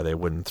see why they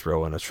wouldn't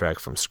throw in a track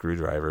from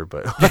Screwdriver,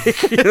 but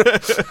that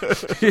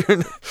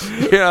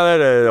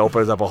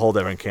opens up a whole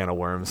different can of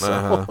worms.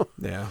 So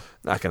yeah,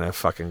 not gonna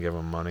fucking give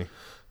them money.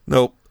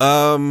 Nope.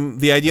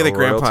 The idea that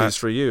Grandpa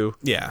for you.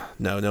 Yeah.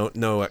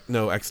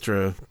 No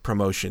extra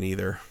promotion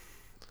either.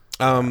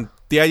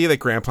 The idea that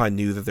Grandpa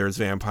knew that there was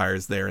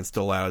vampires there and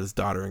still allowed his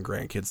daughter and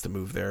grandkids to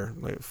move there,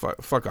 like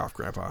fuck off,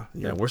 Grandpa.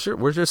 Yeah, where's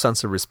your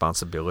sense of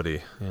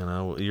responsibility? You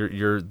know,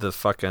 you're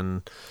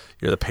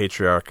the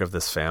patriarch of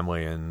this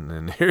family,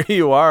 and here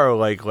you are,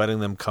 like letting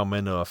them come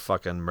into a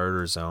fucking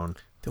murder zone.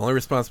 The only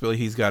responsibility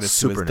he's got is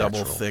to his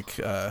double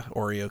Supernatural. thick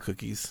Oreo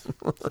cookies.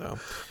 So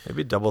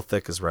Maybe double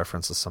thick is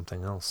reference to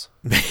something else.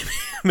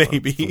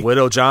 maybe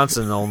Widow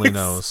Johnson only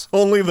knows.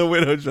 Only the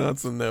Widow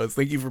Johnson knows.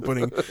 Thank you for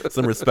putting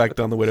some respect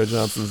on the Widow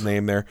Johnson's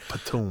name there.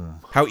 Patoom.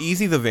 How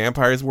easy the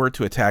vampires were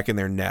to attack in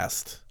their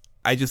nest.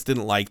 I just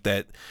didn't like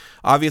that.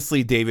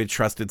 Obviously, David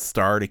trusted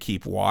Star to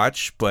keep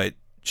watch, but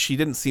she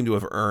didn't seem to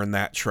have earned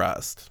that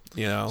trust.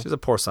 You know, She's a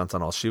poor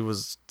sentinel. She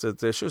was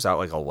out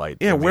like a light.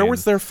 yeah. I Where mean,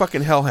 was their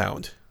fucking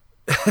hellhound?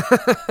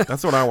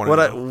 That's what I want to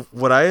know.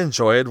 What I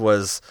enjoyed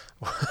was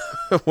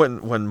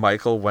when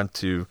Michael went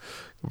to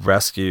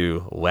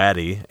rescue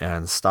Laddie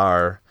and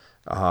Star.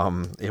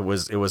 It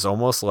was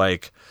almost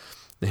like,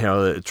 you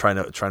know, trying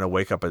to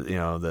wake up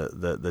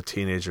the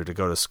teenager to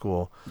go to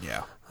school.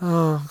 Yeah.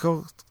 Oh,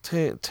 go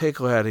take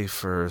Laddie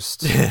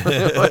first.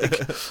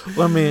 Like,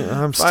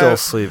 I'm still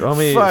asleep. Let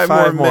me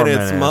 5 more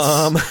minutes,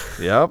 Mom.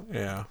 Yep.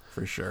 Yeah,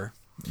 for sure.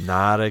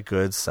 Not a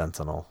good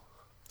sentinel.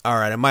 All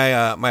right, and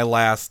my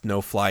last no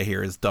fly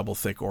here is double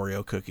thick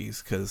Oreo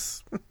cookies,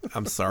 because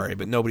I'm sorry,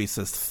 but nobody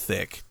says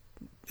thick.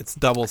 It's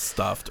double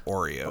stuffed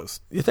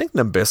Oreos. You think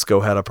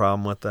Nabisco had a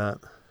problem with that?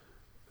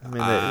 I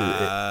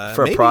mean,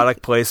 for maybe. a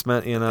product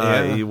placement, you know,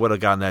 Yeah. you would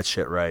have gotten that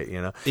shit right,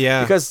 you know?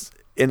 Yeah. Because,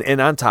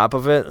 and on top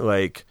of it,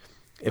 like,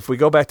 if we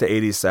go back to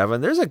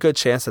 87, there's a good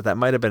chance that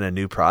might have been a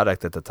new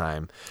product at the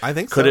time. I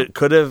think Could so.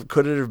 Could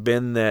it have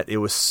been that it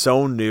was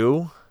so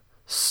new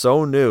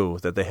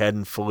that they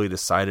hadn't fully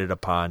decided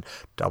upon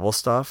double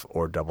stuff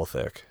or double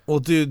thick? Well,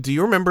 dude, do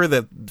you remember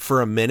that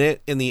for a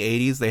minute in the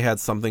 80s they had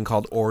something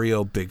called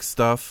Oreo Big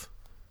Stuff,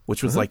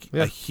 which was like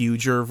a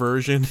huger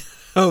version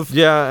of...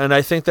 Yeah, and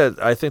I think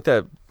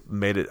that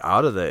made it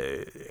out of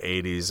the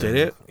 80s. Did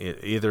and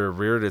it either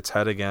reared its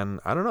head again.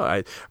 I don't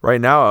know.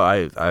 Right now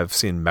I've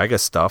seen Mega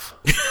Stuff.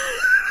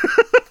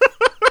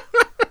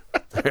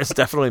 There's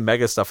definitely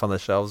Mega Stuff on the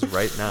shelves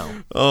right now.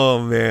 Oh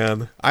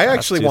man, I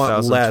actually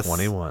want less.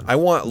 2021. I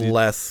want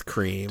less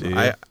cream.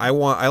 I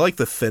like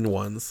the thin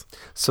ones.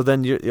 So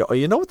then you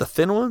know what, the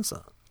thin ones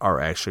are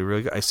actually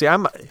really good.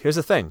 Here's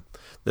the thing: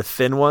 the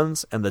thin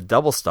ones and the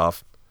double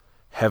stuff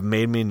have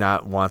made me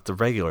not want the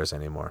regulars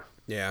anymore.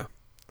 Yeah.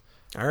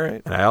 All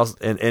right. And I also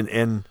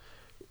and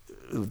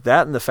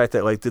that, and the fact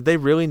that, like, did they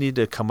really need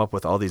to come up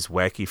with all these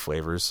wacky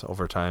flavors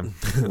over time?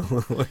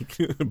 Like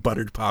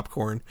buttered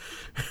popcorn,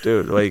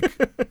 dude. Like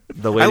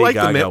the Lady I like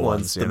Gaga the mint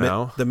ones. You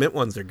know, the mint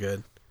ones are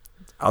good.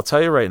 I'll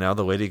tell you right now,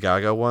 the Lady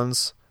Gaga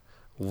ones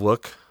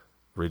look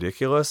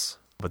ridiculous,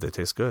 but they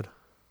taste good.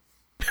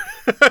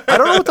 I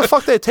don't know what the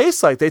fuck they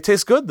taste like. They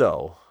taste good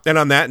though. And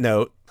on that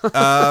note,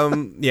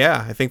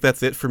 yeah, I think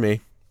that's it for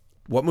me.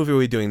 What movie are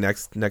we doing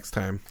next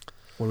time?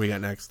 What do we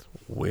got next?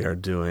 We are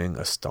doing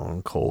a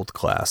Stone Cold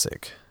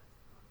classic.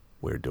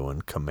 We're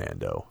doing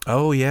Commando.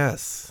 Oh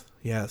yes.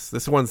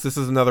 This is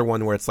another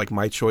one where it's like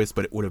my choice,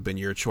 but it would have been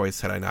your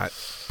choice had I not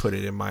put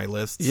it in my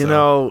list. You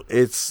know,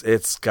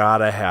 it's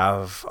gotta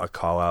have a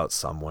call out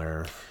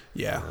somewhere.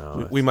 Yeah,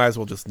 you know, we might as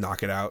well just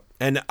knock it out.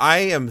 And I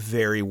am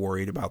very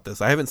worried about this.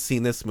 I haven't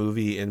seen this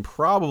movie in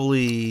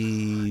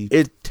probably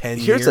 10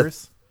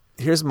 years.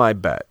 Here's my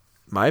bet.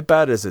 My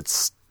bet is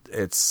it's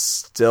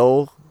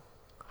still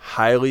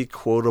highly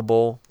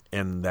quotable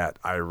in that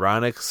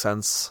ironic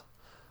sense,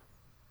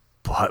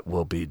 but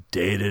will be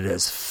dated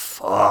as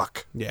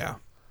fuck. Yeah.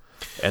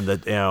 And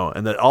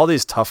that all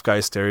these tough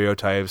guy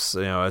stereotypes,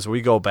 you know, as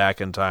we go back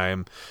in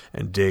time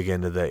and dig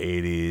into the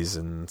 80s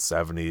and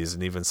 70s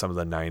and even some of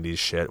the 90s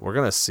shit, we're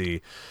gonna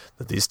see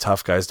that these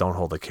tough guys don't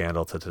hold a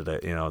candle to today,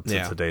 you know,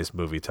 to today's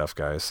movie tough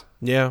guys.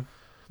 Yeah.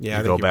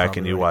 You go back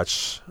and you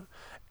watch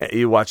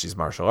these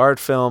martial art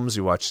films,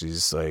 you watch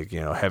these, like,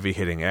 you know, heavy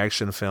hitting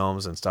action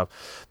films and stuff.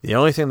 The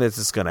only thing that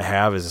it's gonna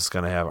have is it's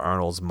gonna have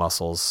Arnold's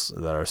muscles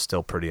that are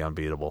still pretty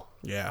unbeatable.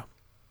 Yeah.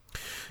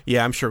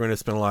 Yeah, I'm sure we're going to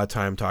spend a lot of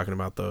time talking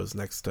about those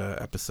next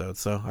episode.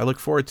 So I look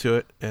forward to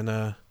it.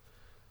 And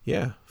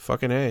yeah,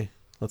 fucking A.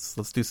 Let's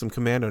do some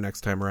Commando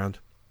next time around.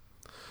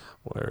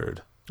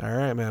 Word. All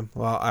right, man.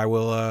 Well,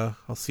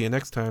 I'll see you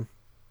next time.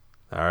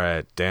 All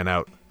right, Dan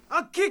out.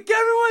 I'll kick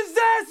everyone's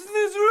ass in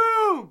this room!